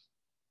in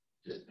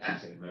just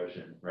passing a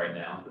motion right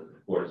now that the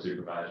Board of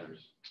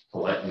Supervisors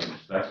politely and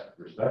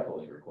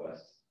respectfully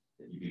requests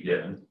that you be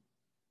given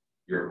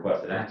your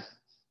requested access?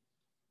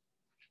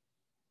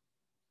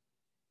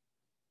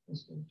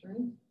 Mr.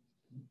 Attorney?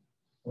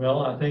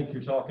 Well, I think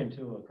you're talking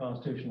to a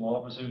constitutional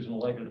officer who's an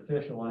elected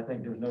official. I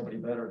think there's nobody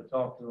better to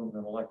talk to them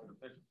than elected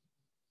officials.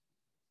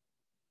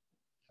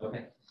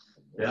 Okay.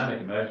 Then I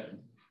make a motion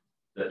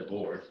that the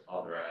board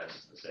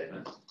authorize the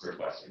statement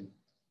requesting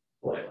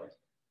politely.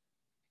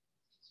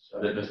 So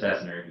that Ms.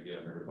 Tassinari be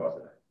given her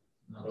requested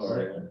access. All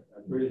right, I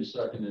threw the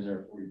second in there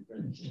before you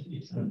finished.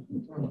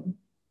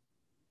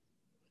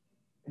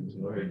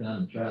 We've already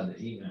tried the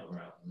email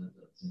route, and that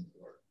doesn't seem to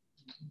work.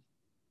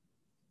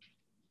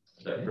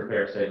 So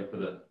prepare a statement for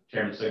the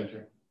chairman's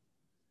signature?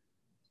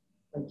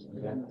 Thank you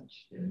very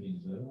much. Do you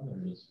need to vote on it,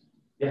 or just?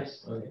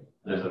 Yes. Okay.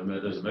 There's a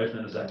motion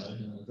and a second.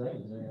 Motion and a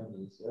second, then have the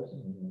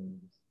discussion, and then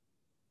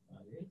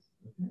ideas.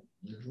 Okay.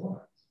 Ms.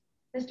 Lawrence.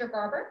 Mr.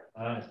 Garber,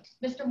 Aye.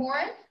 Mr.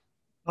 Moran,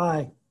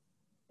 Aye.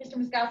 Mr.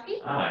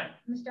 Miskowski, Aye.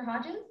 Mr.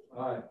 Hodges,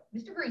 Aye.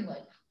 Mr.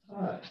 Greenwood.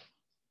 Aye.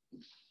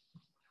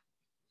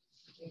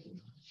 Thank you.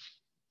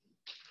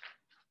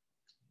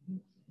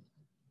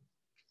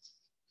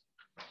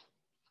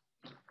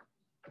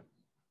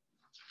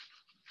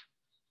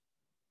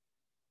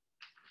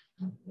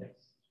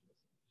 Next.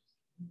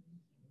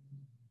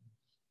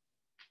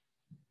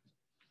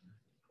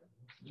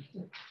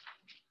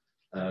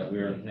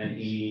 We're on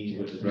 10E,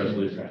 which is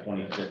resolution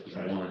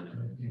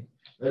 2051.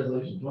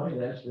 Resolution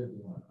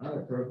 20-51,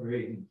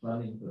 unappropriating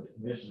funding for the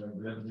Commissioner of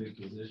Revenue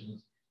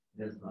positions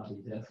as Bobby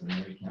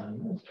Tassinari County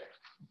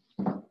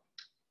Administrator.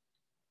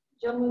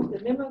 Gentlemen, the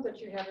memo that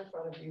you have in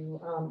front of you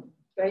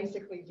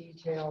basically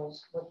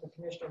details what the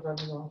Commissioner of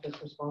Revenue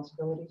Office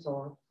responsibilities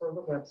are for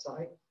the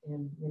website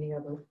and many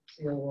other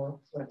COR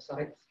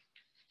websites.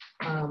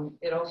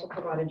 It also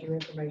provided you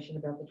information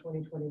about the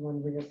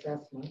 2021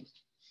 reassessment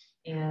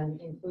and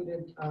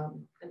included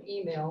an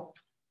email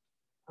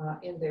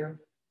in there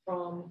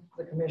from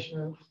the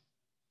Commissioner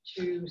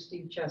to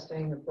Steve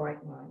Chastain of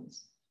Bright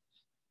Minds.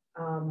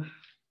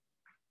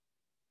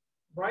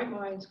 Bright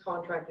Minds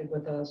contracted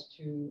with us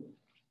to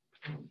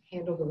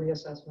handle the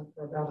reassessment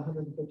for about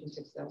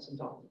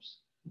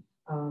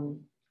 $156,000.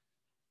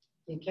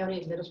 The county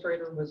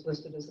administrator was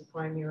listed as the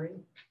primary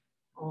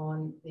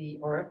on the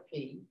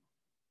RFP,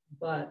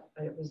 but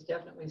it was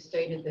definitely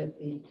stated that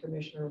the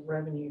Commissioner of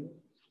Revenue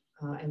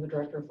and the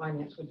Director of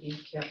Finance would be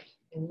kept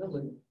in the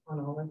loop on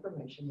all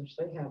information, which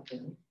they have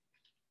been.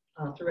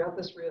 Throughout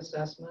this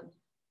reassessment,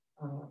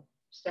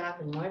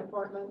 staff in my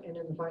department and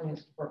in the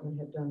finance department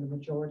have done the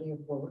majority of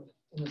work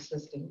in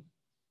assisting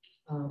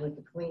with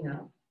the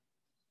cleanup.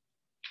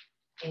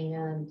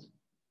 And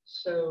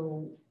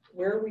so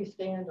where we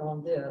stand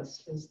on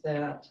this is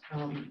that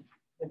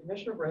the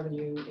Commissioner of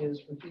Revenue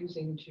is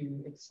refusing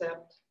to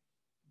accept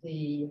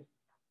the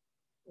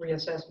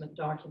reassessment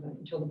document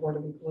until the Board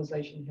of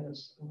Equalization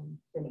has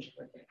finished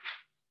with it.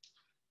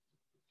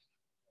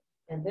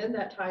 And then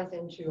that ties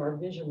into our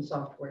vision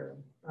software.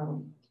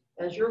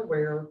 As you're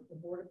aware, the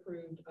board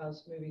approved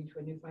us moving to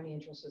a new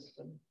financial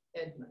system,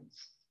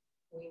 Edmunds.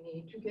 We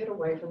need to get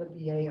away from the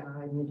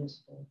BAI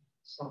municipal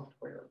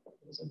software.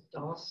 It was a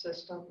DOS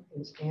system, it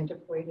was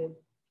antiquated,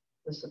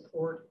 the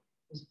support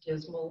was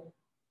dismal,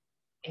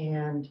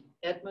 and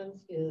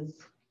Edmunds is,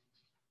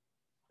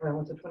 well,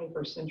 it's a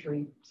 21st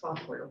century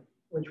software,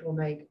 which will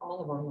make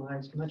all of our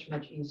lives much,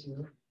 much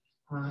easier.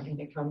 And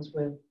it comes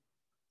with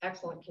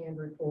excellent canned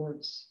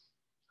reports,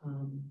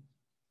 kind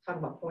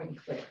of a point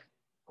and click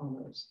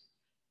almost.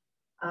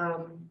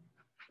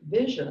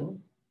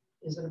 Vision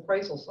is an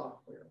appraisal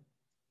software.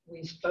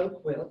 We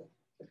spoke with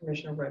the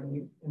Commissioner of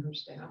Revenue and her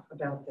staff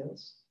about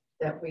this,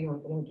 that we are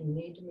going to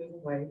need to move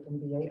away from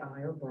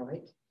BAI or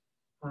Bright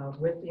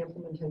with the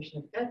implementation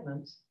of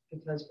Edmunds,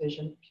 because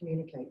Vision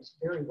communicates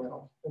very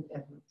well with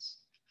Edmunds.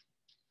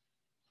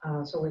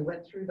 So we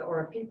went through the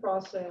RFP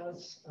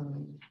process.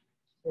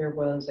 There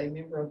was a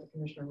member of the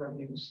Commissioner of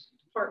Revenue's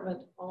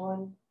department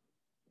on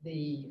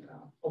the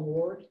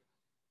award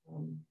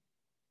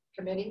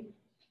committee.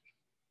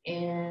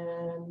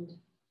 And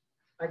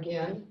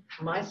again,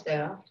 my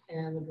staff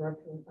and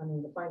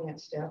the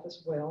finance staff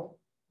as well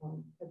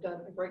have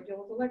done a great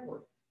deal of the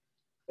legwork,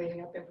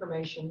 cleaning up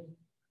information,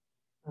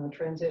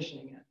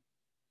 transitioning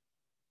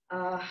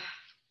it.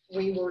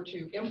 We were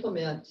to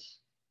implement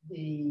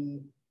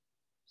the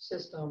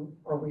system,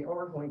 or we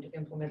are going to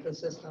implement the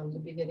system the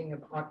beginning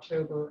of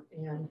October.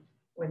 And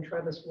when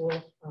Travis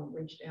Wolf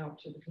reached out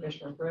to the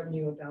Commissioner of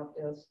Revenue about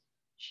this,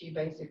 she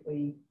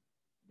basically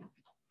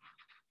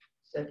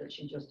said that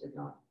she just did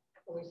not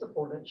fully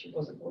support it. She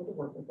wasn't going to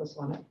work with us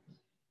on it,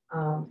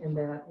 and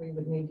that we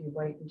would need to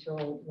wait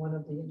until one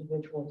of the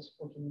individuals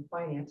working in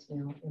finance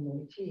now,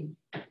 Emily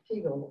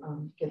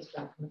Teagle, gets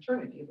back from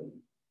maternity leave.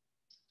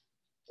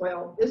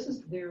 Well, this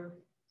is their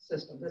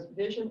system. This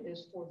vision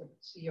is for the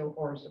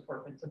COR's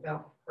department. It's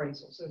about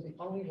appraisal. So the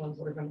only ones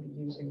that are going to be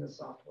using the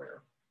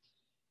software.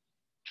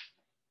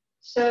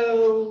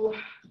 So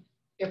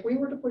if we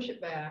were to push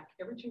it back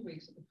every 2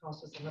 weeks, it would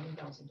cost us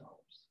 $11,000.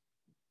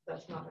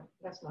 That's not going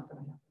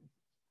to happen.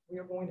 We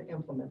are going to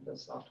implement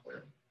this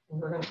software, and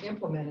we're going to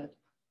implement it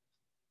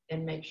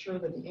and make sure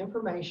that the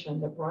information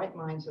that Bright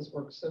Minds has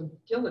worked so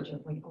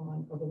diligently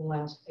on over the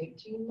last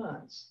 18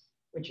 months,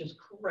 which is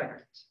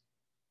correct,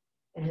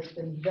 and has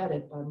been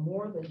vetted by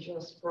more than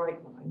just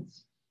Bright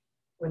Minds,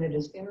 when it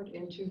is entered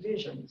into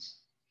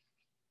Visions,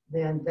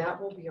 then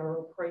that will be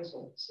our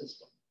appraisal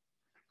system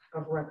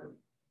of record.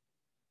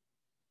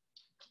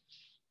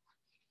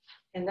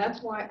 And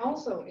that's why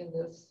also in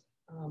this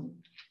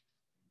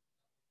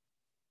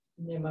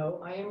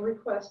memo, I am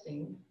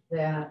requesting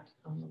that,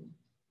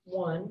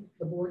 one,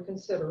 the board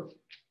consider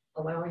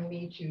allowing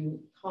me to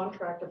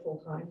contract a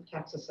full-time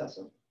tax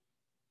assessor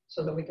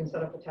so that we can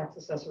set up a tax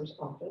assessor's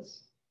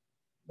office.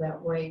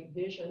 That way,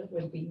 Vision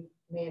would be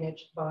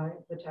managed by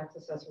the tax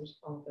assessor's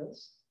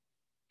office.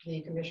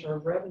 The Commissioner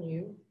of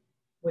Revenue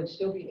would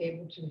still be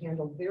able to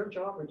handle their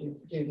job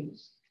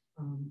duties,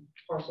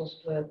 parcel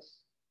splits,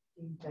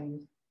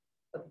 things.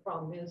 But the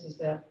problem is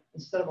that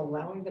instead of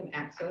allowing them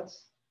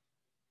access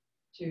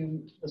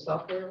to the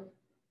software,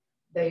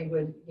 they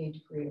would need to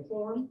create a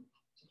form,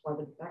 supply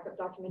the backup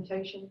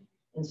documentation,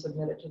 and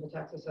submit it to the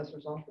tax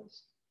assessor's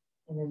office.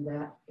 And then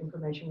that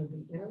information would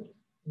be entered,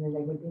 and then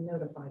they would be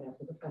notified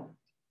after the fact.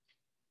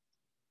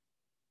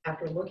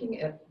 After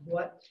looking at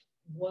what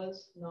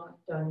was not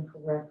done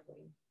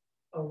correctly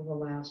over the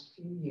last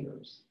few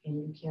years, and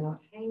you cannot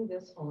hang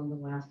this on the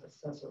last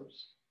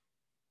assessors.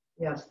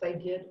 Yes, they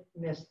did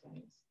miss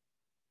things,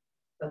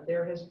 but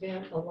there has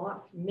been a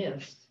lot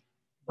missed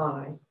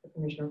by the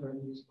Commissioner of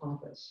Revenue's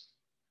office.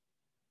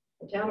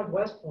 The town of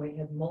West Point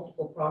had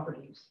multiple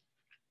properties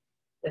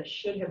that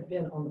should have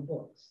been on the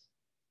books.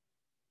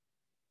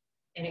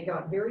 And it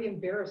got very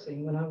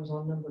embarrassing when I was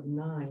on number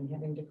 9,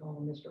 having to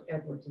call Mr.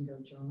 Edwards and go,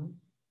 John,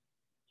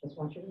 just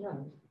want you to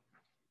know,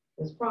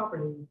 this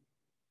property,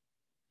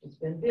 it's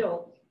been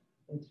built,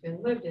 it's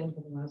been lived in for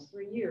the last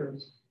 3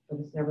 years, but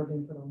it's never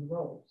been put on the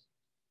rolls.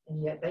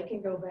 And yet they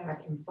can go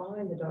back and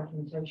find the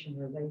documentation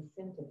where they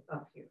sent it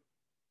up here.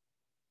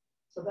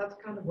 So that's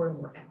kind of where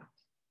we're at.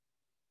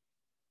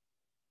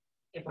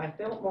 If I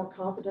felt more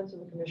confidence in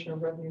the Commissioner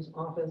of Revenue's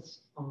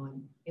office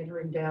on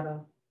entering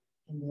data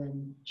and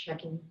then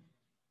checking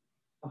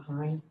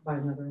behind by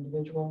another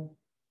individual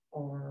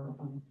or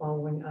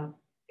following up,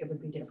 it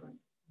would be different,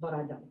 but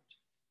I don't.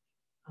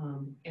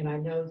 And I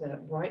know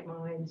that Bright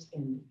Minds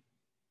and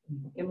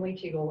Emily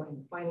Teagle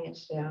and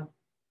finance staff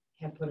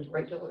have put a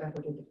great deal of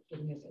effort into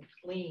giving us a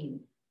clean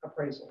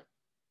appraisal.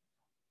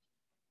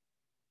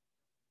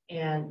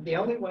 And the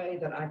only way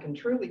that I can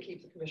truly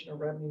keep the Commissioner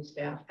of Revenue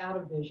staff out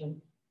of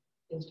Vision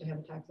is to have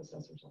a tax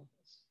assessor's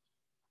office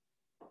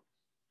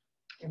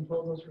and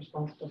pull those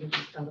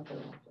responsibilities out of their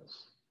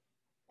office.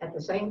 At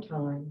the same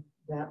time,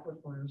 that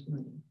requires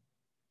money.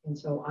 And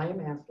so I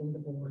am asking the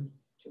board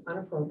to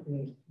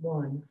unappropriate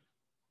one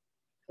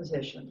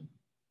position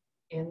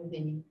in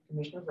the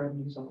Commissioner of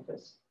Revenue's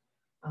office.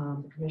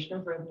 The Commissioner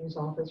of Revenue's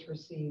office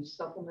receives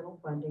supplemental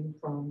funding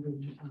from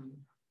the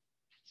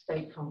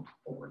state comp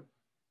board.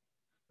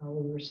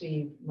 We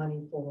receive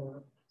money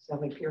for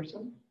Sally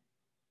Pearson.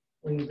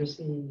 We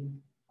receive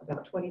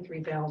about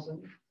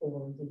 $23,000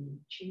 for the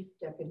chief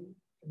deputy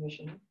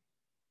commissioner.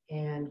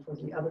 And for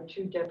the other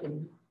 2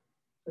 deputy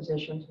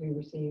positions, we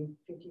receive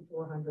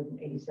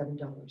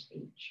 $5,487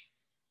 each.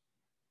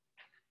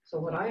 So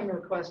what I am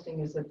requesting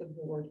is that the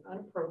board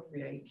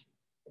unappropriate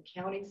the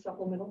county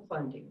supplemental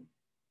funding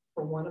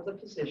for one of the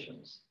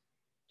positions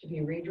to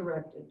be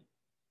redirected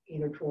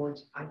either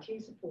towards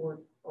IT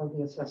support or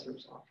the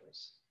assessor's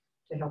office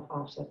to help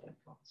offset that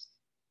cost.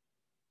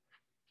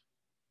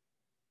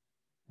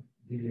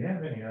 Do you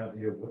have any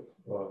idea what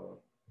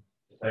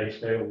the pay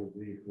scale would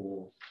be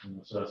for an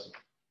assessor?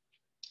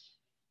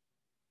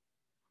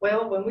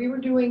 Well, when we were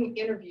doing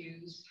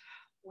interviews,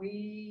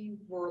 we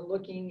were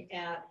looking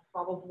at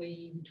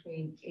probably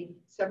between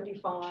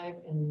 75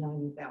 and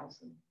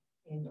 90,000.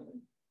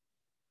 annually.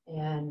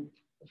 And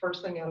the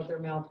first thing out of their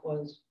mouth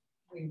was,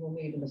 we will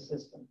need an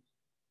assistant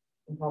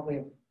and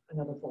probably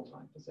another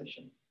full-time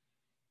position.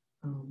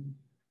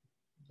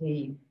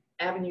 The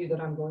avenue that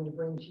I'm going to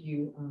bring to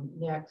you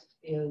next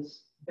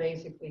is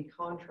basically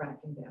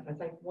contracting that. I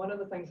think one of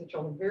the things that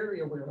y'all are very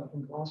aware of,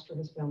 and Gloucester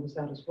has found this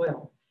out as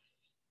well,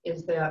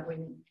 is that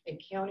when a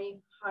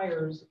county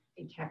hires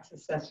a tax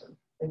assessor,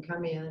 they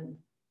come in,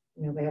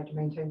 you know, they have to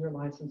maintain their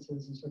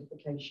licenses and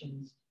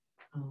certifications.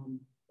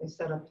 They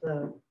set up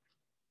the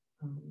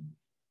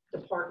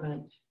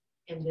department,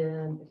 and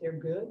then if they're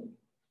good,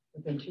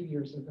 within 2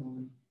 years they're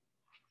gone.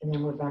 And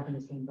then we're back in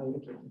the same boat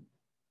again.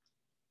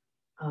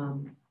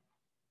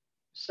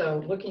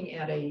 So looking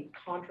at a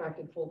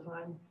contracted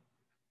full-time,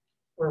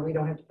 where we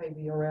don't have to pay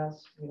VRS,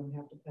 we don't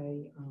have to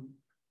pay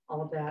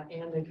all of that,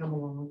 and they come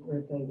along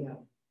with a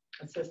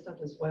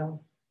assistant as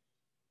well,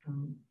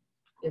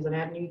 is an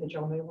avenue that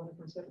y'all may want to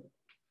consider.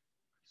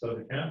 So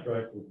the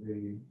contract would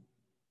be,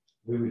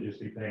 we would just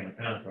be paying a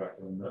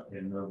contractor and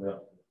no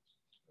benefits,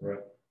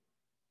 correct?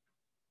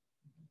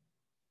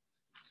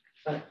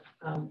 But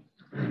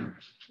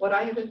what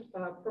I have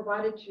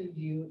provided to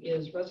you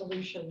is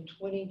Resolution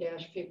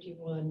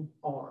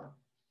 20-51R.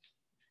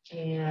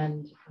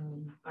 And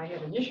I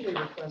had initially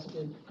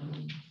requested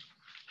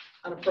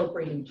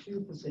unappropriating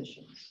 2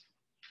 positions.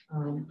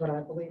 But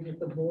I believe that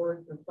the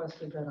board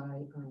requested that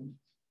I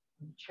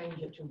change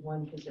it to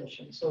 1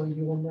 position. So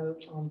you will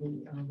note on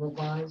the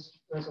revised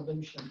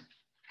resolution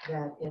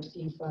that it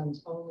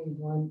defunds only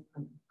one,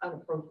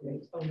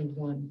 unappropriates only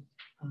 1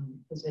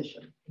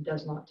 position. It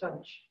does not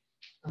touch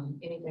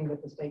anything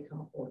that the state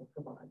comp board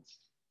provides.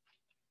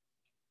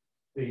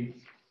 The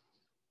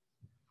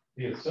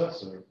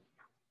assessor,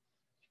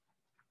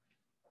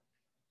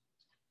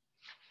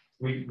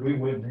 we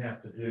wouldn't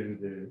have to do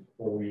the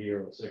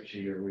 4-year or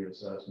 6-year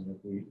reassessment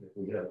if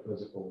we had a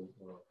physical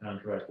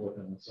contract with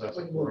an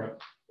assessor.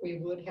 We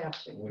would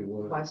have to. We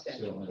would by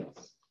statute.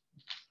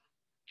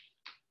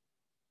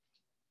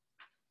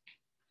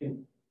 Yes.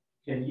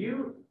 Can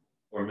you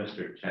or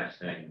Mr.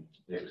 Chastain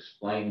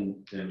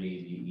explain to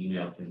me the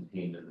email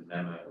contained in the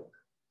memo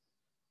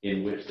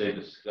in which they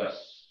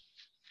discuss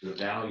the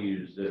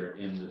values that are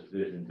in this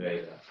vision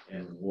beta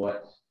and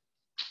what,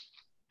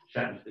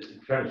 try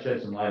to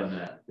shed some light on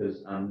that,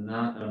 because I'm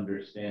not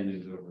understanding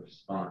the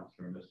response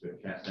from Mr.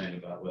 Chastain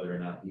about whether or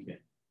not he can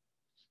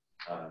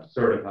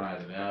certify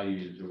the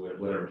values or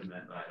whatever's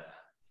meant by that.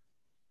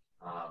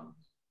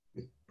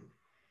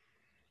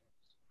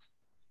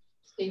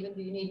 Stephen,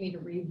 do you need me to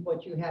read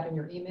what you had in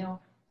your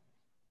email?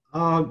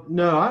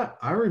 No,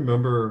 I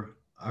remember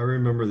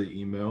the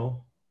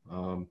email.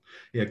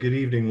 Yeah, good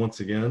evening once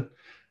again.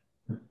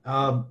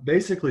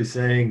 Basically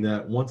saying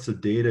that once the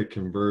data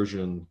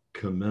conversion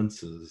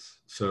commences,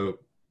 so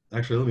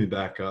actually let me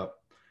back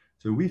up.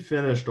 So we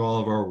finished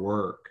all of our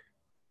work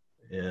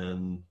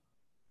in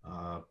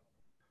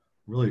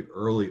really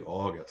early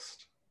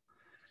August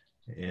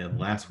and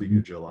last week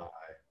of July.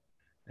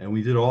 And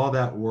we did all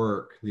that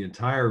work, the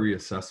entire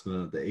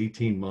reassessment, the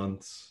 18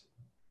 months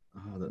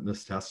that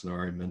Ms.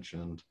 Tassinari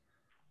mentioned,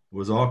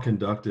 was all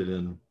conducted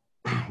in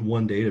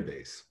one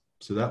database.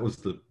 So that was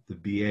the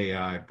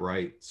BAI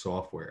Bright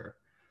software.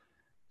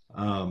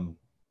 And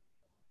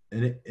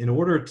in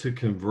order to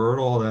convert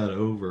all that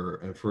over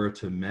and for it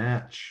to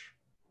match,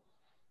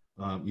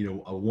 you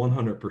know, a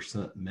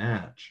 100%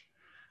 match,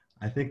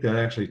 I think that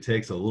actually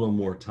takes a little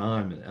more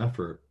time and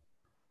effort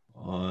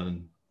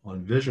on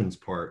Vision's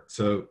part.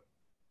 So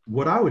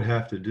what I would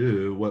have to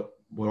do, what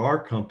our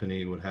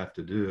company would have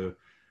to do,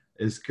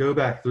 is go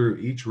back through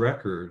each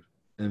record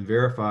and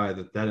verify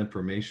that that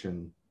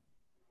information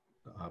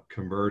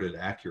converted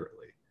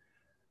accurately.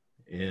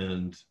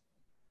 And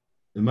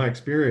in my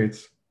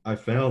experience, I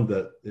found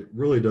that it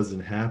really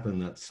doesn't happen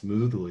that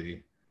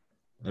smoothly,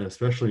 and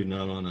especially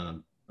not on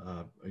a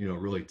you know,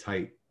 really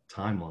tight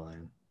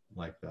timeline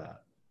like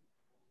that.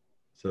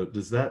 So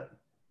does that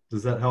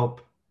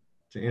help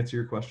to answer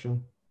your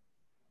question?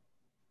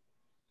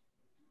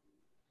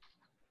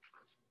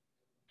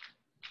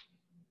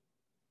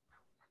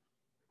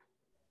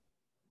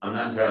 I'm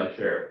not entirely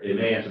sure. It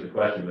may answer the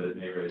question, but it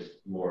may raise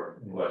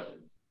more questions.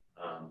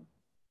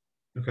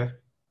 Okay.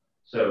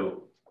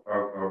 So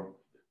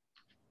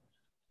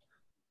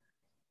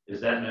is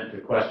that meant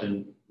to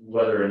question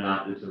whether or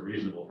not it's a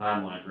reasonable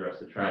timeline for us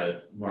to try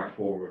to march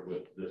forward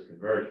with this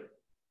conversion?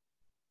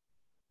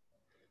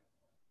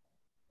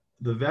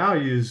 The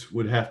values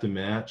would have to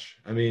match.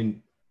 I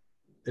mean,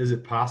 is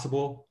it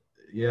possible?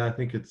 Yeah, I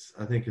think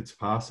it's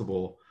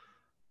possible,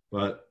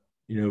 but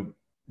you know,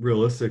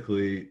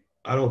 realistically,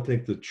 I don't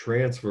think the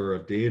transfer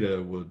of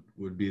data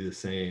would be the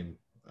same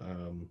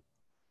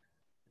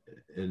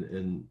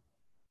in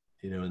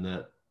you know,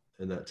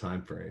 in that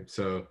time frame.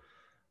 So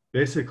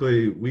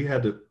basically, we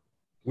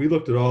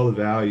looked at all the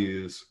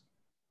values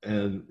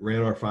and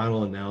ran our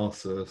final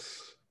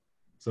analysis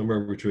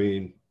somewhere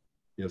between,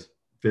 you know,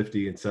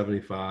 50 and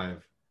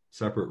 75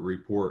 separate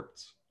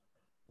reports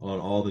on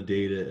all the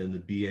data in the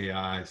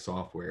BAI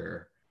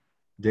software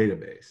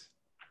database.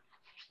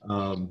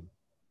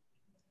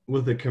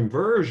 with a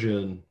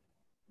conversion,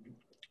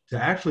 to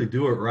actually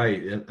do it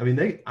right, and I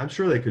mean, I'm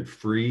sure they could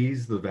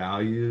freeze the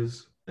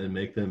values and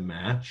make them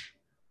match,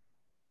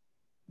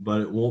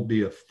 but it won't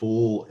be a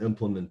full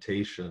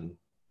implementation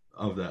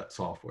of that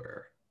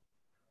software.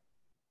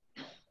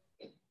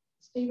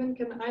 Stephen,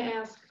 can I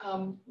ask,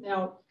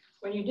 now,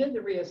 when you did the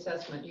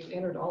reassessment, you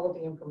entered all of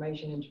the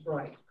information into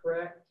Bright,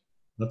 correct?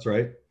 That's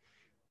right.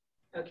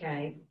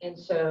 Okay, and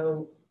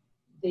so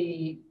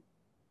the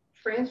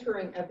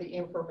transferring of the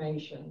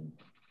information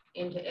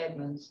into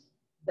Edmunds,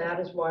 that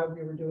is why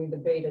we were doing the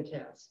beta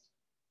test.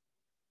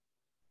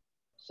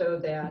 So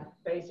that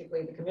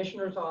basically the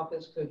commissioner's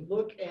office could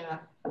look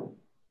at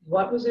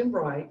what was in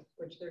Bright,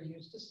 which they're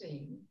used to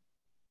seeing.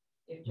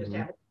 It just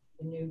had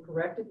the new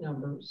corrected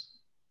numbers,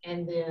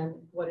 and then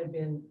what had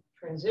been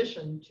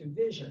transitioned to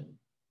Vision.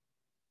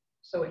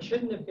 So it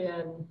shouldn't have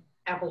been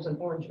apples and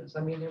oranges.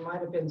 I mean, there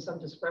might have been some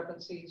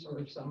discrepancies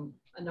or some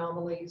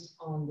anomalies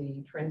on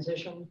the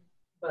transition,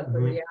 but the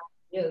reality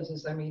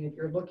is, I mean, if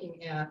you're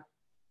looking at,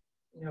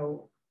 you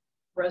know,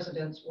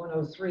 residence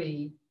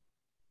 103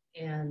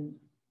 and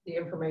the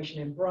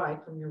information in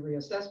Bright from your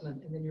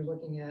reassessment, and then you're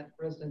looking at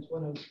residence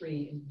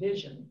 103 in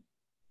Vision,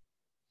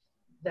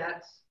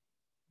 that's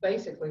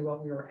basically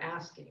what we were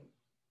asking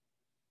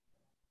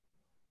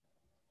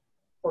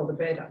for the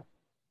beta,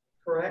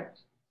 correct?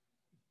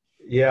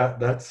 Yeah,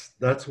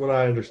 that's what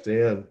I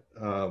understand.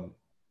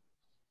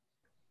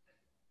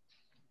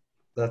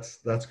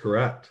 That's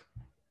correct.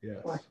 Yes.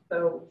 Right.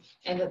 So,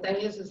 and the thing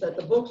is that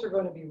the books are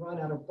going to be run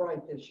out of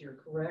Bright this year,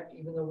 correct?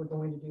 Even though we're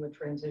going to do a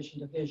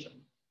transition to Vision.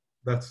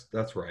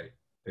 That's right.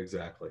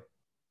 Exactly.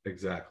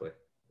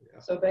 Yeah.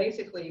 So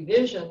basically,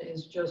 Vision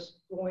is just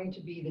going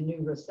to be the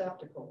new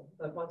receptacle.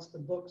 But once the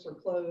books are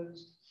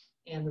closed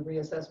and the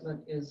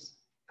reassessment is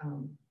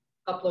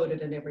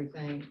uploaded and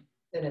everything,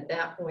 then at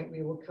that point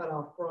we will cut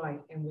off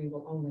Bright and we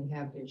will only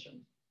have Vision.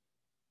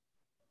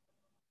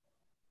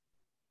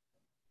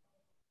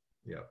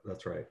 Yeah,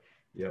 that's right.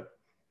 Yep.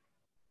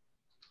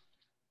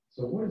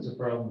 So what is the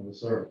problem with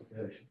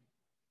certification?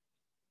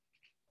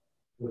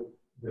 With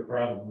the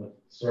problem with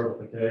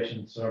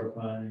certification,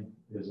 certifying,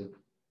 is it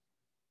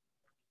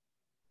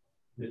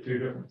the two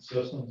different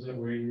systems that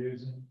we're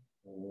using,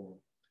 or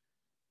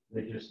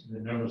they just, the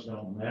numbers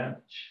don't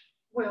match?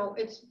 Well,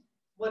 it's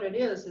what it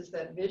is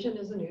that Vision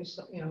is a new,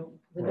 you know,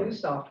 the new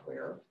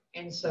software.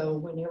 And so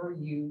whenever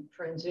you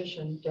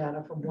transition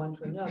data from one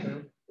to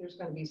another, there's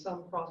going to be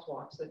some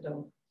crosswalks that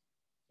don't,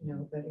 you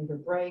know, that either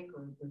break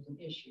or there's an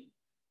issue.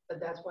 But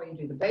that's why you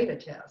do the beta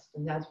test.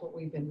 And that's what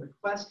we've been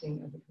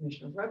requesting of the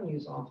Commissioner of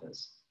Revenue's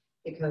office,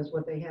 because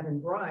what they have in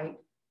Bright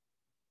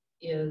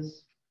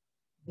is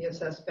the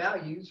assessed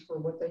values for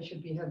what they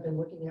should have been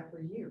looking at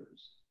for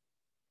years.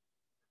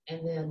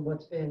 And then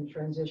what's been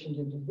transitioned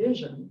into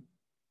Vision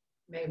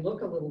may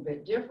look a little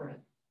bit different,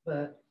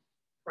 but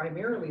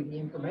primarily the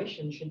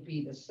information should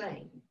be the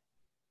same.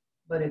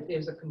 But it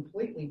is a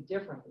completely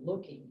different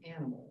looking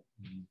animal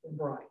than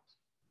Bright.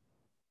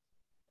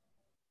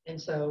 And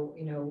so,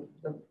 you know,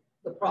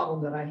 the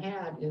problem that I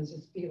had is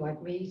it's be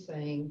like me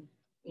saying,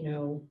 you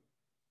know,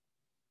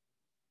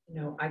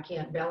 I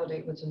can't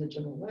validate what's in the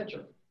general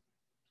ledger.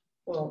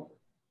 Well,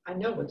 I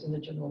know what's in the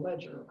general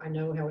ledger. I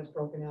know how it's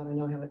broken out. I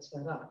know how it's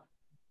set up.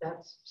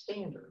 That's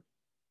standard,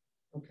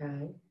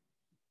 okay?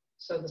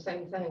 So the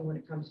same thing when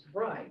it comes to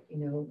Bright, you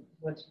know,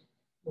 what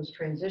was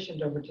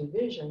transitioned over to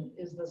Vision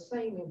is the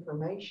same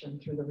information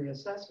through the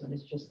reassessment.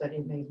 It's just that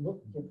it may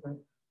look different,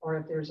 or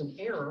if there's an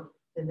error,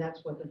 then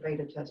that's what the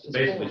beta test is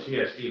Basically, for.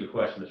 she asked Steve a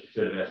question that she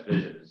should have asked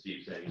Vision, and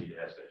Steve saying you need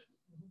to ask Vision.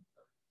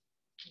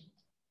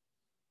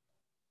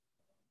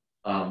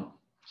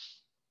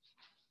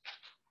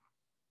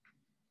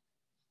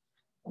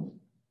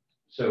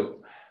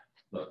 So,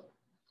 look,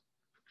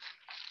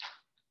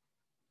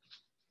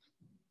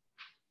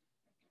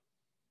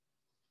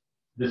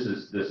 this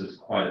is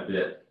quite a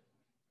bit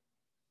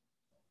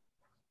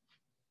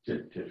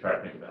to try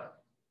to think about,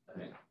 I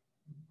think,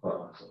 quite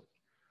honestly.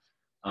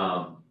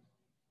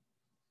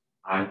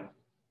 I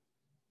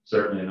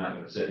certainly am not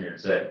going to sit here and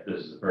say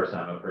this is the first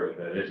time I've heard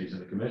we've had issues in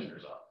the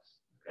commissioner's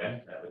office.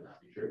 Okay, that would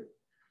not be true.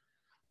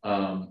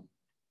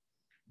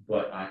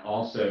 But I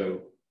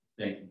also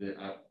think that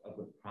I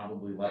would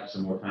probably like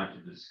some more time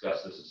to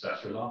discuss this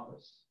assessor's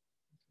office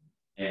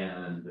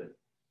and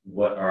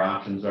what our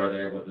options are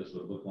there, what this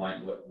would look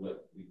like,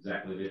 what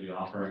exactly they'd be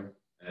offering,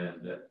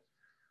 and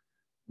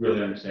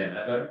really understand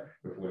that better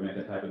before we make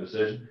that type of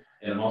decision.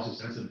 And I'm also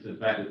sensitive to the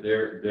fact that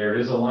there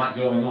is a lot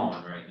going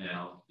on right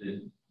now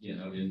in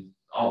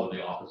all of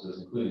the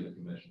offices, including the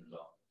commissioner's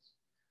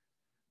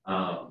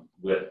office,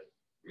 with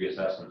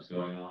reassessments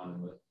going on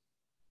and with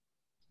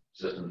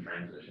system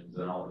transitions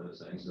and all of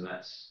those things, and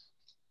that's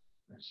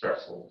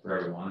stressful for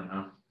everyone, and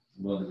I'm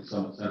willing to be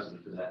somewhat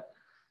sensitive to that.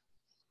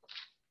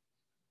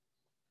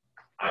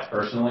 I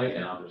personally,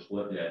 and I'll just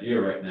flip the idea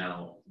right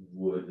now,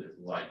 would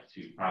like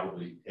to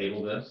probably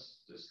table this,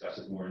 discuss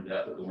it more in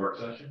depth at the work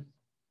session.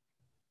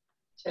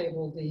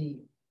 Table the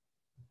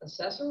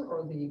assessor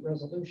or the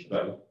resolution?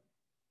 Both.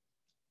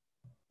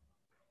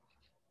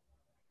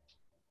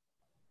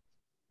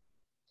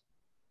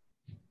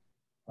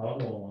 I'll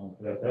go along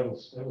with that. That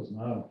was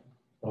my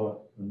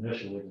thought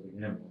initially to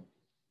begin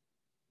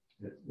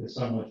with. It's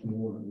so much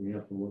more that we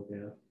have to look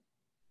at.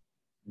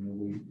 You know,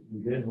 we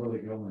didn't really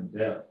go in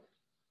depth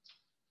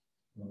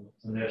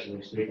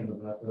initially speaking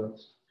about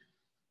this.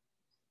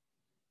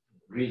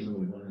 The reason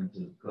we went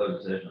into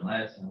closed session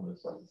last time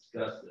was to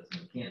discuss this,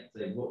 and we can't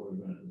say what we're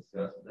going to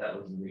discuss, but that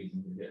was the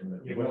reason we're getting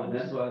rid of one.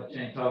 That's why I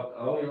talked to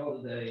all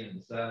y'all today and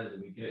decided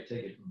that we could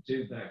take it from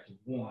 2 back to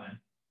 1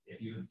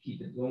 if you would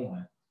keep it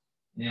going.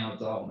 Now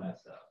it's all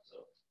messed up, so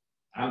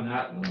I'm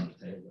not going to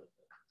table it.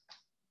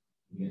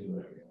 You can do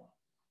whatever you want.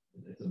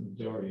 It's a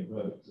majority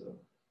vote, so.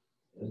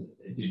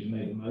 Did you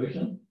make a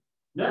motion?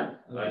 No,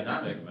 I did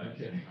not make a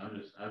motion.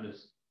 I'm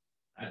just.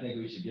 I think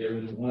we should get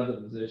rid of one of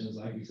the positions,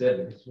 like you said,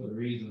 because for the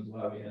reasons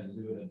why we had to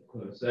do it in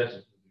closed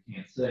session, we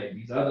can't say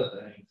these other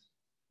things.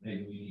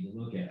 Maybe we need to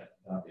look at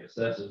about the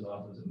assessor's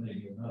office and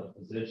maybe another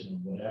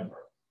position or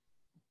whatever.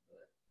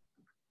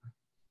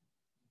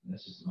 But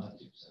that's just my 2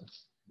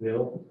 cents.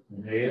 Bill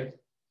and Ed?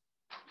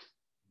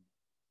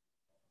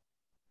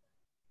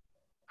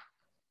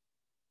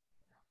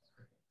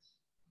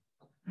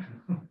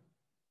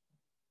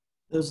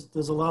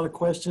 There's a lot of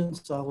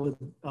questions, I will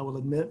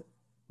admit,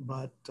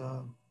 but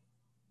I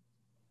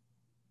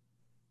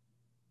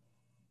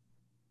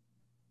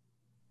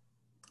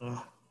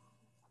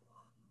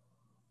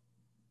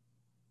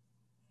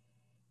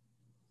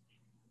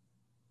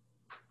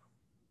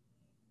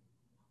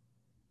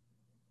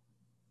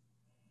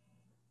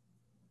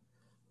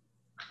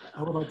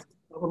would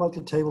like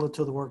to table it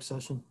to the work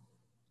session.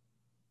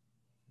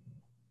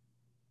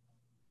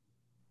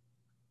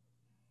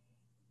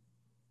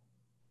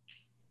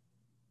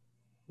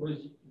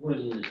 What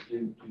does this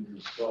do to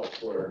the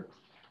software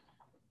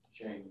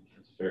change?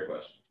 That's a fair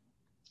question.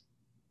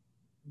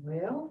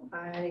 Well,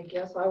 I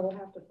guess I will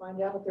have to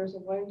find out if there's a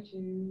way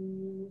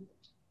to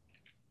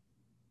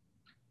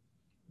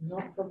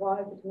not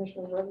provide the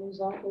Commissioner of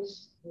Revenue's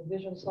office the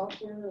vision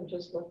software and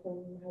just let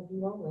them have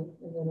you only,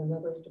 and then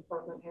another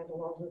department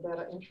handle all the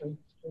data entry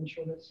to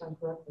ensure that it's done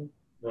correctly.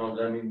 No,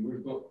 I mean,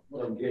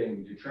 what I'm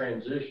getting, the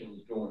transition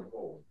is going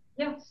forward.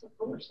 Yes, of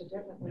course, it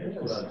definitely is.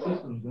 The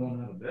system's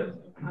going out of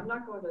business. I'm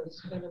not going to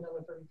spend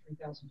another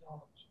 $33,000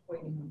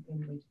 waiting on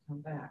Emily to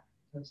come back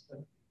because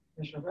the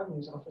Commissioner of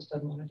Revenue's office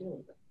doesn't want to deal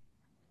with it.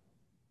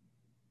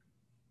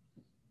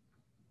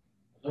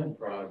 I think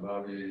probably,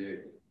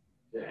 Bobby,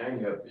 the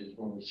hang up is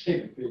when we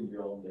see the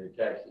figure on the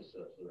tax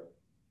assessor.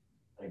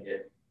 I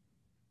get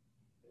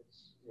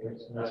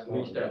it's at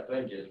least I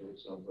think it's what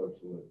some folks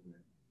would.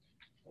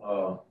 I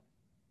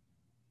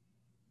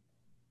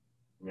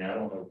mean, I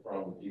don't have a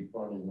problem with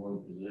defunding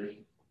one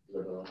position,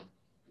 but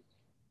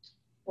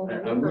I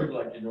would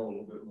like to know a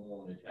little bit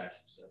more on the tax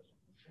assessor.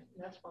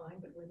 That's fine,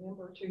 but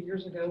remember 2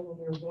 years ago when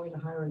we were going to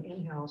hire an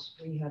in-house,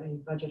 we had a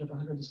budget of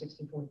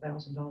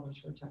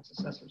 $164,000 for a tax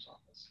assessor's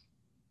office.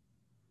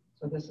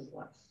 So this is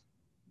less.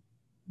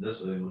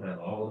 This way we'll have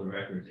all the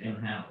records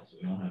in-house.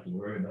 We don't have to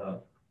worry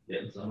about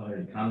getting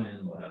somebody to come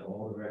in. We'll have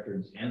all the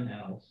records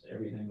in-house.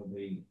 Everything will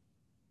be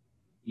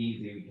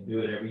easy. We can do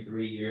it every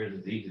 3 years.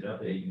 It's easy to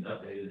update. You can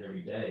update it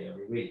every day,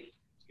 every week.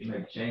 You can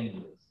make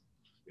changes.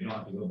 We don't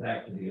have to go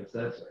back to the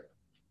assessor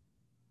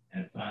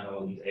and find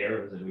all these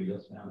errors that we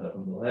just found out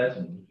from the last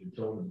one, which we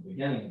told at the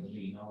beginning of the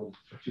meeting, all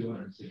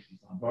 260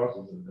 some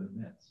parcels have been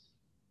missed.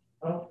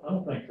 I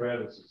don't think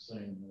Travis is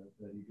saying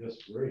that he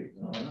disagrees.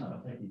 No. I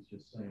think he's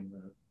just saying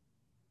that.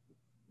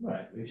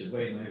 Right, we should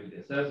wait maybe the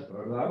assessor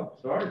part, but I'll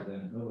start it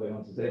then. If nobody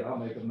wants to say it, I'll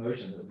make a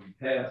motion that we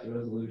pass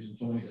resolution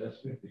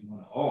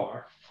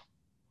 20-51R.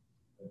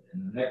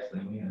 And the next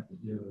thing we have to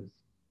do is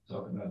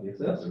talk about the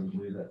assessor. We'll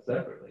do that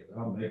separately. But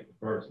I'll make the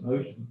first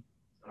motion.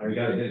 We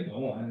got to get it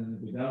going, and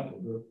if we don't,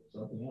 we'll do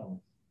something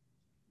else.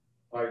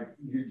 All right,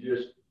 you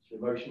just, your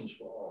motions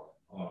for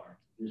R.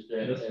 Just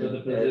for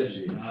the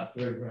position, not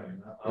third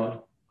grade.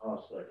 I'll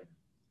second.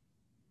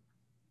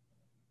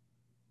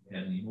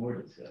 Have any more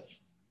discussion?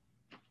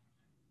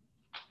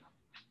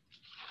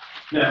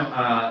 No,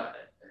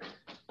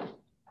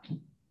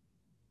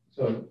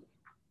 So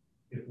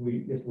if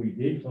we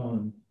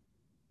defund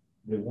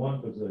the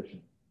one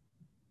position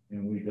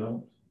and we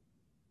don't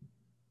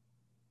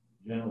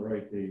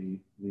generate the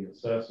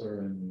assessor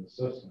and the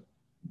assistant,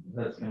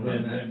 That's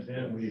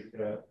then we've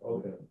got,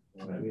 okay.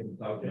 Right, we haven't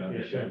talked about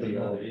It it. should be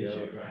all Issue,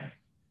 together.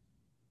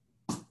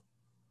 right?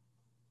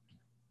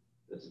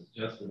 This is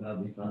just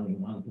about defunding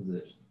one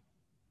position.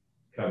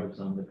 Cover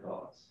some of the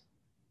costs.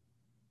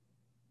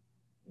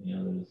 Any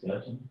other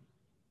discussion?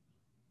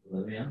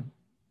 Olivia?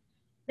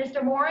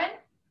 Mr. Moran?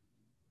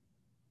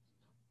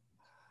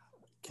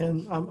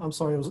 I'm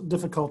sorry, it was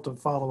difficult to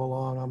follow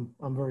along.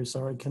 I'm very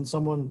sorry. Can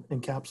someone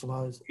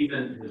encapsulate?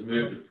 Stephen has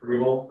moved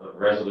approval of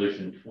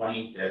resolution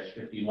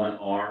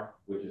 20-51R,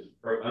 which is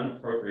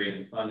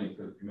unappropriating funding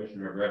for the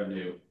Commissioner of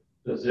Revenue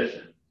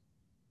position,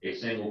 a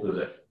single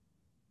position.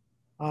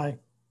 Aye.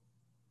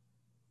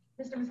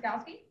 Mr.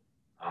 Miskowski?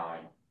 Aye.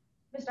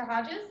 Mr.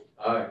 Hodges?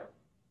 Aye.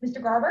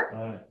 Mr. Garber?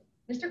 Aye.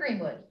 Mr.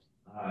 Greenwood?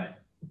 Aye.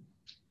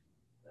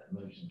 That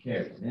motion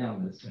carries. Now,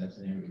 Ms.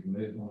 Castaneda, we can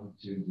move on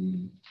to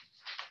the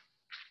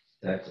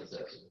tax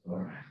assessor. All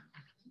right.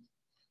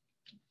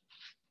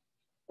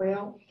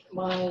 Well,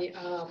 my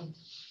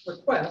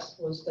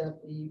request was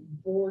that the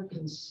board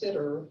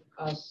consider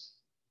us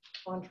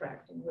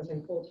contracting with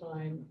a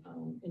full-time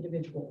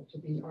individual to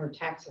be our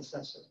tax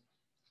assessor.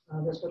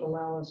 This would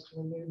allow us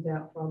to remove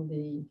that from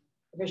the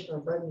Commissioner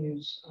of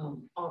Revenue's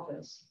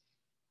office,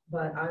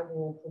 but I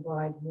will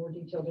provide more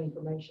detailed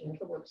information at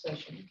the work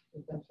session,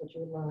 if that's what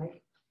you would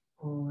like,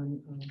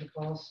 on the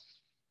cost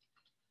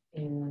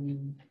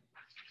and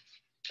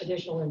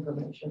additional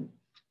information.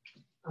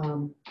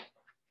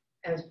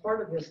 As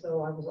part of this,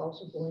 though, I was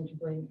also going to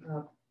bring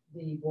up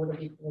the Board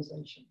of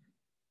Equalization.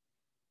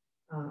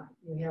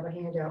 You have a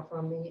handout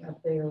from me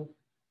up there,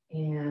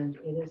 and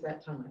it is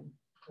that time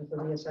with the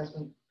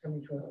reassessment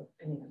coming to an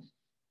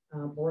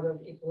end. Board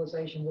of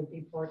Equalization would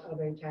be part of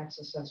a tax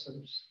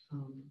assessor's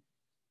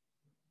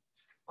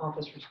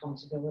office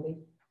responsibility,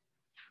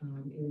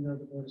 even though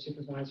the Board of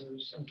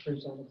Supervisors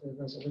approves all of the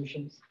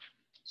resolutions.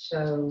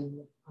 So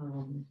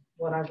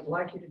what I would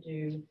like you to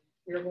do,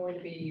 we're going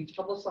to be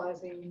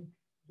publicizing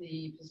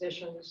the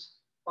positions,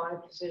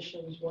 5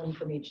 positions, 1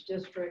 from each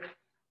district,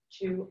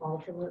 2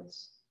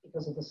 alternates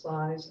because of the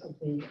size of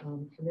the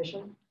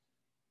commission.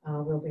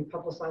 We'll be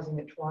publicizing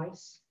it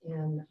twice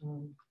in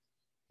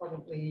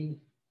probably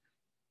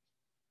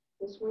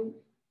this week.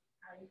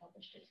 I already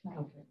published it tonight.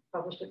 Okay,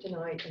 published it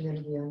tonight, and then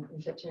again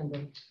in September.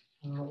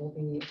 We'll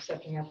be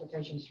accepting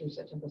applications through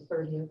September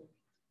 30th.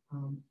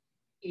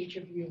 Each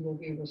of you will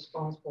be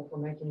responsible for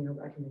making your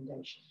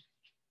recommendation.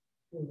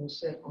 We will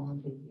sit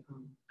on the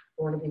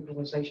Board of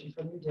Equalization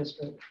from your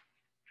district,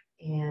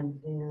 and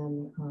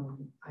then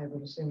I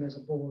would assume as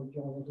a board,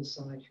 y'all will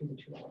decide who the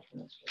 2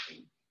 alternates will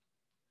be.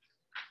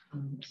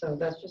 So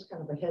that's just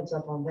kind of a heads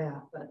up on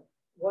that. But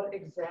what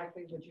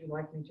exactly would you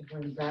like me to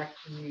bring back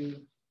to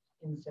you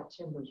in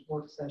September's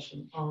work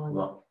session on?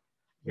 Well,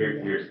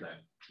 here's the thing.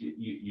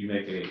 You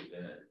make a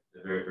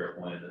very fair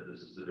point that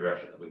this is the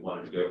direction that we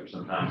wanted to go for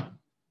some time.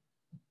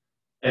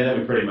 And then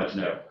we pretty much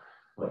know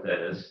what that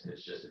is.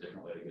 It's just a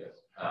different way to go.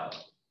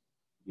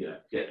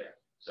 Get there.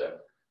 So,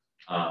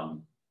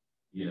 now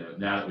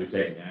that we've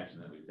taken the action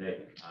that we've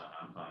taken,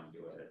 I'm fine to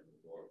go ahead and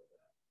move forward with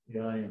that.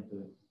 Yeah, I am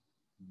too.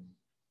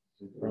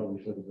 It probably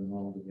should have been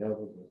all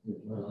together, but I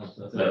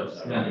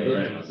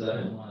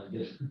didn't want to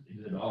get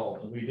it all.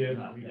 we did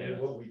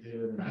what we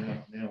did, and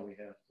now we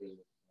have to.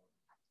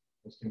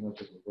 It's too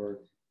much of a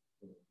burden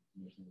for the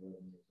Commissioner of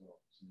Revenue's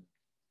office.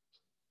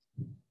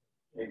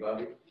 Hey,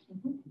 Bobby,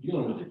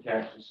 dealing with the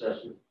tax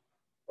assessor,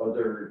 are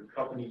there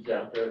companies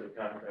out there that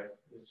contract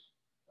this?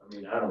 I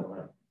mean, I don't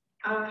know.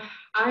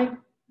 I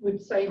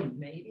would say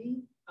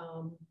maybe,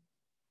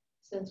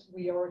 since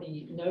we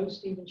already know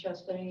Stephen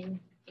Chastain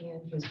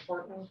and his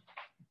partner,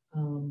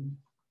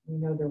 we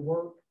know their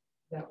work.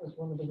 That was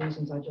one of the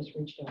reasons I just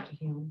reached out to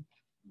him,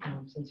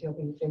 since he'll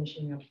be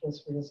finishing up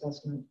this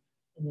reassessment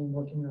and then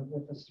working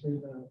with us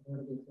through the Board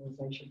of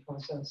Equalization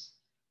process.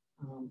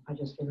 I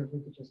just figured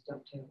we could just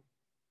dovetail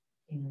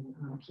and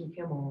keep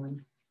him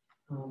on.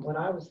 What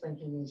I was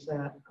thinking is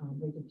that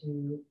we could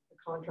do a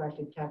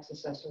contracted tax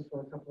assessor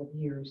for a couple of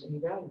years and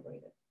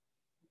evaluate it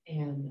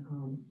and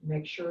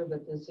make sure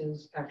that this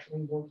is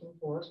actually working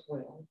for us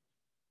well,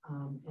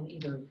 and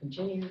either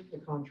continue the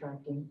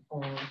contracting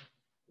or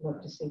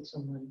look to seek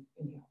someone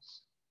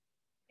in-house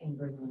and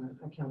bring on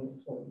a county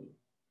employee.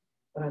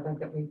 But I think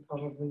that we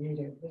probably need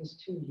at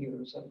least 2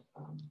 years of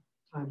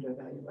time to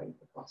evaluate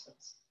the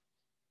process.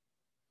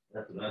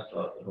 That's what I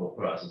thought the whole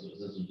process was.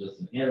 This was just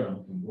an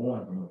interim from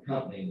going from a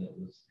company that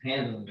was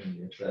handling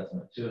the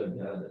assessment to a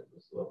guy that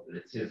was, well,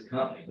 it's his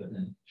company, but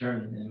then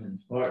turning him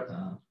into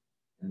part-time.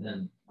 And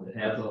then it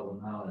has all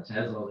the knowledge,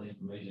 has all the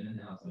information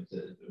in-house. Like I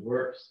said, if it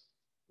works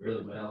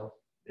really well,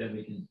 then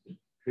we can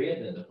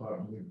create that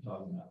department we were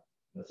talking about,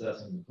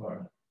 assessing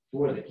department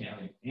for the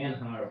county and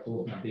hire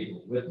full-time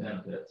people with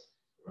benefits.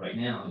 Right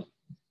now,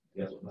 I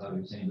guess what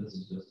Bobby was saying, this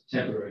is just a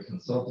temporary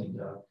consulting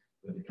job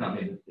with the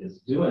company that is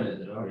doing it,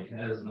 that already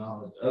has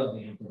knowledge of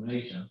the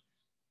information,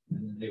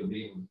 and then they would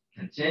be able to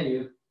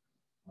continue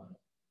on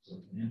a sort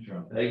of an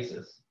interim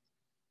basis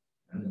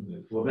and then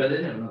move forward. But I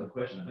did have another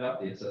question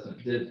about the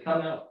assessment. Did it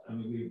come out? I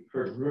mean, we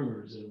heard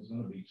rumors it was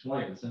going to be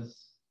 20, but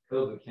since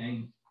COVID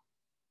came,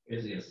 do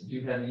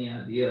you have any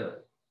idea?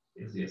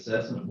 Was the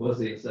assessment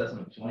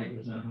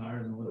 20%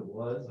 higher than what it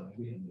was? I mean,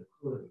 we have no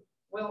clue.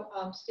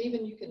 Well,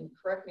 Stephen, you can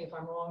correct me if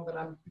I'm wrong, but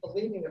I'm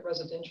believing that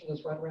residential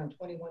is right around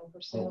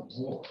 21%.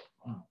 Oh,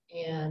 wow.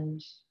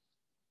 And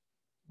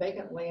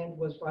vacant land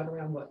was right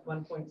around, what,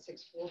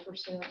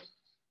 1.64%?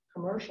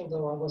 Commercial,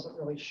 though, I wasn't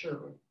really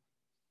sure.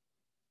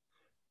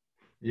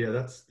 Yeah,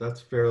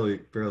 that's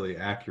fairly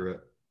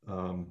accurate.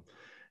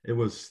 It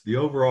was the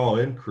overall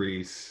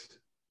increase.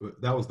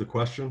 That was the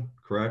question,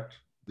 correct?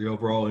 The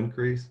overall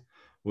increase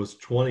was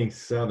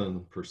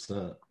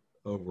 27%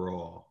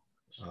 overall.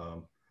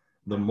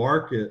 The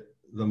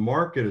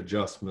market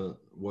adjustment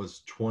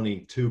was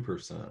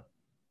 22%.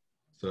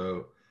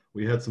 So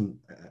we had some,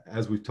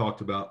 as we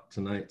talked about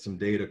tonight, some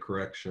data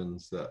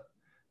corrections that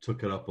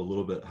took it up a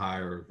little bit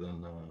higher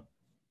than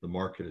the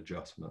market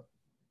adjustment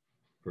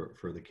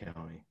for the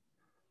county.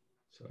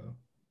 So,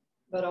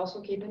 But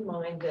also keep in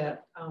mind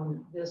that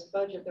this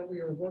budget that we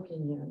are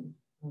working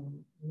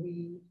in,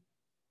 we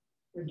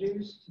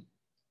reduced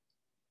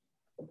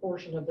a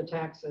portion of the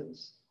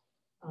taxes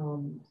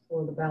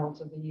for the balance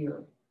of the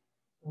year.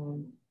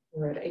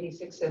 We're at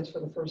 86 cents for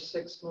the first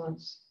 6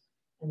 months,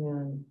 and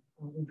then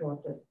we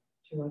dropped it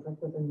to, I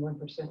think, within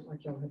 1%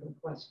 like y'all had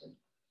requested.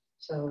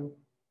 So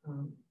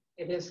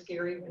it is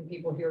scary when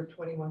people hear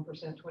 21%,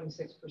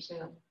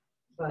 26%,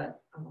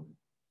 but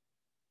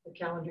the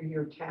calendar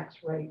year tax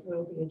rate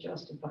will be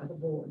adjusted by the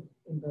board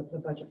in the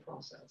budget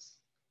process.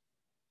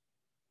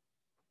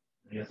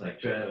 I guess like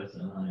Travis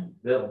and I,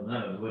 Bill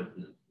know what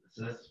the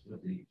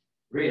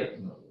rate,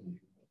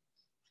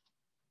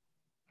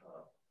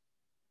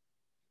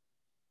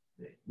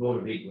 the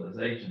Board of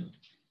Equalization,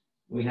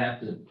 we have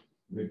to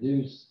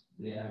reduce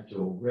the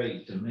actual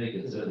rate to make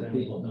it so that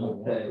people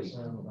don't pay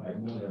by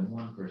more than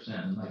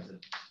 1%. Like the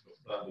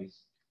Bobby's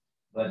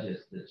budget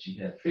that she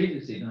had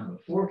previously done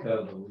before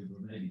COVID, we were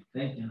maybe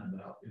thinking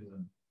about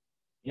doing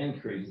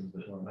increases,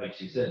 but like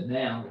she said,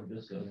 now we're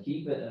just going to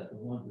keep it at the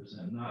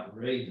 1%, not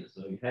raise it.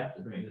 So you have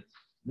to bring it,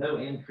 no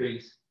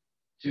increase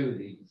to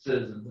the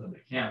citizens of the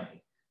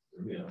county.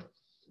 The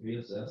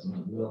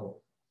reassessment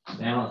will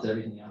balance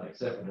everything out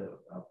except for the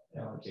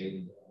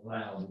allocated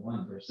allowed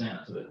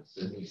 1%. So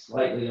it'll be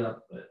slightly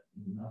up, but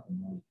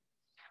nothing like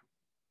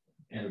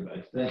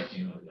everybody thinks,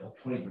 20%,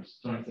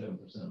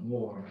 27%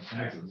 more on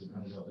taxes are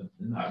going to go,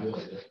 not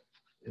really.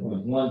 It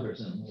was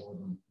 1% more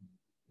than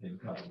maybe a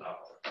couple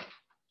dollars.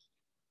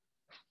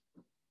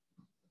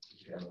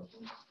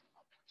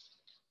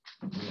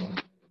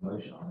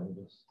 Motion on it,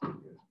 just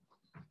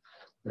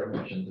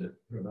permission to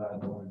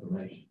provide more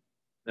information.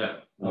 No,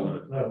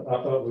 No, I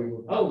thought we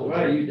were. Oh,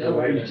 right, you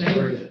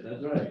changed it,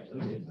 that's right.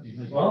 Okay.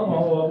 Well, I'm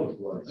all over the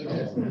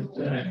place.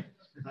 Okay.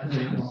 I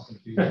think I'm all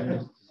confused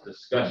now.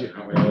 discussion,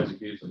 aren't we always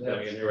accused of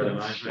coming in here with a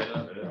mind made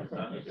up?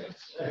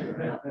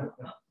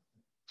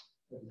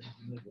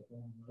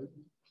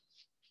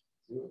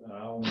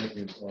 I'll make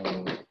a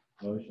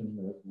motion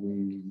that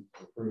we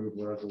approve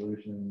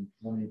resolution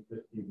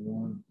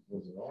 2051.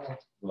 Was it all?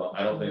 Well,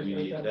 I don't think we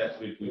need that.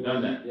 We've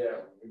done that.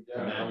 Yeah.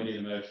 So now we need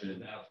a motion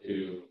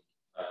to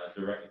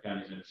direct the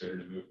county administrator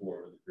to move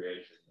forward with the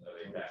creation of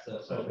a tax.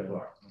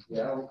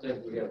 Yeah, I don't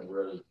think we have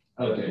really.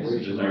 Okay,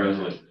 There's no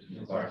resolution.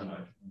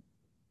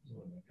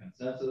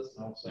 Consensus?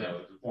 No, it's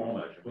a formal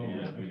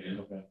motion.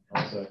 Okay,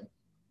 I'll second.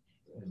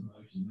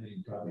 Motion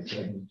made, probably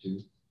second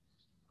to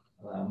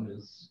allow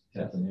Ms.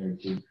 Tessaneri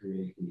to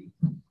create the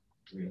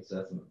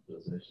reassessment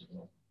position.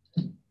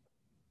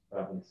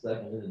 Probably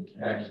seconded.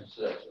 Tax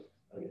assessor.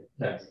 Okay,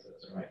 tax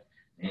assessor, right.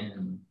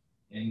 And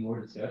any more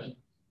discussion?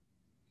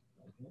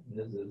 Okay,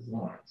 Mrs.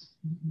 Lawrence.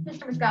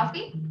 Mr.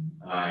 Miskowski,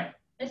 Aye.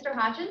 Mr.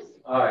 Hodges,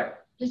 Aye.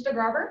 Mr.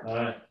 Garber,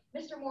 Aye.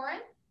 Mr.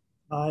 Moran,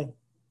 Aye.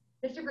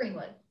 Mr.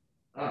 Greenwood.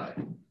 Aye.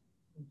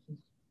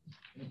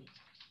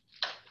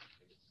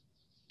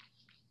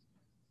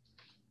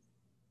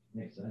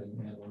 Next item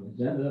we have on the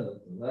agenda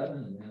is 11,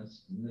 and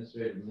that's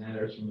administrative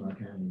matters from our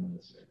county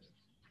administrator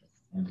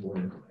and board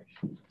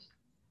information.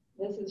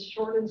 This is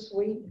short and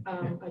sweet.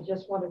 I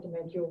just wanted to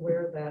make you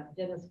aware that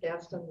Dennis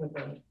Gaston with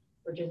the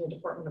Virginia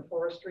Department of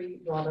Forestry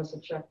brought us a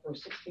check for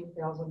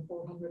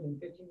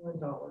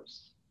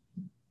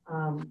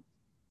 $16,451.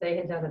 They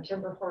had done a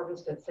timber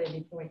harvest at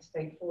Sandy Point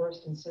State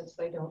Forest, and since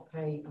they don't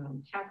pay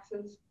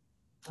taxes,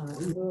 in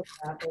lieu of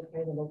that, they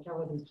pay the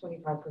localities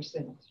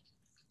 25%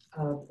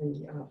 of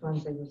the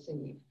funds they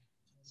receive.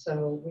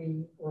 So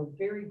we were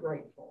very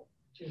grateful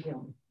to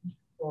him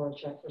for a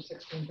check for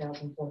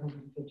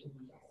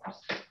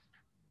 $16,451.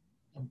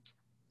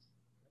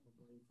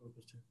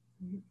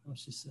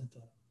 She said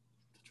that to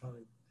try to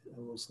a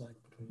little slack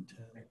between 10.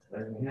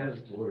 And we have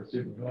the board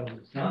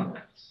supervisors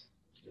comments.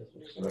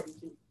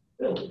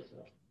 Bill,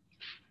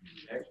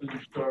 Actually, you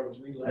start with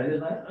me. I did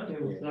not. Okay,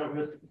 we'll start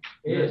with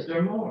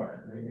Mr.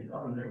 Moore.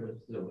 On there, but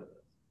still with us.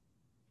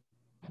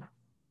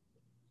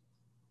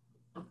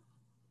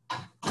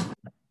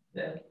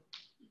 Ed.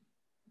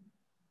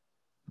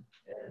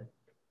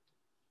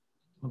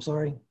 I'm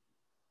sorry.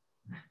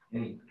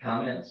 Any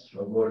comments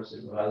from board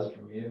supervisor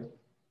from you?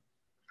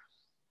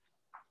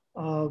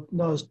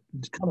 No,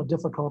 it's kind of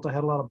difficult. I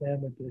had a lot of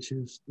bandwidth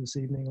issues this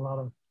evening, a lot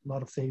of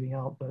fading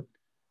out, but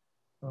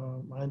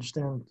I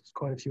understand there's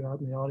quite a few out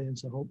in the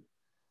audience.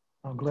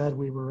 I'm glad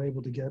we were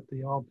able to get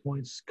the all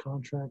points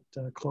contract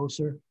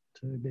closer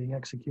to being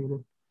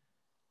executed.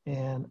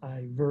 And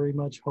I very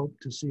much hope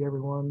to see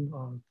everyone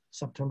on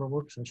September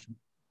work session.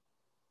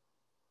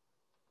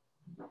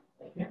 Thank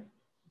you.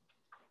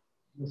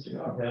 Mr.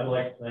 Garber, I'd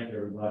like to thank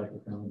everybody for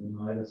coming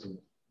tonight.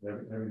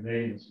 Every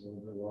meeting is a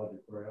little bit larger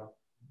crowd.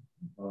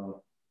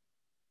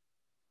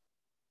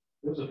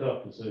 It was a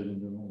tough decision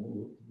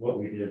what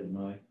we did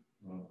tonight.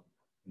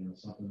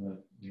 Something that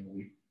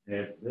we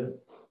had to do.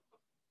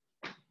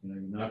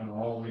 You're not going to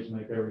always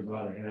make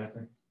everybody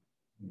happy.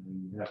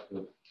 You have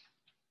to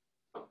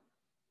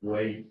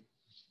weigh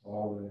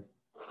all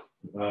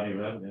the body of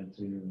evidence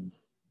here, and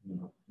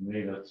to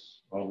me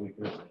that's all we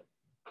could say.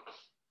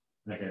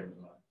 Thank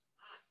everybody.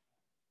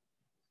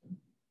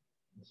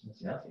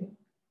 Ms. Yelsey?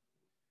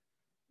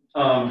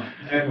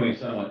 Echoing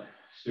somewhat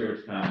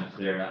Stuart's comments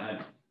there,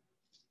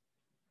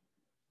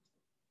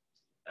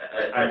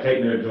 I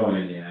take no joy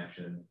in the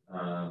action,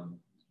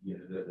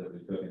 that we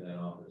took in that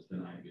office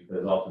tonight,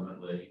 because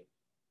ultimately,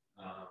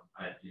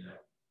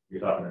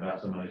 you're talking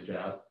about somebody's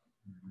job.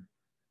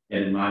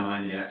 And in my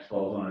mind, the axe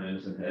falls on an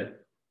innocent head,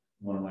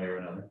 one way or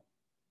another.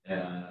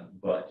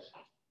 But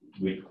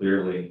we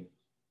clearly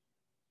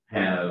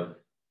have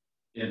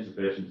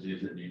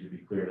insufficiencies that need to be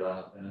cleared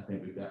up. And I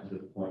think we've gotten to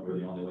the point where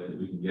the only way that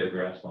we can get a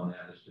grasp on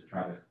that is to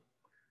try to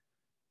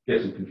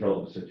get some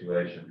control of the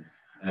situation.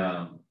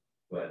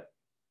 But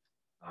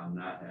I'm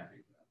not happy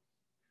with that.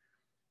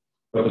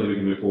 Hopefully we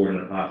can move forward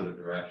in a positive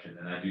direction.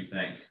 And I do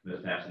thank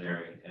Ms.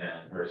 Tassinari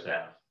and her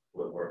staff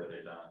for the work that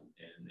they've done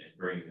in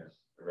bringing us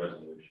a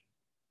resolution.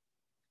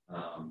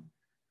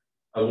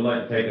 I would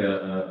like to take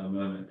a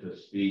moment to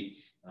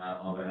speak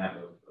on behalf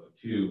of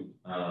two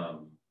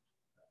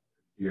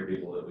dear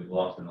people that we've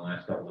lost in the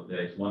last couple of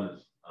days. One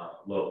is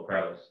Lola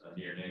Kraus, a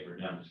near neighbor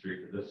down the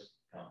street for this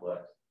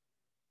complex.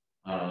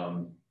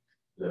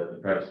 The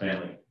Kraus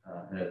family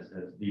has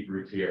deep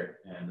roots here,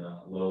 and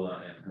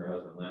Lola and her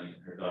husband Lenny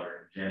and her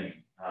daughter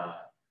Jenny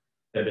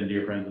have been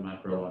dear friends of mine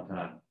for a long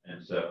time.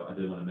 And so I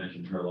did want to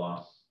mention her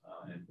loss,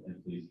 and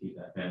please keep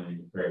that family in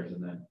your prayers.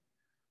 And then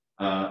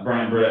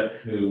Brian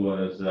Brett, who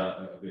was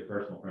a good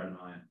personal friend of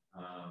mine,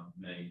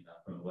 many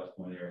from the West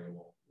Point area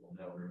will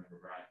know and remember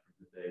Brian from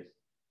his days,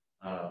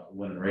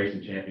 winning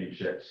racing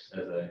championships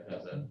as a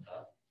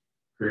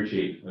crew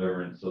chief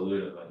over in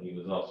Saluda. But he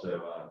was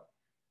also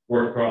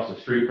worked across the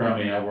street from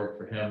me. I worked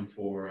for him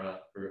for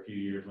a few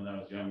years when I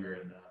was younger,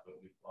 and but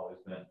we've always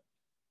been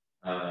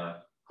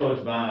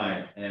close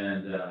by,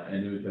 and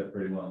knew each other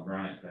pretty well. And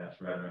Brian passed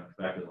rather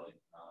unexpectedly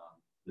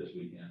this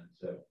weekend,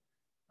 so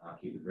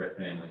keep the Brett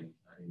family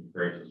in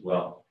prayers as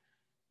well.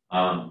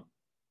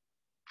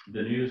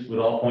 The news with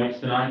all points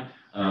tonight,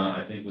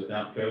 I think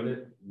without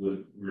COVID,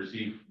 would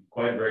receive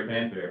quite a great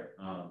fanfare.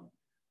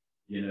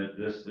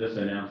 This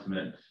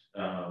announcement,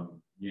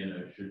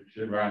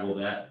 should rival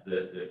that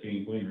King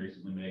and Queen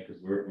recently made,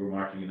 because we're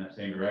marching in that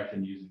same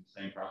direction using the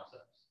same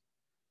process.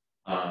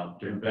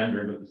 Different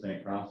vendor, but the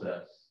same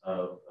process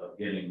of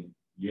getting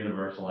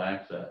universal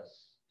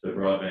access to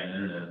broadband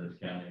internet in this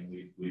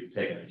county. We've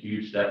taken a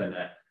huge step in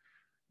that.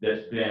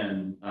 That's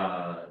been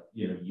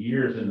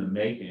years in the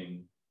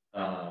making,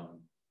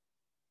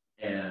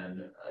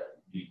 and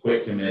the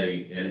Quick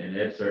Committee and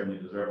Ed certainly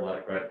deserve a lot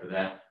of credit for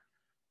that.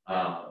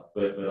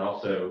 But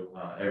also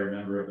every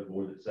member of the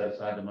board that set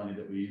aside the money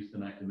that we used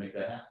tonight to make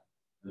that happen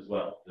as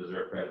well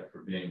deserve credit for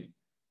being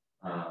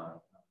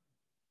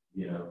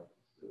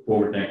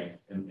forward thinking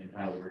in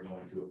how we're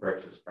going to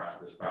approach this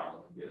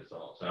problem and get it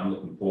solved. So I'm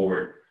looking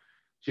forward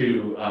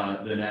to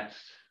the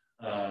next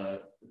 12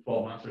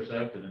 months or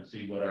so to then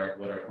see what our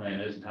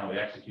plan is and how we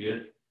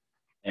execute it.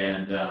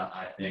 And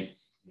I think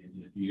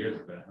in a few years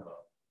we're going to have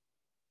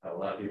a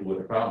lot of people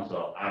with a problem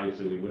solved.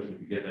 Obviously, we wish we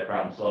could get that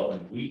problem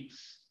solved in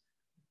weeks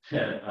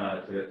to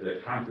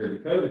conquer the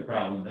COVID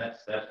problem.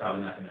 That's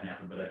probably not going to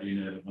happen. But I do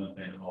know that one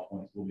thing that all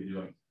points will be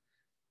doing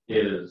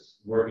is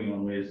working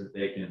on ways that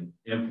they can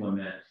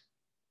implement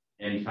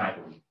any type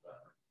of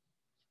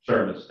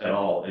service at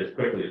all as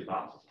quickly as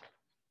possible.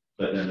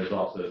 But then there's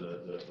also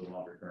the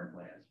longer term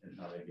plans and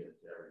how they get it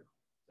there.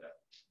 So,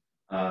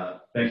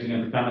 thanks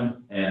again for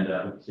coming, and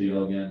hope to see you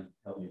all again,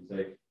 healthy and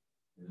safe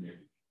in the near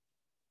future.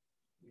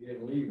 You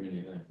didn't leave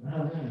anything.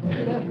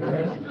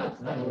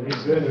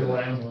 He's good at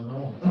laying one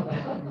on.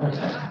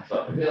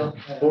 Bill,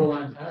 4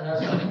 lines. I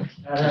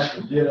have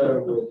to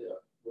ditto with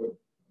what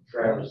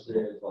Travis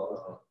said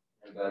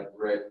about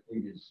Brett. He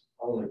was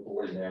only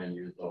 49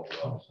 years old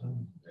also.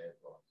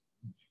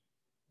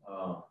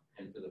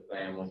 And to the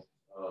family,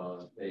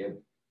 they have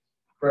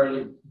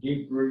fairly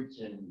deep roots,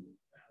 and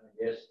I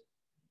guess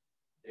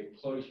they're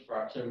close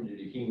proximity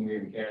to King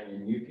William County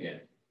and New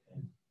County.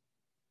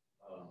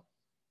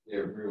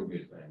 They're a real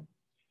good family.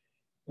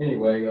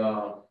 Anyway,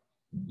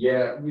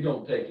 yeah, we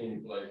don't take any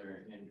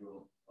pleasure in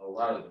doing a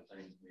lot of the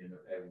things we end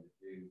up having to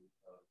do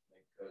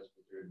because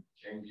there are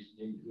changes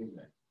need to be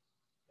made.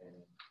 And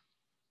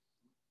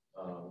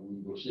we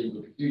will see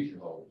what the future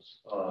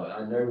holds.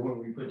 I know when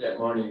we put that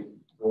money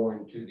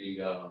going to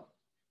the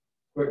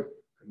Quick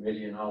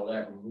Committee and all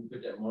that, when we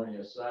put that money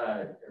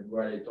aside,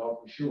 everybody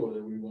thought for sure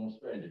that we won't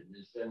spend it. And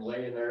it's been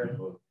laying there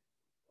for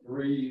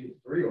three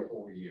or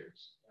 4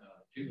 years,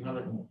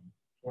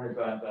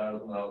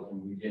 $225,000,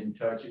 and we didn't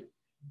touch it.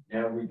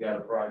 Now we've got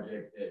a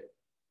project that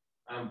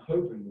I'm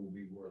hoping will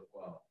be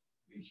worthwhile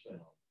to be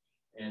spent on.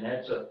 And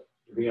that's to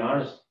be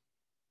honest,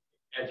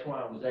 that's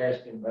why I was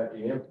asking about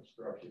the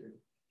infrastructure.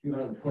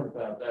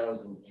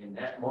 $225,000 in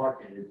that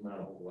market is not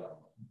a whole lot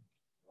of money.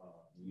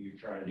 You're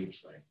trying to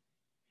explain.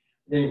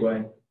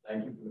 Anyway,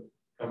 thank you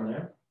for coming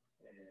out,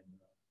 and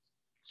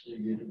see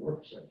you at the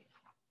work session.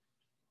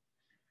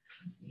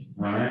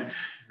 All right,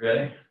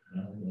 ready?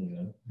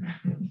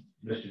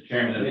 Mr.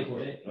 Chairman.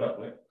 Wait.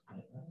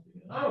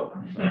 Oh.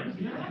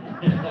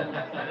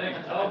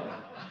 Thanks. All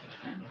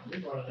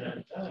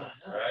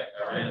right, I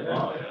ran it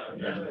long.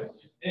 Yeah, I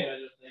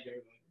just think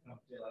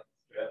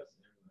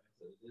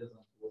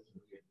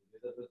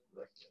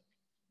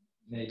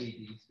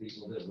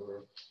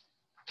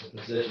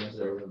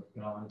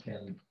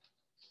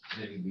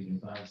maybe we can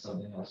find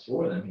something else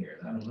for them here.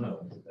 I don't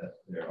know. That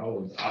there are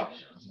always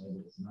options. Maybe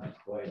it's not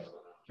quite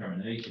a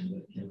termination, but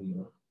it can be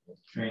a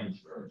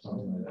transfer or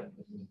something like that.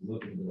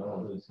 Looking at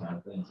all those kind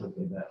of things,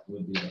 hopefully that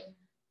would be a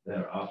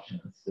better option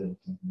instead of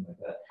something like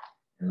that.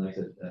 And like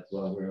I said, that's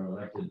why we're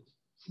elected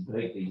to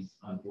make these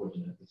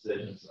unfortunate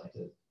decisions. Like I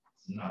said,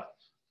 it's not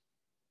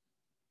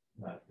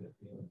a good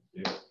feeling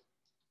to do it.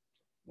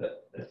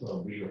 But that's why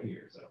we are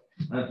here, so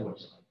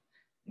unfortunately.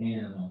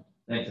 And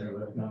thanks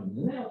everybody for coming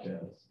to the now,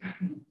 Travis.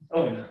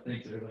 Oh, no,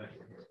 thanks everybody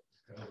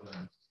for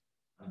COVID.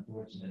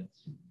 Unfortunate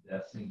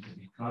deaths seem to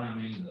be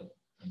climbing, the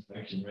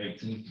infection rate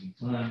seems to be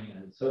climbing.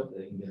 I just hope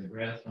they can get a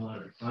grasp on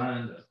it or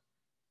find an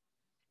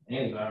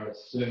antivirus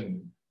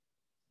soon.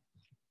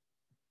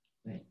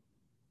 Thank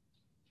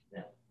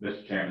you.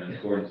 Mr. Chairman, in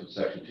accordance with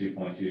section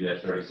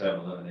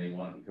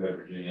 2.2-3711A1 of the Code of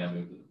Virginia, I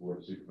move that the Board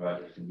of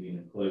Supervisors convene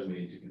in closed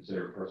meeting to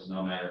consider a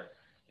personnel matter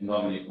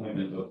involving the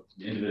appointment of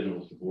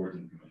individuals to boards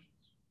and commissions.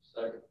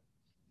 Second.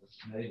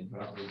 Made and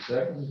properly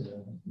second,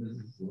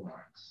 Mrs.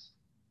 Lawrence.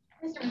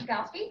 Mr.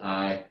 Miskowski.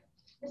 Aye.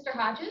 Mr.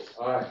 Hodges.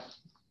 Aye.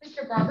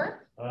 Mr.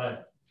 Barber. Aye.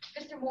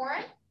 Mr.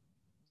 Moran.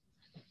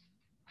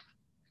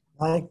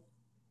 Aye.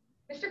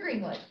 Mr.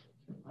 Greenwood.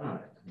 All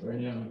right, we're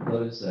now in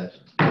closed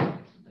session. Have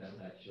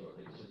that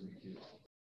shortly.